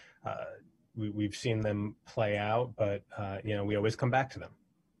we've seen them play out, but we always come back to them,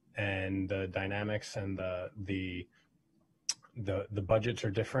 and the dynamics and the budgets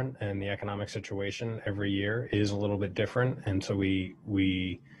are different, and the economic situation every year is a little bit different, and so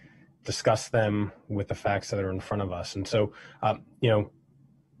we discuss them with the facts that are in front of us. And so,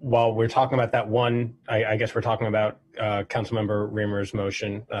 while we're talking about that one, I guess we're talking about Councilmember Reamer's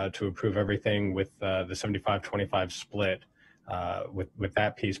motion to approve everything with the 75-25 split with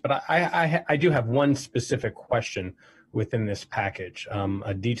that piece. But I do have one specific question within this package,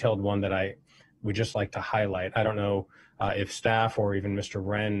 a detailed one that I would just like to highlight. I don't know if staff or even Mr.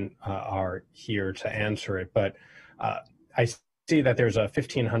 Wren are here to answer it, but I see that there's a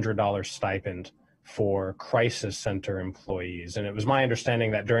 $1,500 stipend for crisis center employees. And it was my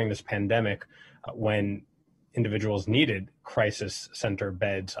understanding that during this pandemic, when individuals needed crisis center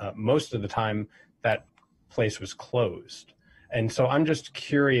beds, most of the time that place was closed. And so I'm just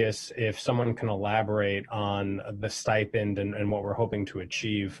curious if someone can elaborate on the stipend and what we're hoping to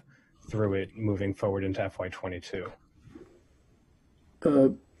achieve through it moving forward into FY22.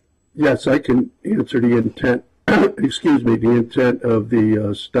 Yes, I can answer the intent, the intent of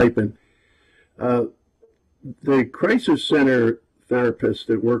the stipend. The crisis center therapists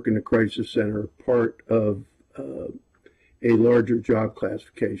that work in the crisis center are part of a larger job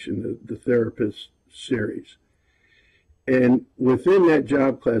classification, the therapist series. And within that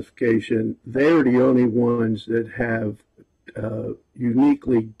job classification, they're the only ones that have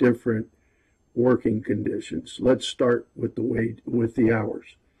uniquely different working conditions. Let's start with the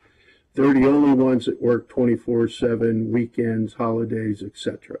hours. They're the only ones that work 24/7, weekends, holidays,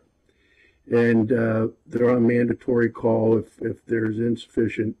 etc. And they're on mandatory call if there's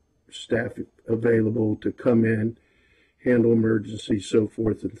insufficient staff available to come in, handle emergencies, so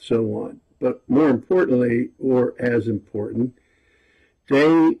forth and so on. But more importantly, or as important,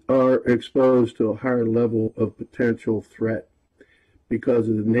 they are exposed to a higher level of potential threat because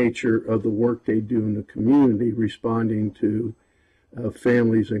of the nature of the work they do in the community, responding to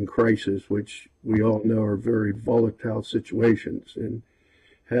families in crisis, which we all know are very volatile situations. And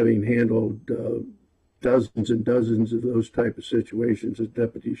having handled dozens and dozens of those type of situations as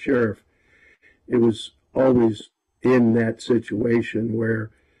deputy sheriff, it was always in that situation where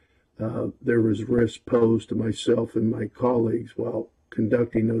there was risk posed to myself and my colleagues while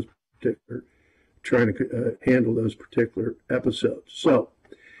conducting those particular, trying to handle those particular episodes. So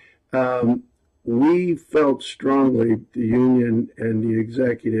we felt strongly, the union and the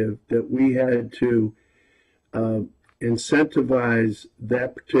executive, that we had to incentivize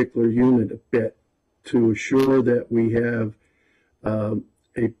that particular unit a bit to assure that we have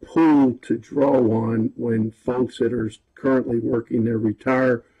a pool to draw on when folks that are currently working there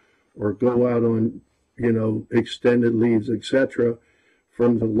retire or go out on, extended leaves, etc.,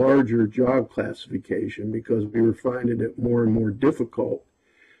 from the larger job classification, because we were finding it more and more difficult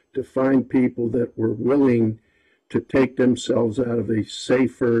to find people that were willing to take themselves out of a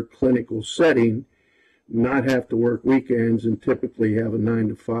safer clinical setting, not have to work weekends, and typically have a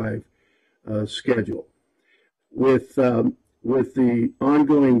 9-to-5 schedule. With the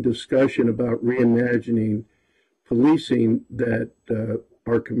ongoing discussion about reimagining policing that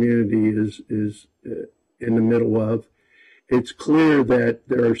our community is in the middle of, it's clear that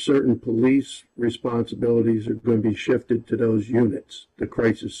there are certain police responsibilities that are going to be shifted to those units, the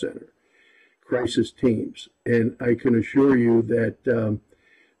crisis center, crisis teams. And I can assure you that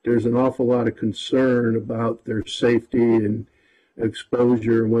there's an awful lot of concern about their safety and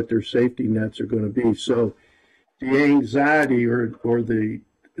exposure and what their safety nets are going to be. So the anxiety or the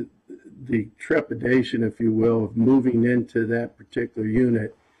trepidation, if you will, of moving into that particular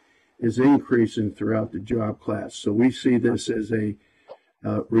unit is increasing throughout the job class. So we see this as a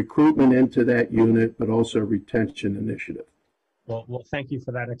recruitment into that unit, but also a retention initiative. Well, thank you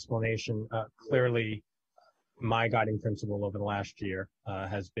for that explanation. Clearly, my guiding principle over the last year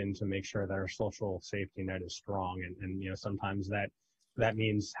has been to make sure that our social safety net is strong, and sometimes that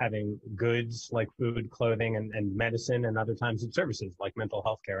means having goods like food, clothing, and medicine, and other times it's services like mental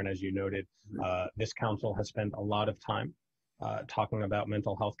health care. And as you noted, this council has spent a lot of time talking about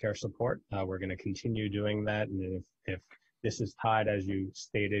mental health care support. We're going to continue doing that, and if this is tied, as you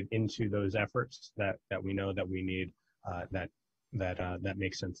stated, into those efforts that we know that we need, that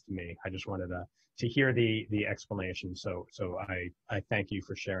makes sense to me. I just wanted to hear the explanation. So I thank you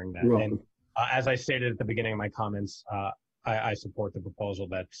for sharing that. And as I stated at the beginning of my comments, I support the proposal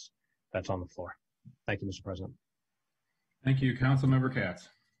that's on the floor. Thank you, Mr. President. Thank you. Councilmember Katz.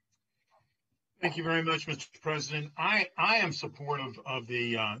 Thank you very much, Mr. President. I am supportive of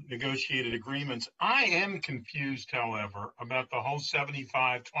the negotiated agreements. I am confused, however, about the whole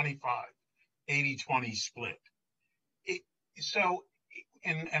 75-25, 80-20 split.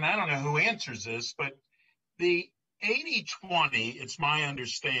 And I don't know who answers this, but the 80-20, it's my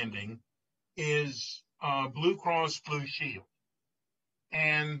understanding, is Blue Cross Blue Shield.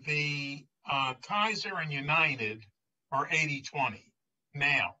 And the Kaiser and United are 80-20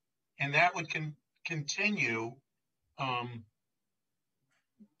 now. And that would continue. So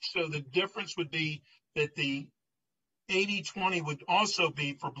the difference would be that the 80-20 would also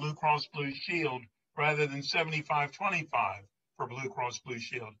be for Blue Cross Blue Shield rather than 75-25 for Blue Cross Blue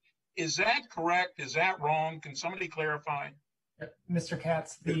Shield. Is that correct? Is that wrong? Can somebody clarify? Mr.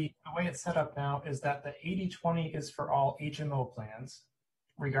 Katz, the way it's set up now is that the 80-20 is for all HMO plans,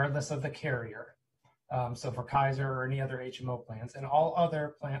 regardless of the carrier. So for Kaiser or any other HMO plans, and all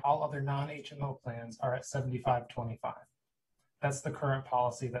other non-HMO plans are at 75-25. That's the current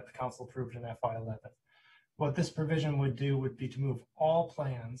policy that the council approved in FY11. What this provision would do would be to move all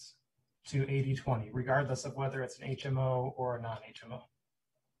plans to 80-20, regardless of whether it's an HMO or a non-HMO.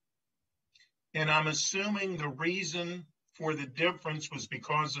 And I'm assuming the reason for the difference was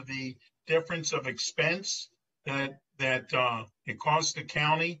because of the difference of expense that it costs the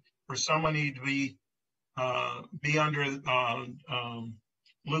county for somebody to be under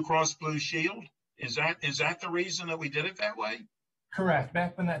Blue Cross Blue Shield? Is that the reason that we did it that way? Correct.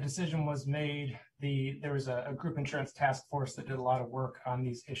 Back when that decision was made, there was a group insurance task force that did a lot of work on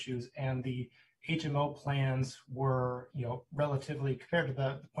these issues, and the HMO plans were, relatively compared to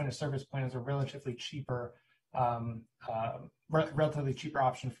the point of service plans, were relatively cheaper, relatively cheaper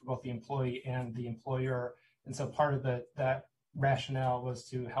option for both the employee and the employer. And so part of that rationale was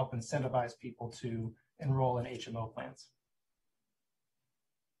to help incentivize people to enroll in HMO plans.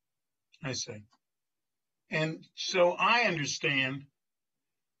 I see. And so I understand,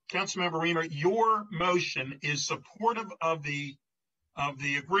 Councilmember Reamer, your motion is supportive of the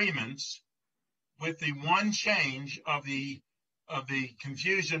agreements with the one change of the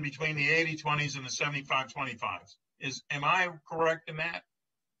confusion between the 80-20s and the 75-25s. Am I correct in that?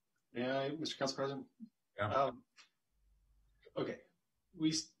 Yeah, Mr. Council President. Yeah. Okay.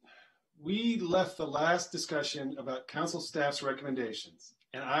 We left the last discussion about council staff's recommendations,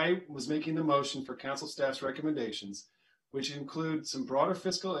 and I was making the motion for council staff's recommendations, which include some broader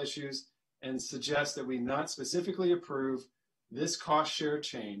fiscal issues and suggest that we not specifically approve this cost share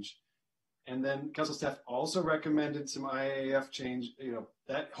change. And then council staff also recommended some IAF change,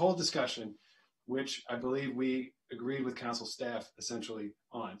 that whole discussion, which I believe we agreed with council staff essentially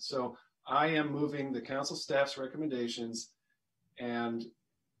on. So I am moving the council staff's recommendations, and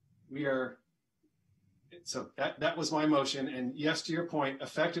so that was my motion. And yes, to your point,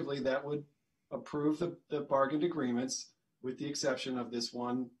 effectively that would approve the bargained agreements with the exception of this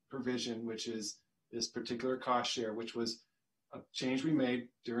one provision, which is this particular cost share, which was a change we made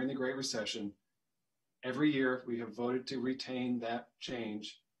during the Great Recession. Every year we have voted to retain that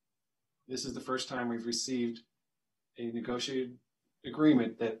change. This is the first time we've received a negotiated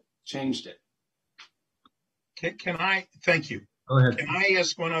agreement that changed it. Can I, thank you. Go ahead. Can I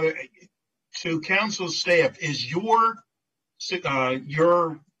ask one other, to council staff, is your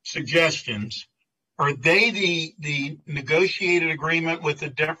suggestions, are they the negotiated agreement with the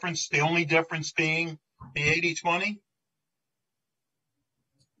difference, the only difference being the 80-20?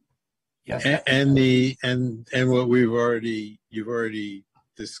 Yes. And what you've already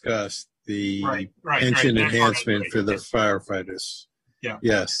discussed, the pension enhancement for the firefighters. Yeah.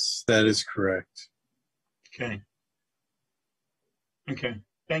 Yes, that is correct. Okay.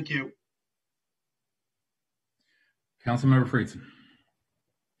 Thank you. Councilmember Friedson.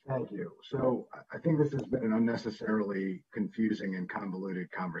 Thank you. So I think this has been an unnecessarily confusing and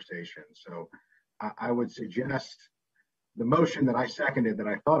convoluted conversation. So I would suggest the motion that I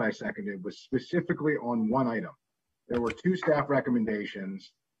thought I seconded was specifically on one item. There were two staff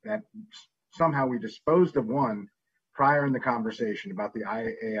recommendations that somehow we disposed of one prior in the conversation about the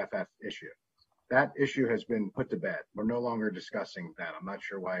IAFF issue. That issue has been put to bed. We're no longer discussing that. I'm not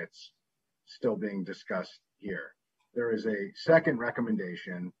sure why it's still being discussed here. There is a second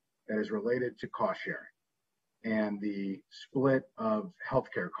recommendation that is related to cost sharing and the split of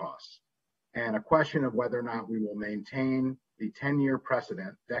healthcare costs, and a question of whether or not we will maintain the 10-year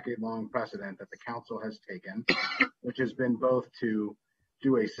precedent, decade-long precedent that the council has taken, which has been both to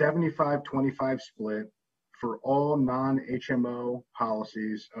do a 75-25 split for all non-HMO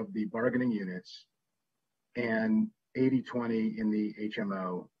policies of the bargaining units and 80-20 in the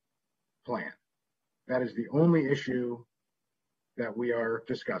HMO plan. That is the only issue that we are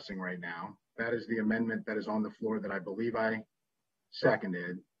discussing right now. That is the amendment that is on the floor that I believe I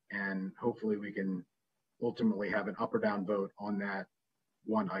seconded, and hopefully we can ultimately have an up or down vote on that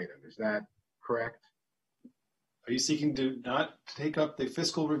one item. Is that correct? Are you seeking to not take up the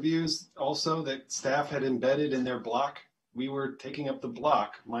fiscal reviews also that staff had embedded in their block? We were taking up the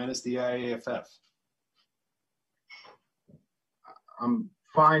block minus the IAFF. I'm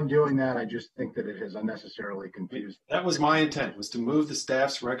fine doing that. I just think that it has unnecessarily confused. That was my intent, was to move the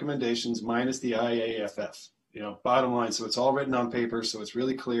staff's recommendations minus the IAFF. You know, bottom line, so it's all written on paper, so it's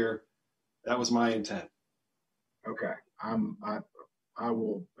really clear. That was my intent. Okay, I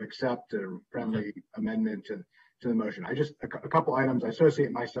will accept a friendly amendment to the motion. I just, a couple items. I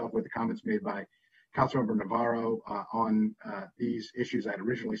associate myself with the comments made by Councilmember Navarro on these issues I had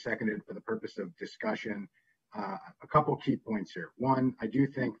originally seconded for the purpose of discussion. A couple key points here. One, I do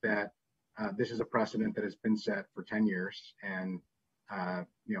think that this is a precedent that has been set for 10 years, and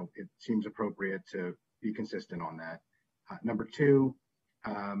you know, it seems appropriate to be consistent on that. Number two,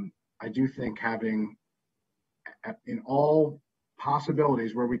 I do think having in all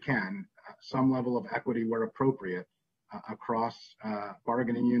possibilities where we can some level of equity where appropriate across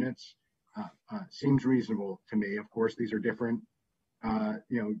bargaining units seems reasonable to me. Of course, these are different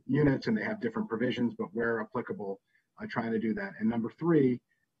you know, units and they have different provisions, but where applicable, trying to do that. And number three,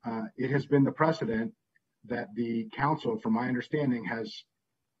 it has been the precedent that the council, from my understanding, has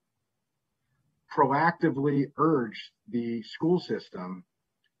proactively urged the school system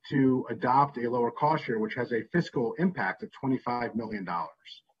to adopt a lower cost share, which has a fiscal impact of $25 million,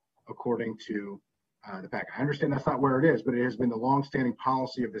 according to the PAC. I understand that's not where it is, but it has been the longstanding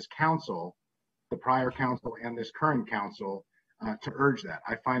policy of this council, the prior council and this current council, to urge that.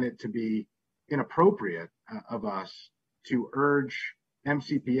 I find it to be inappropriate of us to urge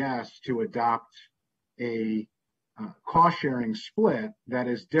MCPS to adopt a cost sharing split that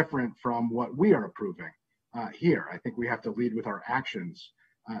is different from what we are approving here. I think we have to lead with our actions.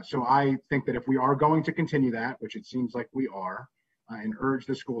 So I think that if we are going to continue that, which it seems like we are, and urge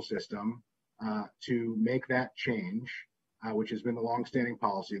the school system to make that change, which has been the longstanding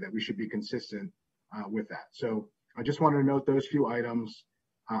policy, that we should be consistent with that. So I just wanted to note those few items.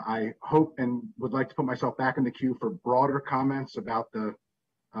 I hope and would like to put myself back in the queue for broader comments about the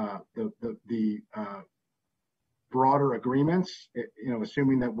broader agreements, you know,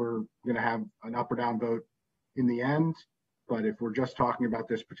 assuming that we're going to have an up or down vote in the end. But if we're just talking about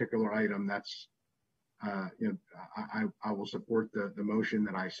this particular item, that's, you know, I will support the motion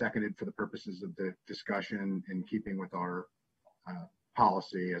that I seconded for the purposes of the discussion, in keeping with our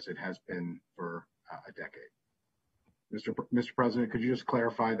policy as it has been for a decade. Mr. President, could you just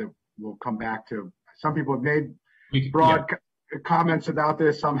clarify that we'll come back to, some people have made broad comments about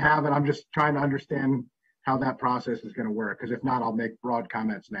this, some haven't. I'm just trying to understand how that process is going to work, because if not, I'll make broad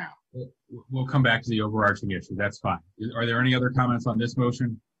comments now. We'll come back to the overarching issue. That's fine. Are there any other comments on this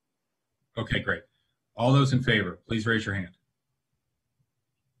motion? Okay, great. All those in favor, please raise your hand.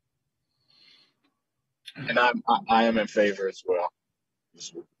 And I am in favor as well.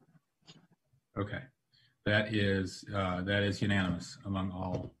 Okay, that is unanimous among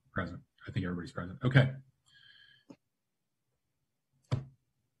all present. I think everybody's present. Okay.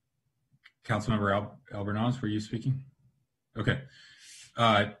 Councilmember Albornoz, were you speaking? Okay.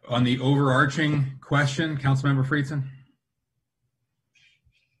 On the overarching question, Councilmember Friedson.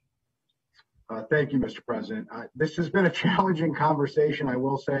 Thank you, Mr. President. This has been a challenging conversation, I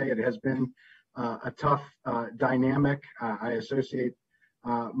will say. It has been a tough dynamic. I associate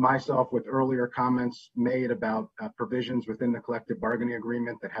myself with earlier comments made about provisions within the collective bargaining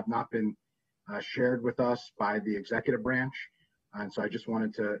agreement that have not been shared with us by the executive branch. And so I just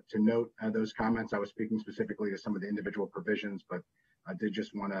wanted to note those comments. I was speaking specifically to some of the individual provisions, but I did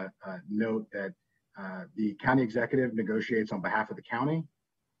just want to note that the county executive negotiates on behalf of the county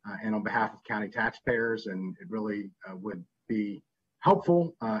and on behalf of county taxpayers, and it really would be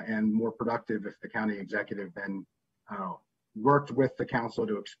helpful and more productive if the county executive then worked with the council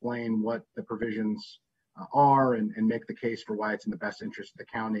to explain what the provisions are and make the case for why it's in the best interest of the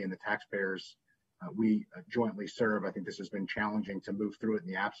county and the taxpayers we jointly serve. I think this has been challenging to move through it in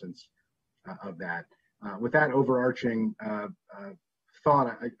the absence of that. With that overarching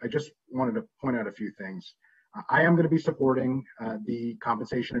thought, I just wanted to point out a few things. I am going to be supporting the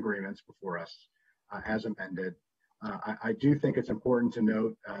compensation agreements before us as amended. I do think it's important to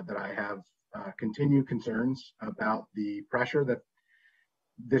note that I have continued concerns about the pressure that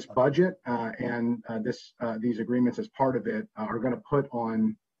this budget and these agreements as part of it are going to put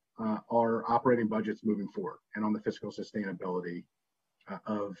on our operating budgets moving forward and on the fiscal sustainability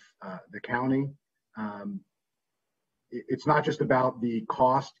of the county. it's not just about the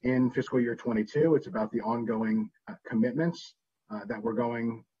cost in fiscal year 22. It's about the ongoing commitments that we're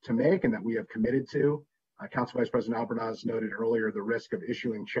going to make and that we have committed to. Council Vice President Albornoz noted earlier the risk of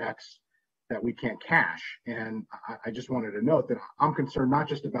issuing checks that we can't cash. And I just wanted to note that I'm concerned not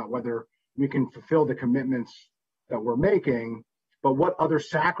just about whether we can fulfill the commitments that we're making, but what other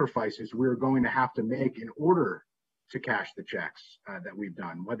sacrifices we're going to have to make in order to cash the checks that we've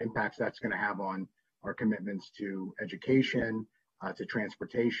done, what impacts that's going to have on our commitments to education, to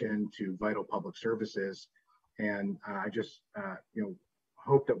transportation, to vital public services. And I just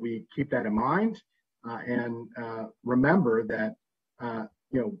hope that we keep that in mind and remember that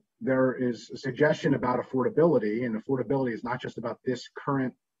there is a suggestion about affordability, and affordability is not just about this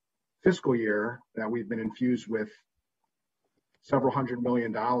current fiscal year that we've been infused with several $100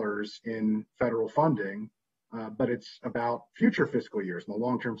 million in federal funding, but it's about future fiscal years and the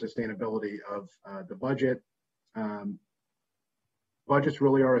long-term sustainability of the budget. Budgets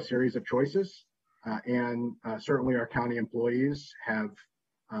really are a series of choices, and certainly our county employees have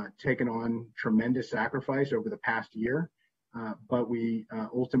taken on tremendous sacrifice over the past year, but we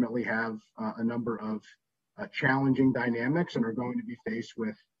ultimately have a number of challenging dynamics and are going to be faced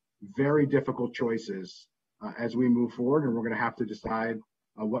with very difficult choices as we move forward, and we're going to have to decide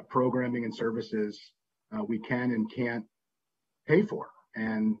what programming and services we can and can't pay for,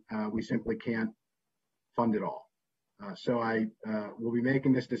 and we simply can't fund it all. So I will be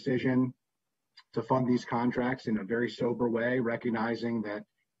making this decision to fund these contracts in a very sober way, recognizing that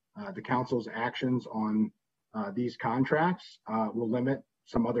the council's actions on these contracts will limit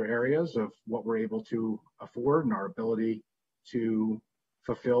some other areas of what we're able to afford and our ability to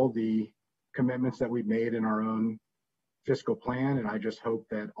fulfill the commitments that we've made in our own fiscal plan. And I just hope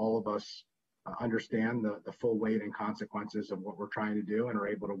that all of us understand the full weight and consequences of what we're trying to do and are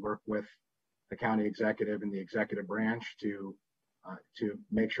able to work with the county executive and the executive branch to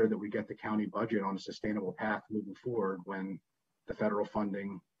make sure that we get the county budget on a sustainable path moving forward when the federal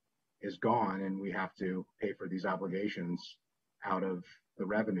funding is gone and we have to pay for these obligations out of the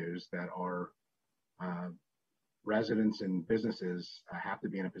revenues that our residents and businesses have to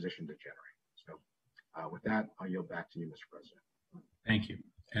be in a position to generate. So with that, I'll yield back to you, Mr. President. Thank you.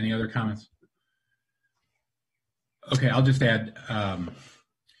 Any other comments? Okay, I'll just add,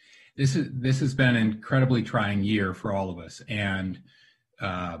 this has been an incredibly trying year for all of us, and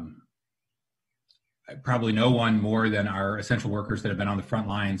probably no one more than our essential workers that have been on the front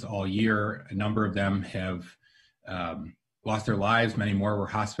lines all year. A number of them have lost their lives. Many more were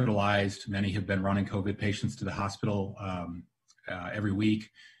hospitalized. Many have been running COVID patients to the hospital every week,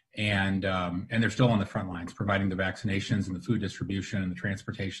 and they're still on the front lines, providing the vaccinations and the food distribution and the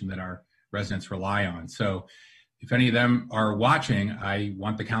transportation that our residents rely on. So if any of them are watching, I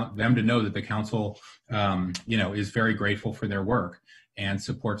want them to know that the council, is very grateful for their work and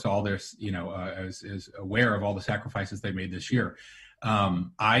supports all this, is aware of all the sacrifices they made this year.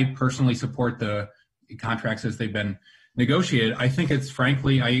 I personally support the contracts as they've been negotiated. I think it's,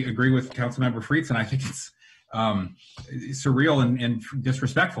 frankly, I agree with Councilmember Friedson. I think it's surreal and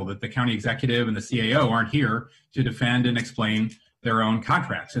disrespectful that the county executive and the CAO aren't here to defend and explain their own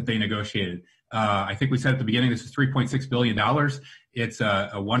contracts that they negotiated. I think we said at the beginning, this is $3.6 billion. It's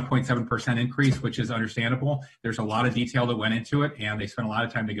a 1.7% increase, which is understandable. There's a lot of detail that went into it, and they spent a lot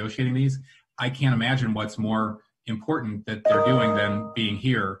of time negotiating these. I can't imagine what's more important that they're doing than being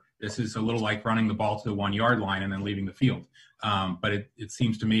here. This is a little like running the ball to the 1 yard line and then leaving the field. But it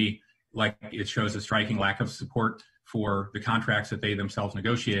seems to me like it shows a striking lack of support for the contracts that they themselves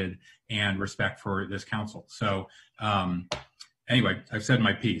negotiated and respect for this council. So anyway, I've said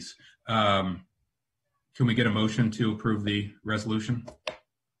my piece. Can we get a motion to approve the resolution?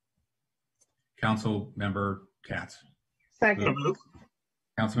 Council Member Katz. Second.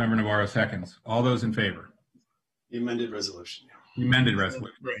 Councilmember Navarro seconds. All those in favor? The amended resolution. The amended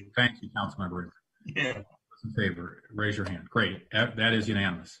resolution. Right. Thank you, Councilmember. Yeah. Those in favor, raise your hand. Great. That is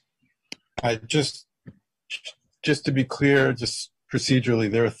unanimous. Just to be clear, just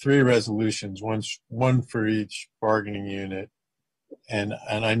procedurally, there are 3 resolutions, one for each bargaining unit. And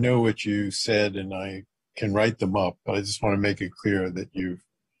I know what you said, and I can write them up, but I just want to make it clear that you're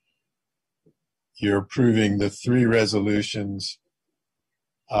approving the 3 resolutions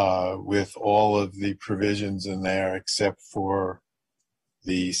with all of the provisions in there except for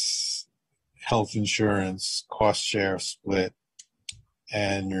the health insurance cost share split,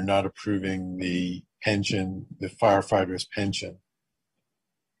 and you're not approving the pension, the firefighters' pension.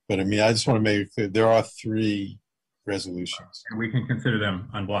 But I mean, I just want to make it clear there are 3 resolutions. And we can consider them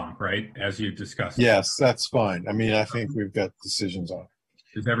en bloc, right? As you discussed. Yes, that's fine. I mean, I think we've got decisions on it.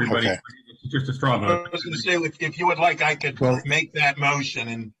 Is everybody, Okay. it's just a straw I vote. was going to say, if you would like, I could make that motion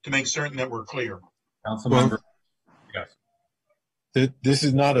and to make certain that we're clear. Councilmember, yes. This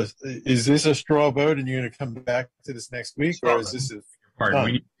is not is this a straw vote and you're going to come back to this next week, or is this Pardon,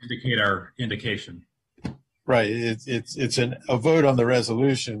 we need to indicate our indication. right? It's a vote on the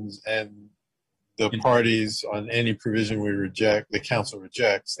resolutions, and the parties on any provision we reject, the council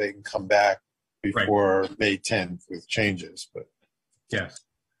rejects, they can come back before May 10th with changes. But yes.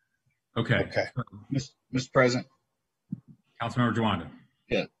 Okay. Mr. President. Councilmember Jawanda.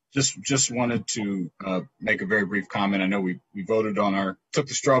 Yeah, just wanted to make a very brief comment. I know we voted on took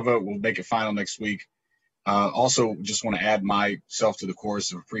the straw vote. We'll make it final next week. Also, just want to add myself to the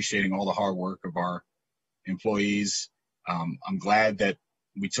chorus of appreciating all the hard work of our employees. I'm glad that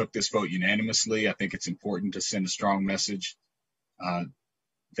we took this vote unanimously. I think it's important to send a strong message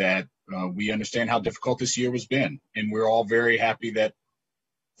that we understand how difficult this year has been. And we're all very happy that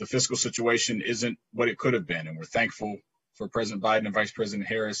the fiscal situation isn't what it could have been. And we're thankful for President Biden and Vice President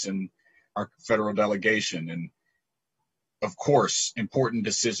Harris and our federal delegation. And of course, important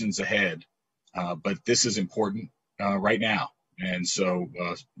decisions ahead. But this is important right now. And so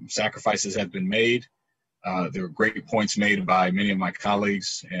sacrifices have been made. There were great points made by many of my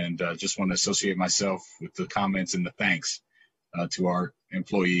colleagues, and just want to associate myself with the comments and the thanks to our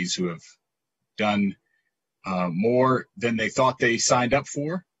employees who have done more than they thought they signed up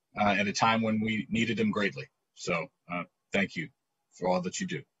for at a time when we needed them greatly. So thank you for all that you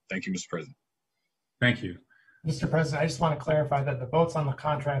do. Thank you, Mr. President. Thank you. Mr. President, I just want to clarify that the votes on the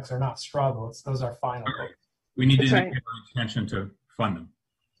contracts are not straw votes. Those are final votes. We need to That's indicate our intention to fund them.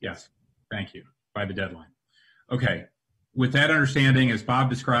 Yes. Thank you. By the deadline. Okay. With that understanding, as Bob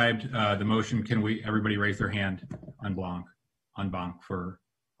described the motion, can everybody raise their hand en banc for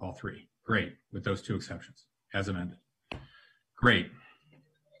all three? Great. With those two exceptions as amended. Great.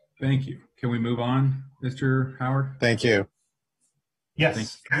 Thank you. Can we move on, Mr. Howard? Thank you.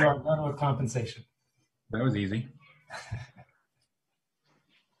 Yes, we are done with compensation. That was easy.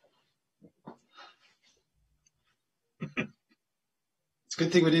 It's a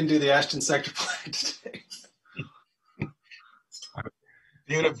good thing we didn't do the Ashton sector plan today.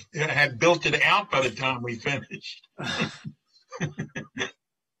 You would have had built it out by the time we finished.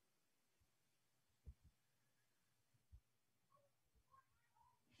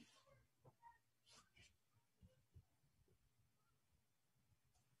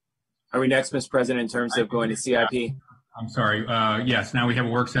 Are we next, Mr. President, in terms of going to CIP? I'm sorry. Yes, now we have a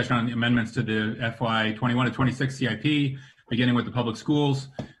work session on the amendments to the FY 21 to 26 CIP, beginning with the public schools.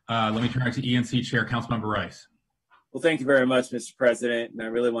 Let me turn it to ENC Chair, Councilmember Rice. Well, thank you very much, Mr. President. And I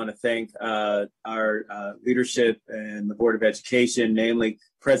really want to thank our leadership and the Board of Education, namely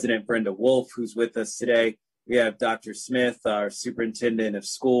President Brenda Wolf, who's with us today. We have Dr. Smith, our Superintendent of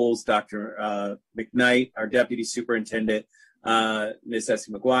Schools, Dr. McKnight, our Deputy Superintendent, Ms.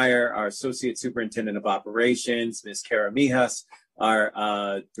 Essie McGuire, our Associate Superintendent of Operations, Ms. Kara Mijas,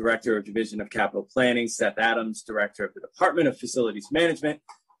 our Director of Division of Capital Planning, Seth Adams, Director of the Department of Facilities Management,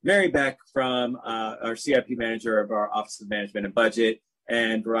 Mary Beck from our CIP Manager of our Office of Management and Budget,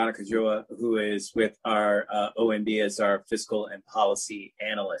 and Veronica Jua, who is with our OMB as our Fiscal and Policy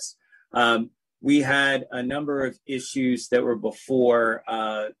Analyst. We had a number of issues that were before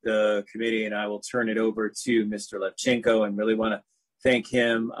the committee, and I will turn it over to Mr. Levchenko and really want to thank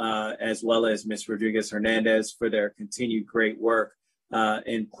him as well as Ms. Rodriguez Hernandez for their continued great work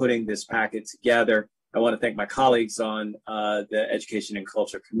in putting this packet together. I want to thank my colleagues on the Education and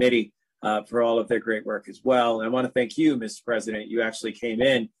Culture Committee for all of their great work as well. And I want to thank you, Mr. President. You actually came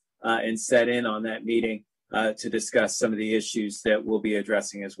in and sat in on that meeting to discuss some of the issues that we'll be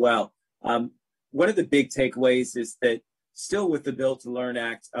addressing as well. One of the big takeaways is that still with the Build to Learn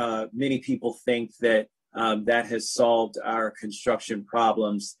Act, many people think that that has solved our construction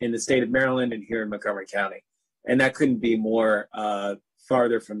problems in the state of Maryland and here in Montgomery County. And that couldn't be more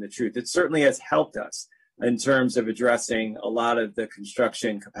farther from the truth. It certainly has helped us in terms of addressing a lot of the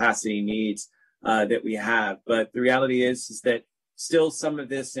construction capacity needs that we have. But the reality is that still some of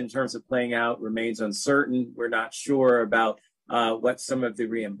this in terms of playing out remains uncertain. We're not sure about what some of the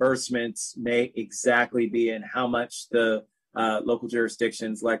reimbursements may exactly be and how much the local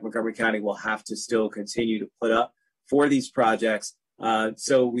jurisdictions like Montgomery County will have to still continue to put up for these projects.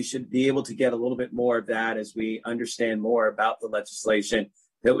 So we should be able to get a little bit more of that as we understand more about the legislation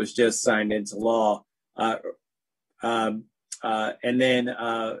that was just signed into law. And then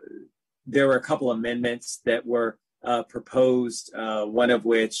there were a couple amendments that were proposed, one of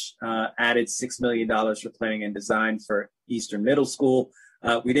which added $6 million for planning and design for Eastern Middle School.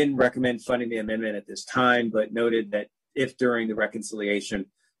 We didn't recommend funding the amendment at this time, but noted that if during the reconciliation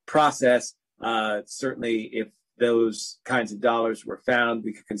process, certainly if those kinds of dollars were found,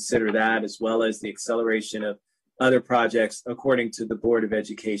 we could consider that, as well as the acceleration of other projects according to the Board of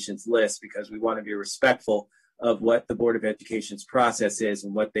Education's list, because we want to be respectful of what the Board of Education's process is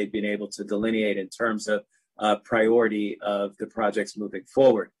and what they've been able to delineate in terms of priority of the projects moving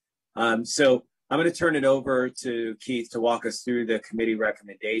forward. So I'm going to turn it over to Keith to walk us through the committee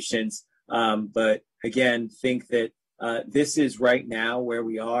recommendations. But again, think that this is right now where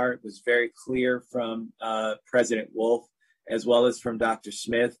we are. It was very clear from President Wolf, as well as from Dr.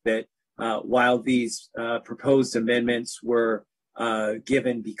 Smith, that while these proposed amendments were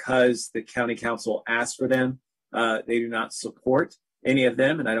given because the County Council asked for them, they do not support any of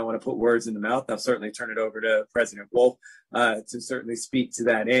them. And I don't want to put words in the mouth. I'll certainly turn it over to President Wolf to certainly speak to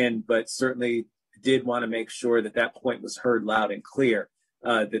that end, but certainly did want to make sure that that point was heard loud and clear,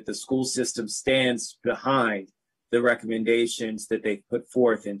 that the school system stands behind the recommendations that they put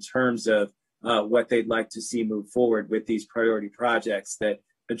forth in terms of what they'd like to see move forward with these priority projects that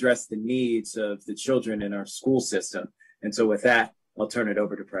address the needs of the children in our school system. And so with that, I'll turn it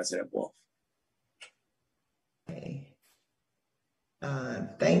over to President Wolf. Okay.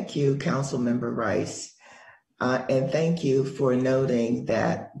 Thank you, Councilmember Rice. And thank you for noting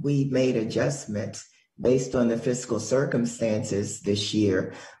that we made adjustments based on the fiscal circumstances this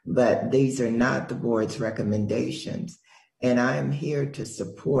year, but these are not the board's recommendations. And I'm here to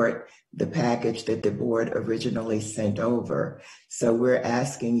support the package that the board originally sent over. So we're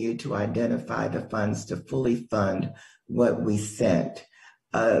asking you to identify the funds to fully fund what we sent.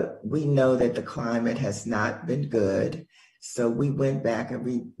 We know that the climate has not been good. So we went back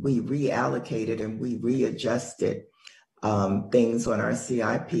and we reallocated and we readjusted things on our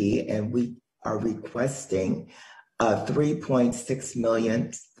CIP, and we are requesting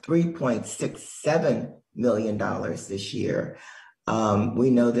 $3.67 million this year.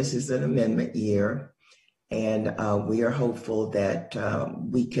 We know this is an amendment year, and we are hopeful that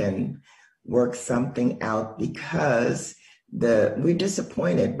we can work something out, because we're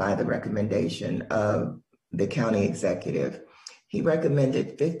disappointed by the recommendation of the county executive. He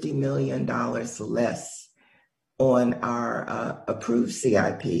recommended $50 million less on our approved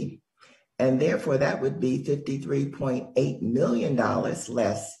CIP. And therefore, that would be $53.8 million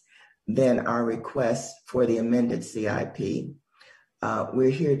less than our request for the amended CIP. We're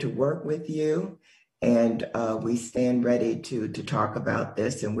here to work with you, and we stand ready to talk about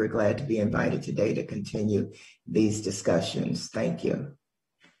this, and we're glad to be invited today to continue these discussions. Thank you.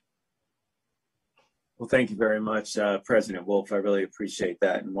 Well, thank you very much, President Wolf. I really appreciate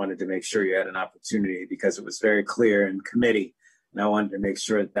that, and wanted to make sure you had an opportunity, because it was very clear in committee. And I wanted to make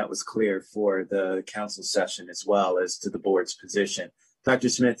sure that was clear for the council session as well as to the board's position. Dr.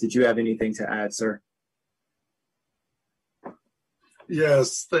 Smith, did you have anything to add, sir?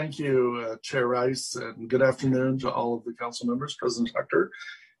 Yes, thank you, Chair Rice, and good afternoon to all of the council members, President Tucker,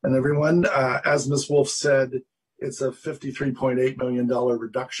 and everyone. As Ms. Wolf said, it's a $53.8 million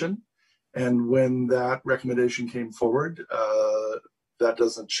reduction. And when that recommendation came forward, that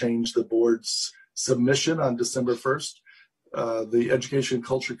doesn't change the board's submission on December 1st. The Education and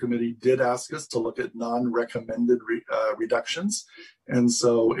Culture Committee did ask us to look at non-recommended reductions. And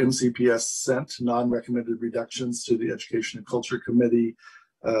so MCPS sent non-recommended reductions to the Education and Culture Committee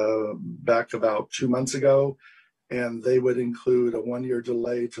back about 2 months ago. And they would include a 1-year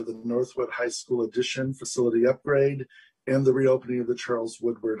delay to the Northwood High School addition facility upgrade and the reopening of the Charles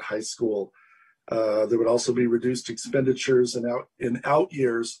Woodward High School. There would also be reduced expenditures in out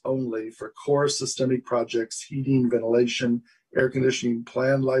years only for core systemic projects, heating, ventilation, air conditioning,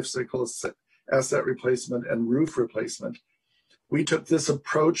 planned life cycle asset replacement, and roof replacement. We took this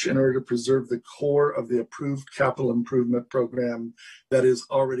approach in order to preserve the core of the approved capital improvement program that is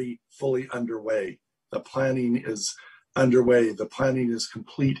already fully underway. The planning is underway, the planning is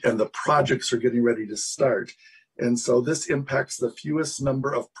complete, and the projects are getting ready to start. And so this impacts the fewest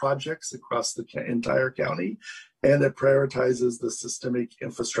number of projects across the entire county, and it prioritizes the systemic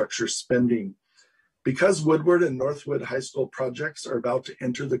infrastructure spending. Because Woodward and Northwood High School projects are about to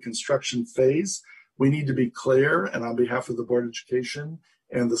enter the construction phase, we need to be clear, and on behalf of the Board of Education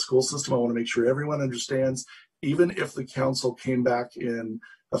and the school system, I want to make sure everyone understands, even if the council came back in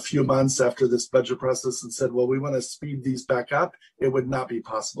a few months after this budget process and said, well, we want to speed these back up, it would not be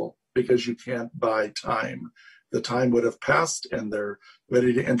possible, because you can't buy time. The time would have passed and they're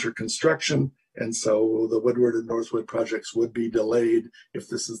ready to enter construction. And so the Woodward and Northwood projects would be delayed if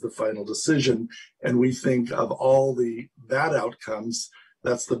this is the final decision. And we think of all the bad outcomes,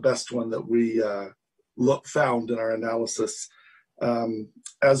 that's the best one that we found in our analysis.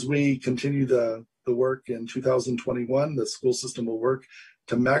 As we continue the the work in 2021. The school system will work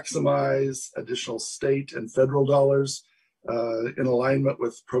to maximize additional state and federal dollars in alignment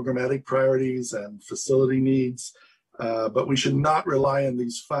with programmatic priorities and facility needs. But we should not rely on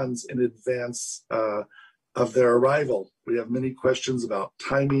these funds in advance of their arrival. We have many questions about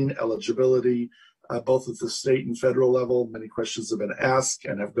timing, eligibility, both at the state and federal level. Many questions have been asked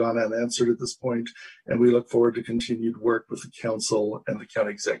and have gone unanswered at this point, and we look forward to continued work with the council and the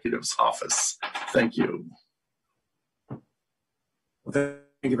county executive's office. Thank you. Well, thank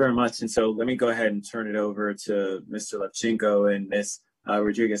you very much. And so let me go ahead and turn it over to Mr. Levchenko and Ms.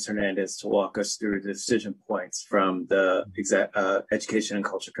 Rodriguez-Hernandez to walk us through the decision points from the Education and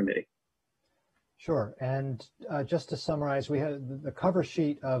Culture Committee. Sure. And just to summarize, we have the cover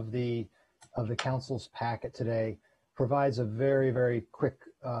sheet of the council's packet today provides a very, very quick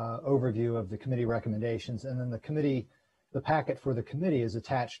overview of the committee recommendations. And then the packet for the committee is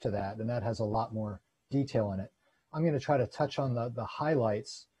attached to that, and that has a lot more detail in it. I'm going to try to touch on the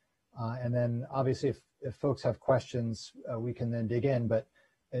highlights, and then obviously if folks have questions, we can then dig in. But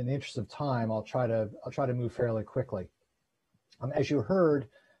in the interest of time, I'll try to move fairly quickly. As you heard,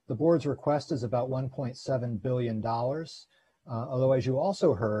 the board's request is about $1.7 billion. Although, as you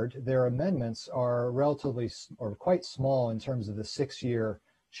also heard, their amendments are relatively or quite small in terms of the 6-year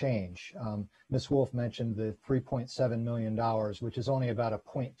change. Ms. Wolf mentioned the $3.7 million, which is only about a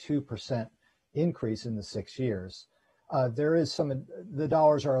 0.2% increase in the 6 years. There is the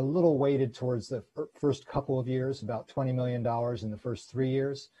dollars are a little weighted towards the first couple of years, about $20 million in the first 3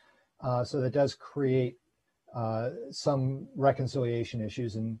 years. So that does create some reconciliation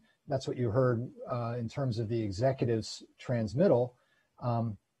issues, and that's what you heard in terms of the executive's transmittal.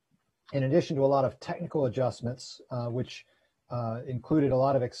 In addition to a lot of technical adjustments, which included a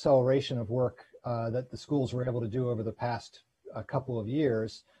lot of acceleration of work that the schools were able to do over the past couple of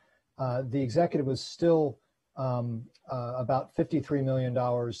years, the executive was still about $53 million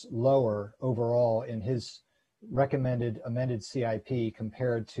lower overall in his recommended amended CIP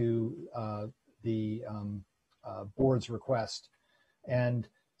compared to the board's request. And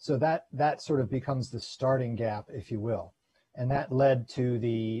so that sort of becomes the starting gap, if you will. And that led to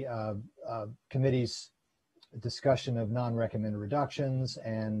the committee's discussion of non-recommended reductions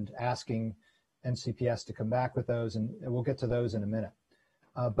and asking NCPS to come back with those, and we'll get to those in a minute.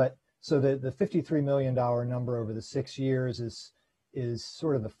 But so the $53 million number over the 6 years is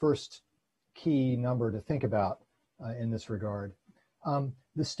sort of the first key number to think about in this regard.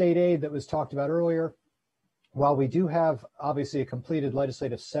 The state aid that was talked about earlier, while we do have obviously a completed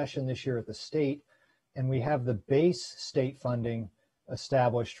legislative session this year at the state, and we have the base state funding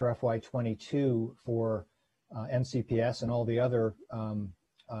established for FY22 for NCPS and all the other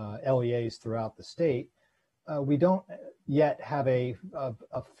LEAs throughout the state, we don't yet have a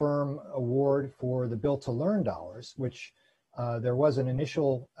firm award for the Built to Learn dollars, which there was an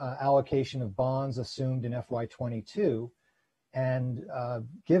initial allocation of bonds assumed in FY22. And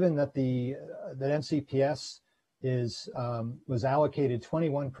given that that NCPS was allocated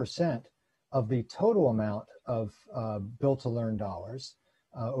 21% of the total amount of Built to Learn dollars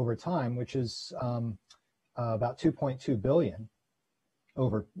over time, which is about $2.2 billion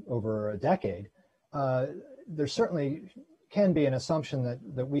over a decade, there certainly can be an assumption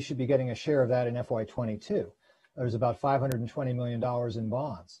that we should be getting a share of that in FY22. There's about $520 million in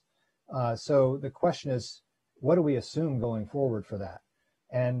bonds. So the question is, what do we assume going forward for that?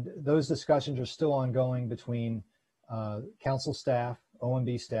 And those discussions are still ongoing between council staff,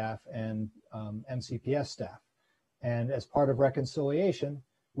 OMB staff, and NCPS staff. And as part of reconciliation,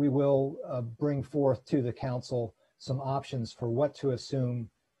 we will bring forth to the council some options for what to assume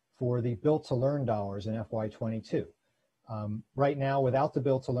for the Built to Learn dollars in FY22. Right now, without the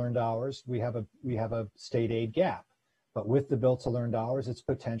Built to Learn dollars, we have a state aid gap. But with the Built to Learn dollars, it's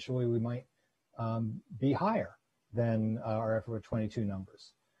potentially we might be higher than our FY22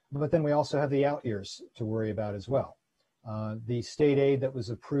 numbers. But then we also have the out years to worry about as well. The state aid that was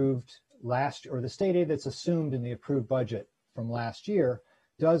approved or the state aid that's assumed in the approved budget from last year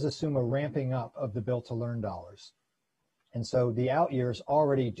does assume a ramping up of the Built to Learn dollars. And so the out years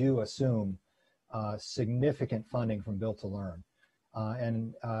already do assume significant funding from Built to Learn.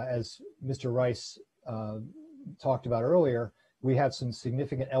 And as Mr. Rice talked about earlier, we have some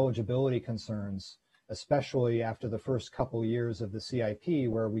significant eligibility concerns, especially after the first couple years of the CIP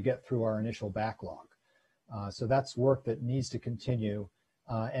where we get through our initial backlog. So that's work that needs to continue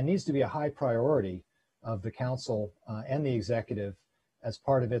and needs to be a high priority of the council and the executive as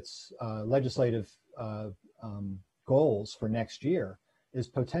part of its legislative goals for next year, is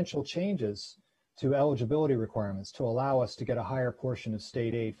potential changes to eligibility requirements to allow us to get a higher portion of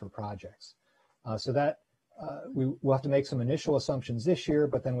state aid for projects. So that we will have to make some initial assumptions this year,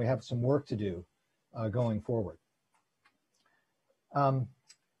 but then we have some work to do going forward.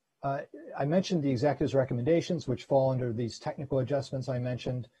 I mentioned the executive's recommendations, which fall under these technical adjustments I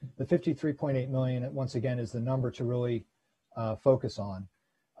mentioned. The 53.8 million, once again, is the number to really focus on.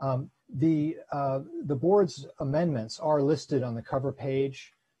 The board's amendments are listed on the cover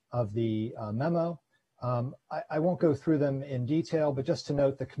page of the memo. I won't go through them in detail, but just to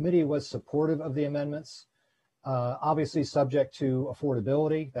note, the committee was supportive of the amendments, obviously subject to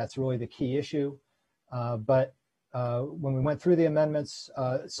affordability. That's really the key issue. But when we went through the amendments,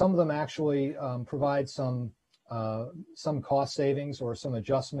 some of them actually provide some cost savings or some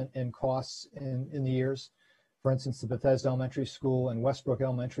adjustment in costs in the years. For instance, the Bethesda Elementary School and Westbrook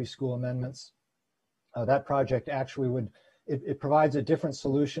Elementary School amendments. That project actually it provides a different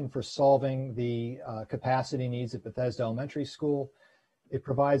solution for solving the capacity needs at Bethesda Elementary School. It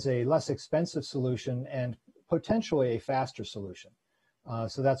provides a less expensive solution and potentially a faster solution.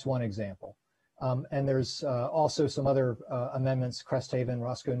 So that's one example. And there's also some other amendments, Cresthaven,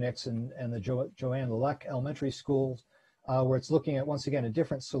 Roscoe Nix, and the Joanne Lelek Elementary Schools, where it's looking at, once again, a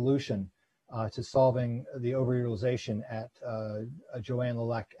different solution to solving the overutilization at Joanne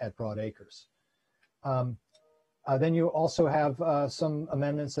Lelek at Broad Acres. Then you also have some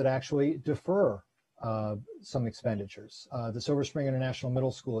amendments that actually defer some expenditures. The Silver Spring International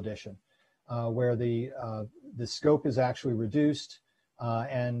Middle School Edition, where the scope is actually reduced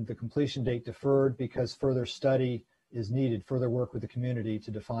and the completion date deferred because further study is needed, further work with the community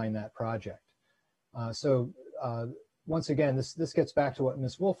to define that project. Once again, this gets back to what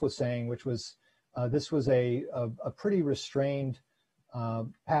Ms. Wolf was saying, which was this was a pretty restrained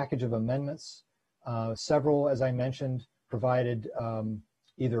package of amendments. Several, as I mentioned, provided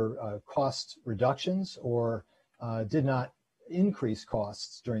either cost reductions or did not increase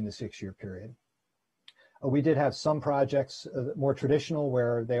costs during the 6-year period. We did have some projects more traditional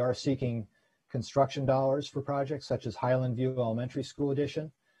where they are seeking construction dollars for projects such as Highland View Elementary School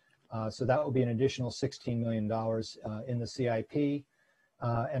Edition. So that will be an additional $16 million in the CIP.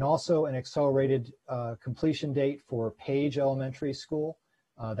 And also an accelerated completion date for Page Elementary School.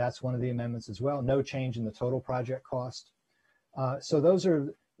 That's one of the amendments as well. No change in the total project cost. So those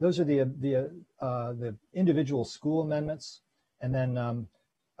are the individual school amendments. And then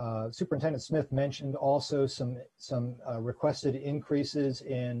Superintendent Smith mentioned also some requested increases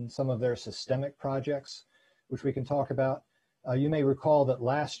in some of their systemic projects, which we can talk about. You may recall that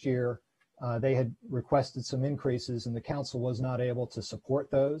last year they had requested some increases and the council was not able to support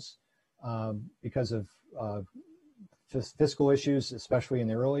those because of fiscal issues, especially in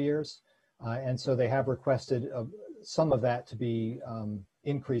the early years. And so they have requested some of that to be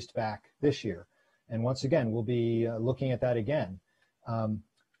increased back this year. And once again, we'll be looking at that again.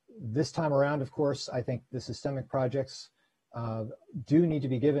 This time around, of course, I think the systemic projects do need to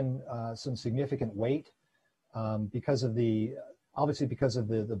be given some significant weight because of obviously because of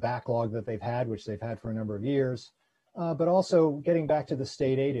the backlog that they've had, which they've had for a number of years, but also getting back to the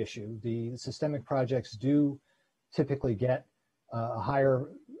state aid issue. The systemic projects do typically get a higher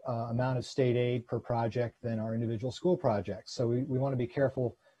amount of state aid per project than our individual school projects. So we want to be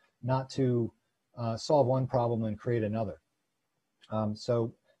careful not to solve one problem and create another.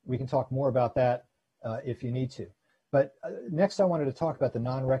 So we can talk more about that if you need to. But next I wanted to talk about the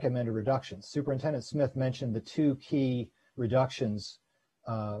non-recommended reductions. Superintendent Smith mentioned the two key reductions,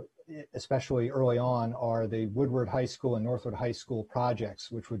 especially early on, are the Woodward High School and Northwood High School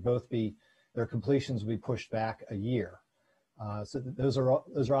projects, which would both be, their completions would be pushed back a year. So those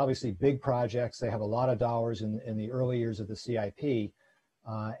are obviously big projects. They have a lot of dollars in the early years of the CIP.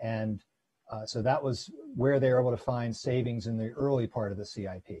 So that was where they were able to find savings in the early part of the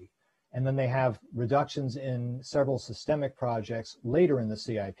CIP. And then they have reductions in several systemic projects later in the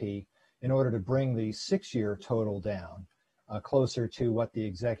CIP in order to bring the 6-year total down closer to what the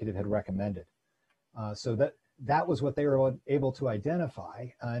executive had recommended. So that was what they were able to identify.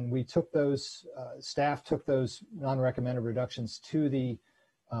 And we took those, staff took those non-recommended reductions to the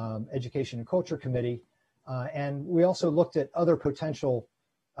Education and Culture Committee. And we also looked at other potential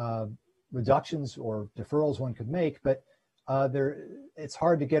reductions or deferrals one could make, but it's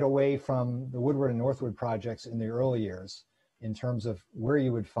hard to get away from the Woodward and Northwood projects in the early years in terms of where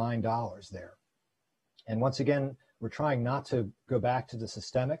you would find dollars there. And once again, we're trying not to go back to the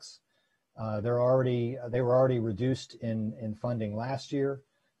systemics. They were already reduced in funding last year,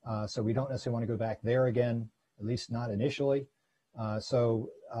 so we don't necessarily want to go back there again, at least not initially. So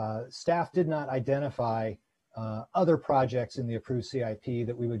staff did not identify other projects in the approved CIP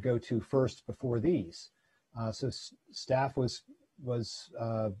that we would go to first before these. So staff was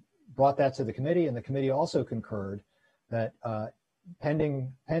brought that to the committee, and the committee also concurred that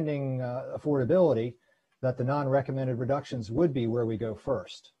pending affordability, that the non-recommended reductions would be where we go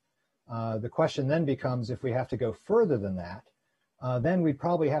first. The question then becomes, if we have to go further than that, then we'd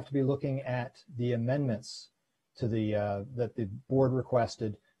probably have to be looking at the amendments to that the board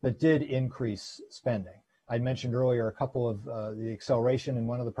requested that did increase spending. I mentioned earlier a couple of the acceleration in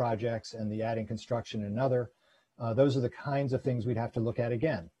one of the projects and the adding construction in another. Those are the kinds of things we'd have to look at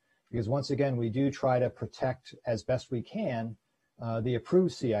again, because once again, we do try to protect as best we can the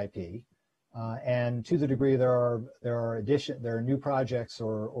approved CIP. And to the degree there are new projects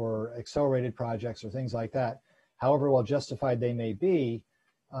or accelerated projects or things like that, however well justified they may be,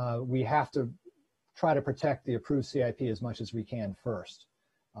 we have to try to protect the approved CIP as much as we can first,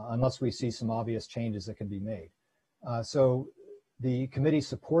 unless we see some obvious changes that can be made. So the committee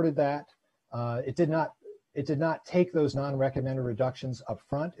supported that. It did not take those non-recommended reductions up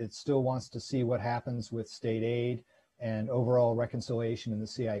front. It still wants to see what happens with state aid and overall reconciliation in the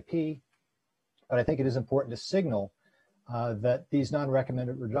CIP. But I think it is important to signal that these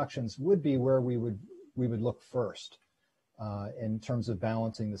non-recommended reductions would be where we would look first in terms of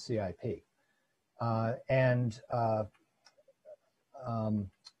balancing the CIP.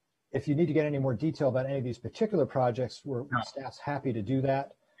 If you need to get any more detail about any of these particular projects, staff's happy to do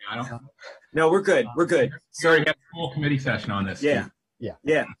that. No, we're good. We're good. Sorry, we have a full committee session on this. Yeah. Too.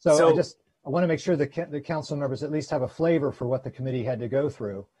 Yeah. So I want to make sure that the council members at least have a flavor for what the committee had to go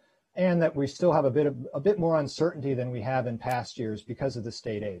through, and that we still have a bit more uncertainty than we have in past years because of the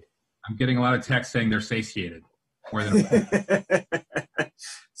state aid. I'm getting a lot of texts saying they're satiated. More than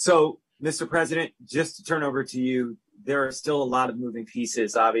So, Mr. President, just to turn over to you, there are still a lot of moving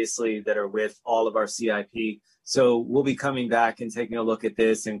pieces, obviously, that are with all of our CIP. So we'll be coming back and taking a look at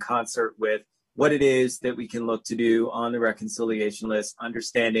this in concert with what it is that we can look to do on the reconciliation list,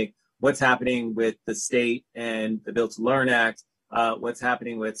 understanding what's happening with the state and the Build to Learn Act, what's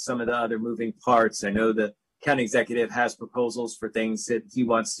happening with some of the other moving parts. I know the county executive has proposals for things that he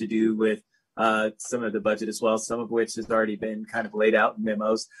wants to do with some of the budget as well, some of which has already been kind of laid out in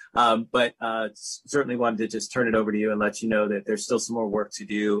memos. But certainly wanted to just turn it over to you and let you know that there's still some more work to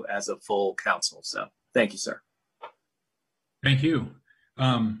do as a full council. So thank you, sir. Thank you.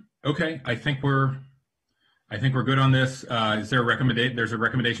 Okay, I think we're good on this. Is there a recommendation? There's a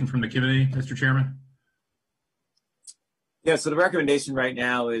recommendation from the committee, Mr. Chairman? Yeah, so the recommendation right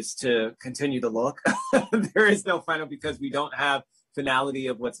now is to continue to look. There is no final because we don't have finality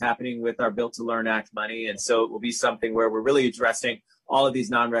of what's happening with our Build to Learn Act money. And so it will be something where we're really addressing all of these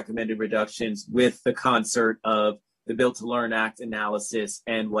non-recommended reductions with the concert of the Build to Learn Act analysis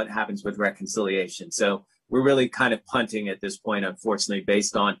and what happens with reconciliation. So we're really kind of punting at this point, unfortunately,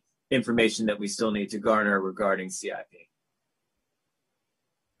 based on information that we still need to garner regarding CIP.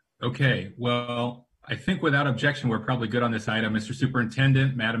 Okay, well, I think without objection, we're probably good on this item. Mr.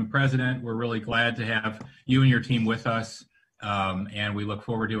 Superintendent, Madam President, we're really glad to have you and your team with us, and we look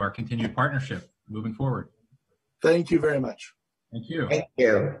forward to our continued partnership moving forward. Thank you very much. Thank you. Thank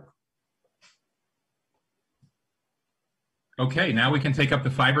you. Okay, now we can take up the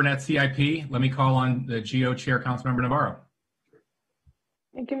FiberNet CIP. Let me call on the GO Chair, Councilmember Navarro.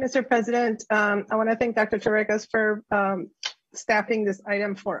 Thank you, Mr. President. I want to thank Dr. Torrecas for staffing this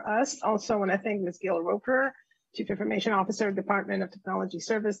item for us. Also, I want to thank Ms. Gail Roper, Chief Information Officer, Department of Technology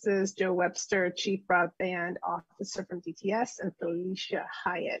Services, Joe Webster, Chief Broadband Officer from DTS, and Felicia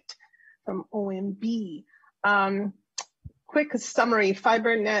Hyatt from OMB. Quick summary,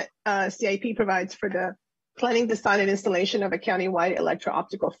 FiberNet CIP provides for the planning, design, and installation of a countywide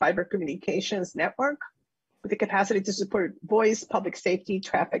electro-optical fiber communications network with the capacity to support voice, public safety,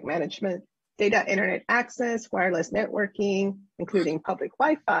 traffic management, data internet access, wireless networking, including public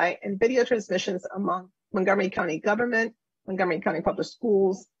Wi-Fi, and video transmissions among Montgomery County government, Montgomery County Public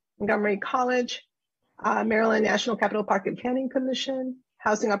Schools, Montgomery College, Maryland National Capital Park and Planning Commission,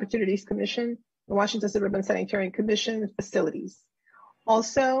 Housing Opportunities Commission, the Washington Suburban Sanitarian Commission facilities.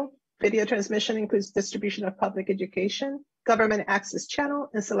 Also, video transmission includes distribution of public education, government access channel,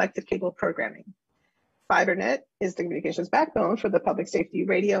 and selected cable programming. FiberNet is the communications backbone for the Public Safety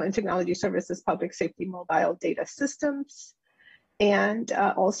Radio and Technology Services Public Safety Mobile Data Systems, and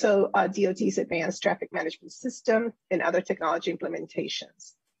also DOT's Advanced Traffic Management System and other technology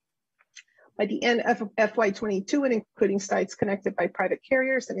implementations. By the end of FY22, and including sites connected by private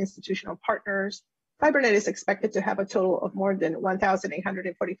carriers and institutional partners, FiberNet is expected to have a total of more than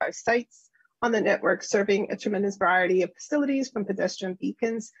 1,845 sites on the network, serving a tremendous variety of facilities, from pedestrian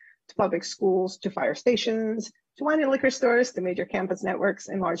beacons to public schools, to fire stations, to wine and liquor stores, to major campus networks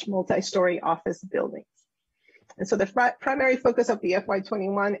and large multi-story office buildings. And so the primary focus of the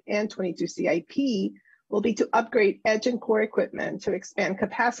FY21 and 22 CIP will be to upgrade edge and core equipment to expand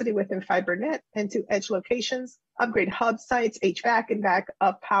capacity within FiberNet and to edge locations, upgrade hub sites, HVAC and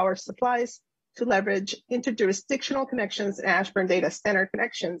backup power supplies to leverage interjurisdictional connections and Ashburn data center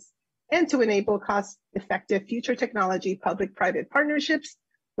connections, and to enable cost-effective future technology public-private partnerships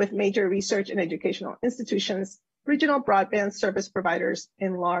with major research and educational institutions, regional broadband service providers,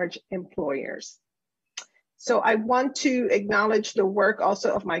 and large employers. So I want to acknowledge the work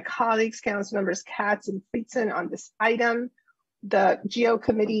also of my colleagues, Council Members Katz and Friedson on this item. The GO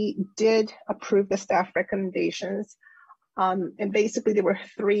committee did approve the staff recommendations. And basically there were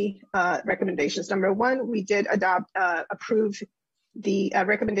three recommendations. Number one, we did approve the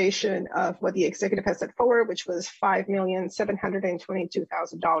recommendation of what the executive has set forward, which was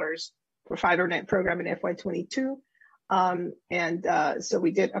 $5,722,000 for FiberNet program in FY22. So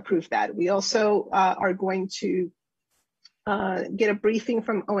we did approve that. We also are going to get a briefing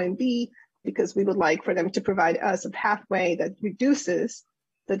from OMB because we would like for them to provide us a pathway that reduces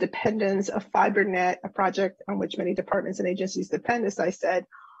the dependence of FiberNet, a project on which many departments and agencies depend, as I said,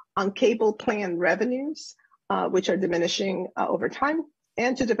 on cable plan revenues, which are diminishing over time,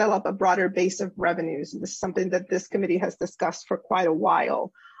 and to develop a broader base of revenues. And this is something that this committee has discussed for quite a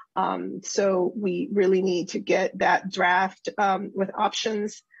while. So we really need to get that draft with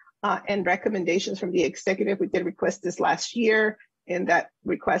options and recommendations from the executive. We did request this last year, and that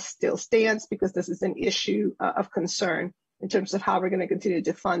request still stands because this is an issue of concern in terms of how we're going to continue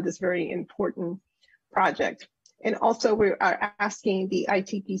to fund this very important project. And also we are asking the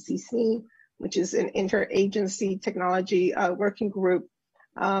ITPCC, which is an interagency technology working group,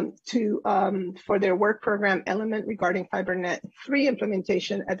 for their work program element regarding FiberNet 3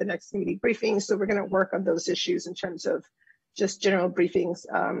 implementation at the next committee briefing. So we're going to work on those issues in terms of just general briefings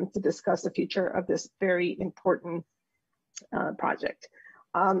to discuss the future of this very important project.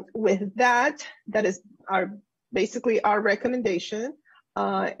 With that, that is basically our recommendation.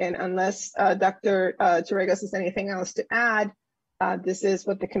 And unless Dr. Torregas has anything else to add, this is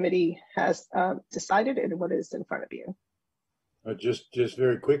what the committee has decided and what is in front of you. Just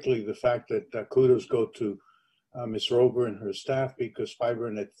very quickly, the fact that kudos go to Ms. Roper and her staff, because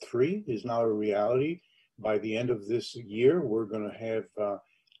FiberNet 3 is now a reality. By the end of this year, we're going to have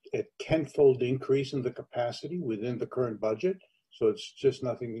a tenfold increase in the capacity within the current budget. So it's just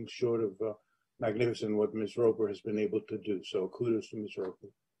nothing short of magnificent what Ms. Roper has been able to do. So kudos to Ms. Roper.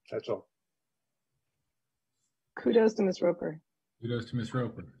 That's all. Kudos to Ms. Roper. Kudos to Ms.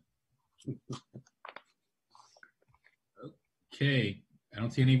 Roper. Okay, I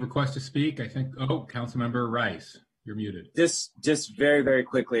don't see any requests to speak. I think, Councilmember Rice, you're muted. Just very, very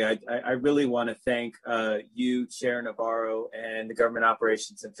quickly, I really want to thank you, Chair Navarro, and the Government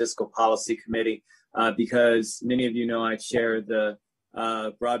Operations and Fiscal Policy Committee, because many of you know I chair the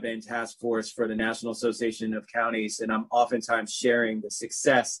Broadband Task Force for the National Association of Counties, and I'm oftentimes sharing the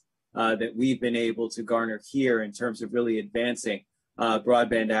success that we've been able to garner here in terms of really advancing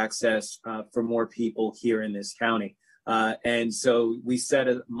broadband access for more people here in this county. And so we set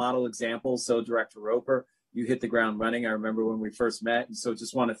a model example. So Director Roper, you hit the ground running. I remember when we first met. And so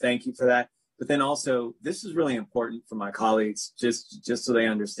just want to thank you for that. But then also, this is really important for my colleagues, just so they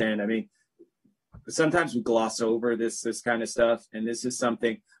understand. I mean, sometimes we gloss over this kind of stuff. And this is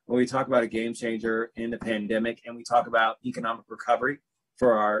something when we talk about a game changer in the pandemic and we talk about economic recovery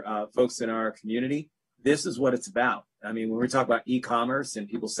for our folks in our community, this is what it's about. I mean, when we talk about e-commerce and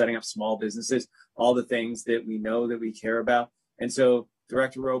people setting up small businesses, all the things that we know that we care about. And so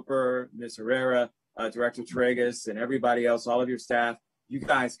Director Roper, Ms. Herrera, Director Torregas, and everybody else, all of your staff, you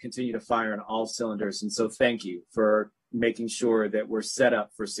guys continue to fire on all cylinders. And so thank you for making sure that we're set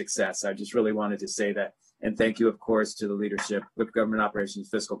up for success. I just really wanted to say that. And thank you, of course, to the leadership with Government Operations,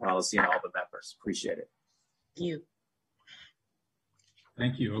 Fiscal Policy, and all the members. Appreciate it. Thank you.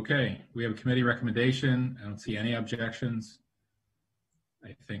 Thank you. Okay, we have a committee recommendation. I don't see any objections.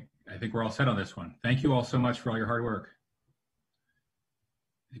 I think we're all set on this one. Thank you all so much for all your hard work.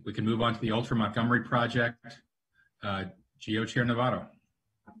 I think we can move on to the Ultra Montgomery project. GO Chair Navarro.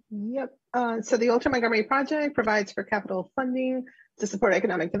 Yep. So the Ultra Montgomery project provides for capital funding to support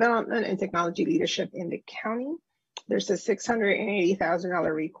economic development and technology leadership in the county. There's a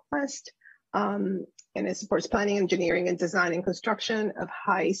 $680,000 request. And it supports planning, engineering, and design and construction of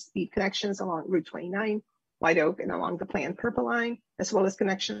high-speed connections along Route 29, White Oak, and along the planned Purple Line, as well as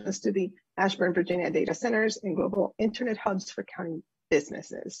connections to the Ashburn, Virginia data centers and global internet hubs for county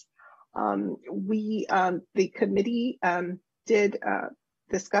businesses. The committee did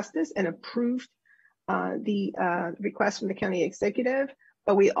discuss this and approved the request from the county executive.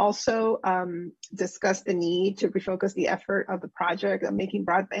 But we also discussed the need to refocus the effort of the project of making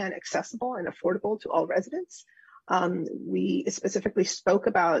broadband accessible and affordable to all residents. We specifically spoke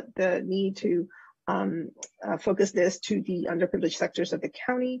about the need to focus this to the underprivileged sectors of the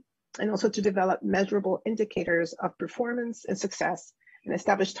county, and also to develop measurable indicators of performance and success, and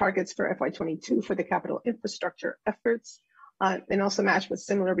establish targets for FY22 for the capital infrastructure efforts, and also match with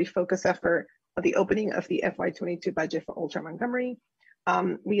similar refocus effort of the opening of the FY22 budget for Old Town Montgomery.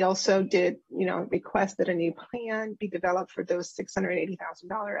 We also did, request that a new plan be developed for those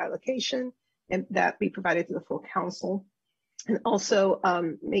 $680,000 allocation, and that be provided to the full council. And also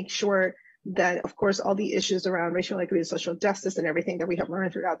make sure that, of course, all the issues around racial equity and social justice and everything that we have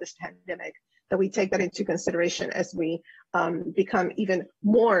learned throughout this pandemic, that we take that into consideration as we become even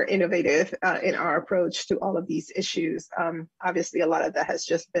more innovative in our approach to all of these issues. Obviously, a lot of that has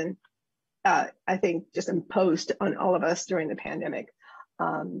just been, I think, just imposed on all of us during the pandemic.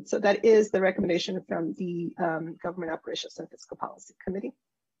 So that is the recommendation from the Government Operations and Fiscal Policy Committee.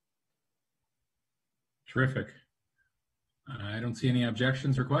 Terrific. I don't see any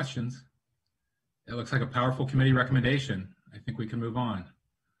objections or questions. It looks like a powerful committee recommendation. I think we can move on.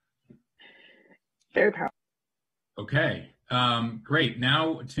 Very powerful. Okay, great.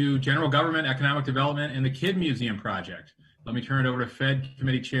 Now to General Government, Economic Development, and the Kid Museum Project. Let me turn it over to Fed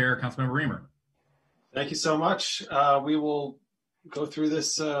Committee Chair, Councilmember Reamer. Thank you so much. We will go through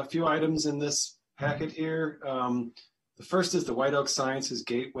this few items in this packet here. The first is the White Oak Sciences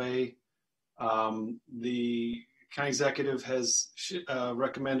Gateway. The county executive has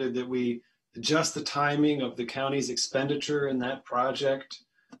recommended that we adjust the timing of the county's expenditure in that project.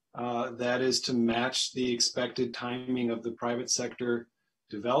 That is to match the expected timing of the private sector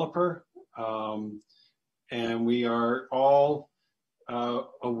developer. And we are all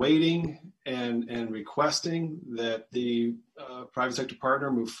awaiting and requesting that the private sector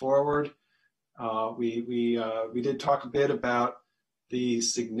partner move forward. We did talk a bit about the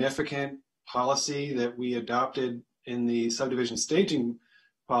significant policy that we adopted in the subdivision staging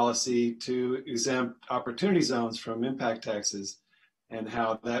policy to exempt opportunity zones from impact taxes, and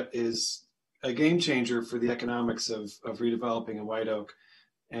how that is a game changer for the economics of redeveloping in White Oak.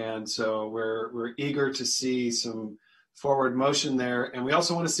 And so we're eager to see some forward motion there. And we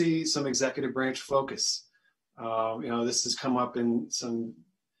also want to see some executive branch focus. This has come up in some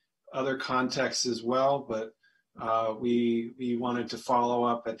other contexts as well, but we wanted to follow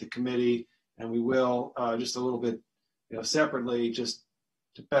up at the committee, and we will just a little bit separately, just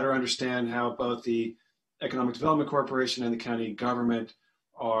to better understand how both the Economic Development Corporation and the county government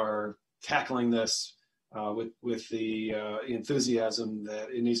are tackling this with the enthusiasm that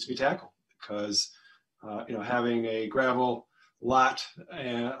it needs to be tackled. Because having a gravel lot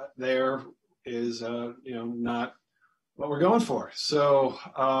there is not what we're going for. So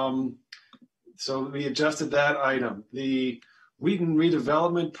so we adjusted that item. The Wheaton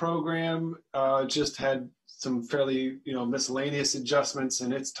redevelopment program just had some fairly miscellaneous adjustments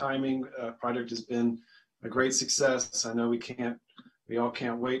in its timing. Project has been a great success. I know we all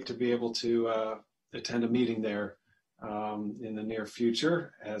can't wait to be able to attend a meeting there in the near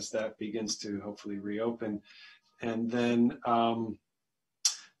future as that begins to hopefully reopen. And then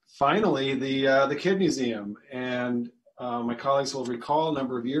finally, the Kid Museum. And my colleagues will recall a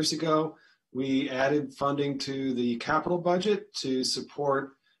number of years ago, we added funding to the capital budget to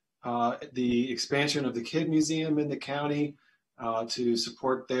support the expansion of the Kid Museum in the county, to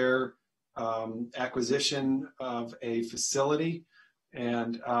support their acquisition of a facility.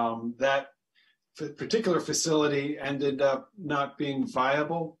 And that particular facility ended up not being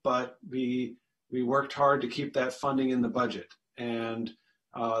viable, but we worked hard to keep that funding in the budget. And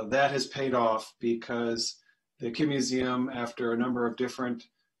that has paid off, because the Kid Museum, after a number of different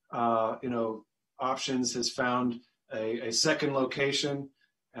options, has found a second location.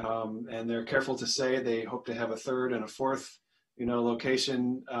 And they're careful to say they hope to have a third and a fourth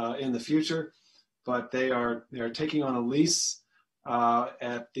location in the future. But they are taking on a lease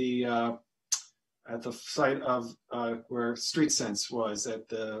at the site of where Street Sense was at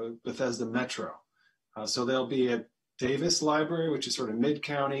the Bethesda Metro. So they'll be at Davis Library, which is sort of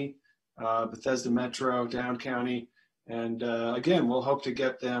mid-county, Bethesda Metro, down county. And again, we'll hope to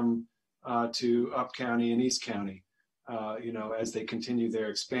get them to up county and east county, as they continue their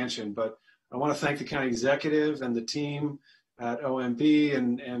expansion. But I want to thank the county executive and the team at OMB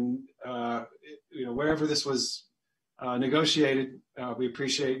and wherever this was negotiated. We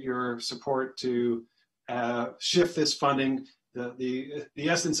appreciate your support to shift this funding. The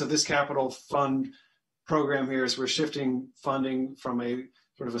essence of this capital fund program here is we're shifting funding from a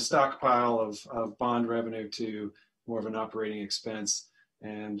sort of a stockpile of bond revenue to more of an operating expense.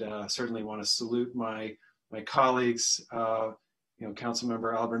 and certainly want to salute my colleagues.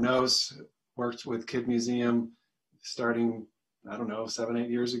 Councilmember Albornoz worked with Kid Museum starting, I don't know, 7-8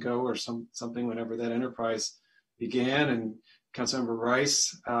 years ago or something, whenever that enterprise began. And Councilmember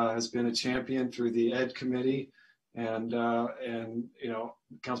Rice has been a champion through the Ed Committee, and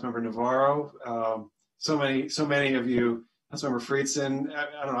Councilmember Navarro. So many of you. Councilmember Friedson.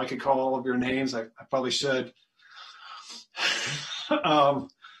 I don't know. I could call all of your names. I probably should.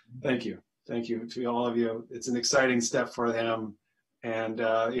 Thank you to all of you. It's an exciting step for them, and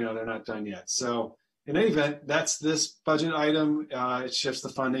they're not done yet. So in any event, that's this budget item. It shifts the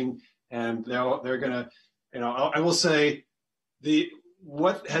funding, and they're gonna. I will say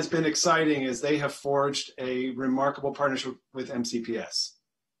what has been exciting is they have forged a remarkable partnership with MCPS.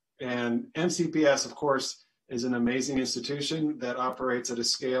 And MCPS, of course, is an amazing institution that operates at a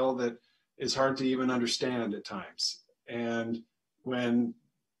scale that is hard to even understand at times. And when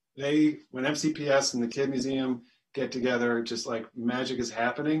MCPS and the Kid Museum get together, just like magic is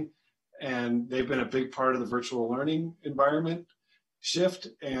happening. And they've been a big part of the virtual learning environment shift.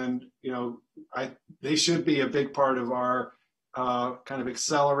 And, they should be a big part of our kind of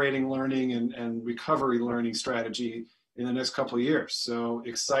accelerating learning and recovery learning strategy in the next couple of years. So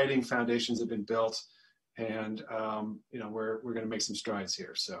exciting foundations have been built, and we're going to make some strides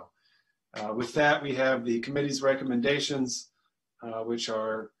here. So with that, we have the committee's recommendations, which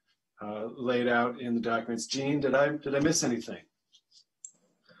are laid out in the documents. Gene, did I miss anything?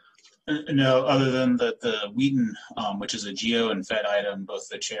 No, other than that the Wheaton, which is a GEO and Fed item, both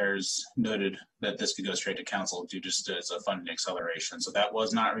the chairs noted that this could go straight to council due just as a funding acceleration. So that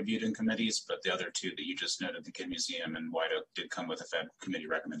was not reviewed in committees, but the other two that you just noted, the Kid Museum and White Oak, did come with a Fed committee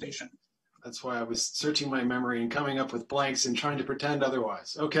recommendation. That's why I was searching my memory and coming up with blanks and trying to pretend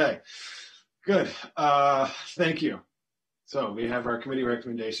otherwise. Okay, good. Thank you. So we have our committee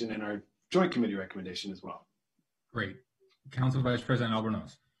recommendation and our joint committee recommendation as well. Great. Council Vice President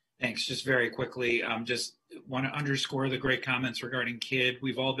Albornoz. Thanks. Just very quickly, just want to underscore the great comments regarding KID.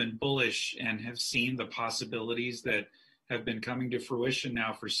 We've all been bullish and have seen the possibilities that have been coming to fruition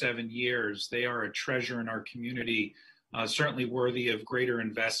now for 7 years. They are a treasure in our community, certainly worthy of greater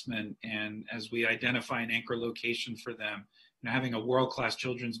investment. And as we identify an anchor location for them, having a world-class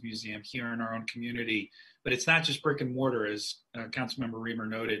children's museum here in our own community. But it's not just brick and mortar, as Councilmember Reamer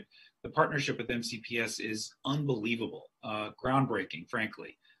noted. The partnership with MCPS is unbelievable, groundbreaking,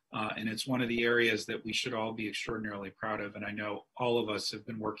 frankly. And it's one of the areas that we should all be extraordinarily proud of. And I know all of us have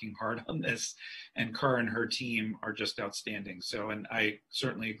been working hard on this, and Cara and her team are just outstanding. So, and I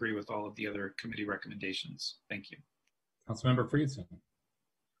certainly agree with all of the other committee recommendations. Thank you. Councilmember Friedson.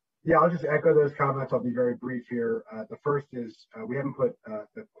 Yeah, I'll just echo those comments. I'll be very brief here. The first is we haven't put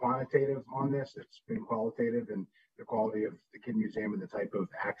the quantitative on this. It's been qualitative, and the quality of the Kid Museum and the type of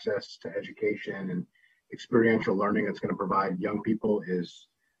access to education and experiential learning it's going to provide young people is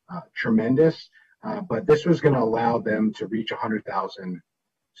tremendous. But this was going to allow them to reach 100,000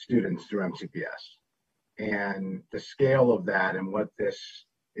 students through MCPS. And the scale of that and what this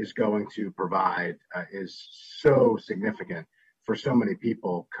is going to provide is so significant for so many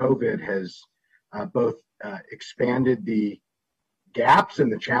people. COVID has both expanded the gaps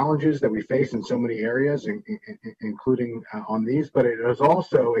and the challenges that we face in so many areas, including on these, but it has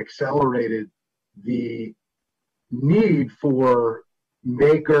also accelerated the need for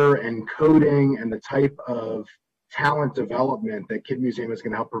maker and coding and the type of talent development that Kid Museum is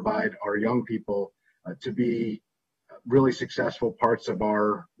going to help provide our young people to be really successful parts of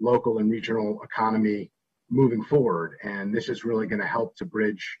our local and regional economy moving forward. And this is really going to help to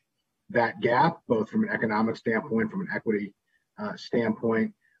bridge that gap, both from an economic standpoint, from an equity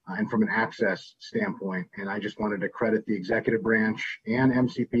standpoint, and from an access standpoint. And I just wanted to credit the executive branch and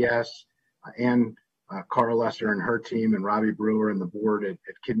MCPS and Cara Lesser and her team and Robbie Brewer and the board at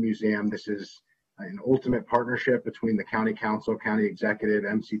Kid Museum. This is an ultimate partnership between the county council, county executive,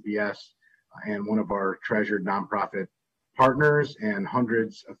 MCPS, and one of our treasured nonprofit partners, and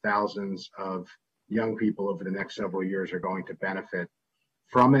hundreds of thousands of young people over the next several years are going to benefit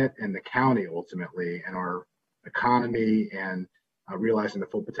from it, and the county ultimately, and our economy, and realizing the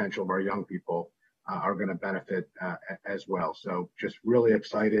full potential of our young people are going to benefit as well. So just really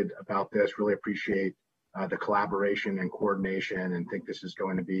excited about this, really appreciate the collaboration and coordination, and think this is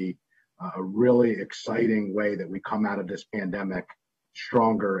going to be a really exciting way that we come out of this pandemic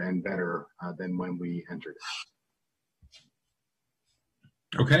stronger and better than when we entered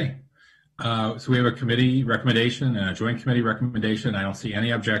it. Okay. So we have a committee recommendation and a joint committee recommendation. I don't see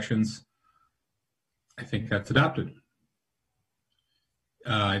any objections. I think that's adopted.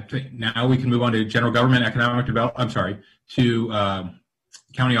 I think now we can move on to general government, economic development. I'm sorry, to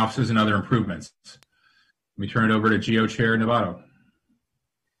county offices and other improvements. Let me turn it over to GO Chair Novato.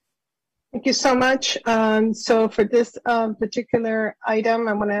 Thank you so much. So for this particular item,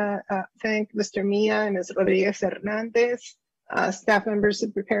 I want to thank Mr. Mia and Ms. Rodriguez Hernandez, staff members who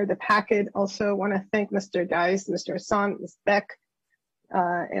prepared the packet. Also want to thank Mr. Dice, Mr. Hassan, Ms. Beck,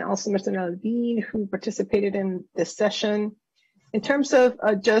 and also Mr. Naldin, who participated in this session. In terms of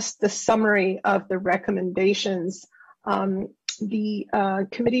just the summary of the recommendations, the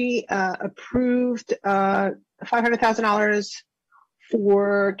committee approved $500,000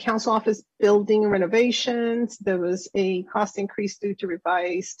 for council office building renovations. There was a cost increase due to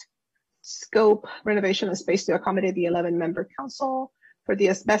revised scope renovation of space to accommodate the 11-member council. For the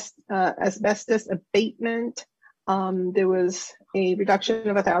asbestos abatement, there was a reduction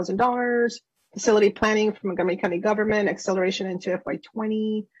of $1,000. Facility planning from Montgomery County government, acceleration into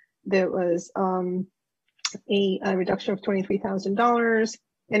FY20. There was a reduction of $23,000.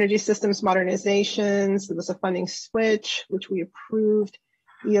 Energy systems modernizations, there was a funding switch, which we approved.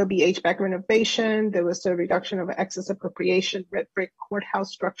 EOB HVAC renovation, there was a reduction of excess appropriation, red brick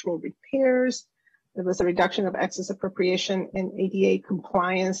courthouse structural repairs. There was a reduction of excess appropriation in ADA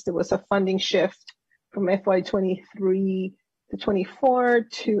compliance. There was a funding shift from FY23 to 24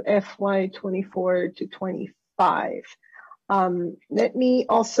 to FY24 to 25. Let me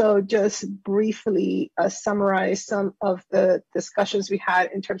also just briefly summarize some of the discussions we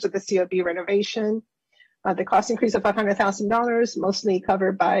had in terms of the COB renovation. The cost increase of $500,000, mostly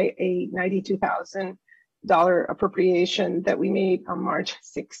covered by a $92,000 appropriation that we made on March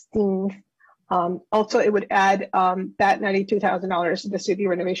 16th. Also, it would add that $92,000 to the COB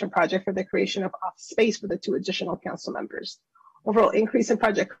renovation project for the creation of office space for the 2 additional council members. Overall increase in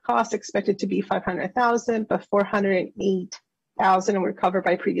project cost expected to be $500,000, but $408,000 were covered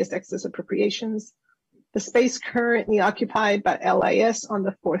by previous excess appropriations. The space currently occupied by LIS on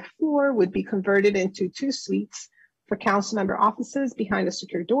the 4th floor would be converted into 2 suites for council member offices behind a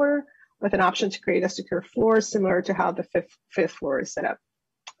secure door, with an option to create a secure floor similar to how the fifth floor is set up.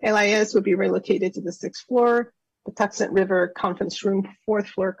 LIS would be relocated to the 6th floor. The Tuxent River Conference Room 4th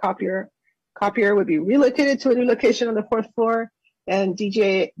floor copier would be relocated to a new location on the 4th floor, and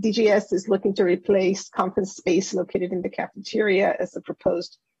DGS is looking to replace conference space located in the cafeteria as the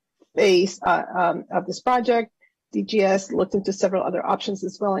proposed phase of this project. DGS looked into several other options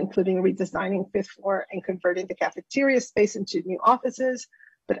as well, including redesigning 5th floor and converting the cafeteria space into new offices,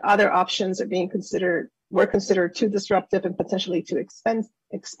 but other options were considered too disruptive and potentially too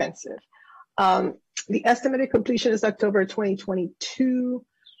expensive. The estimated completion is October 2022.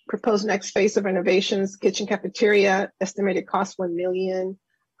 Proposed next phase of renovations, kitchen cafeteria, estimated cost $1 million.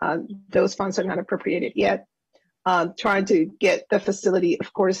 Those funds are not appropriated yet. Trying to get the facility,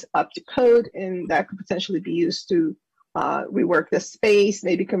 of course, up to code, and that could potentially be used to rework the space,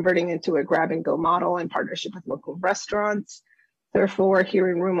 maybe converting into a grab-and-go model in partnership with local restaurants. Therefore,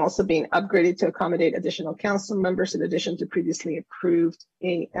 hearing room also being upgraded to accommodate additional council members in addition to previously approved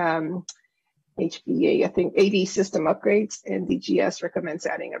HVA, I think, AV system upgrades, and DGS recommends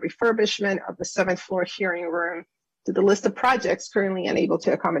adding a refurbishment of the 7th floor hearing room to the list of projects currently unable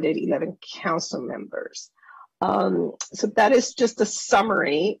to accommodate 11 council members. So that is just a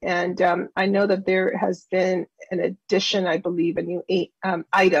summary, and I know that there has been an addition, I believe, a new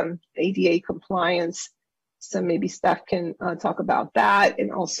item, ADA compliance. So maybe staff can talk about that.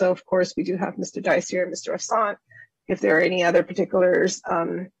 And also, of course, we do have Mr. Dice here and Mr. Assant, if there are any other particulars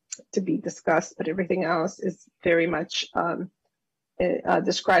to be discussed, but everything else is very much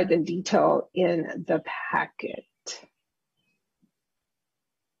described in detail in the packet.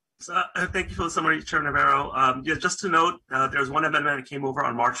 So, thank you for the summary, Chair Navarro. Just to note, there's one amendment that came over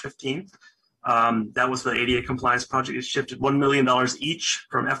on March 15th. That was the ADA compliance project. It shifted $1 million each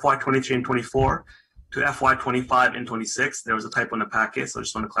from FY23 and 24 to FY25 and 26. There was a typo in the packet, so I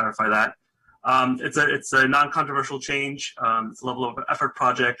just want to clarify that. It's a non-controversial change. It's a level of effort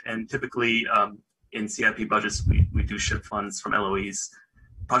project, and typically in CIP budgets, we do shift funds from LOEs,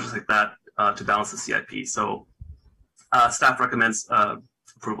 projects like that, to balance the CIP. So staff recommends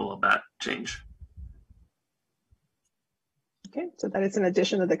approval of that change. Okay, so that is an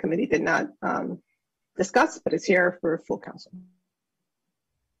addition that the committee did not discuss, but it's here for full council.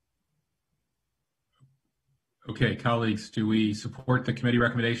 Okay, colleagues, do we support the committee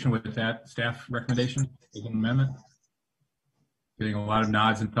recommendation with that staff recommendation with an amendment? Getting a lot of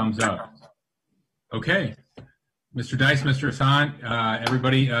nods and thumbs up. Okay, Mr. Dice, Mr. Assant,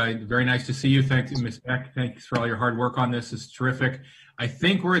 everybody, very nice to see you. Thanks, Ms. Beck. Thanks for all your hard work on this. It's terrific. I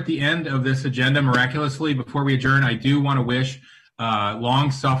think we're at the end of this agenda miraculously. Before we adjourn, I do want to wish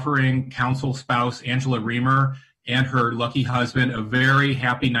long-suffering council spouse Angela Reamer and her lucky husband a very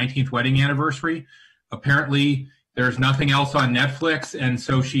happy 19th wedding anniversary. Apparently, there's nothing else on Netflix, and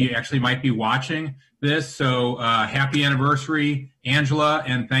so she actually might be watching this. So happy anniversary, Angela,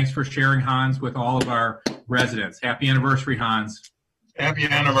 and thanks for sharing Hans with all of our residents. Happy anniversary, Hans. Happy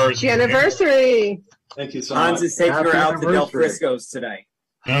anniversary. Happy anniversary. Thank you so much. Hans is taking her out to Del Frisco's today.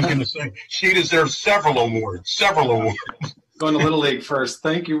 I'm going to say she deserves several awards. Going to Little League first.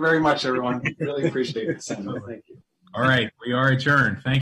 Thank you very much, everyone. Really appreciate it. Thank you. All right, we are adjourned. Thank you.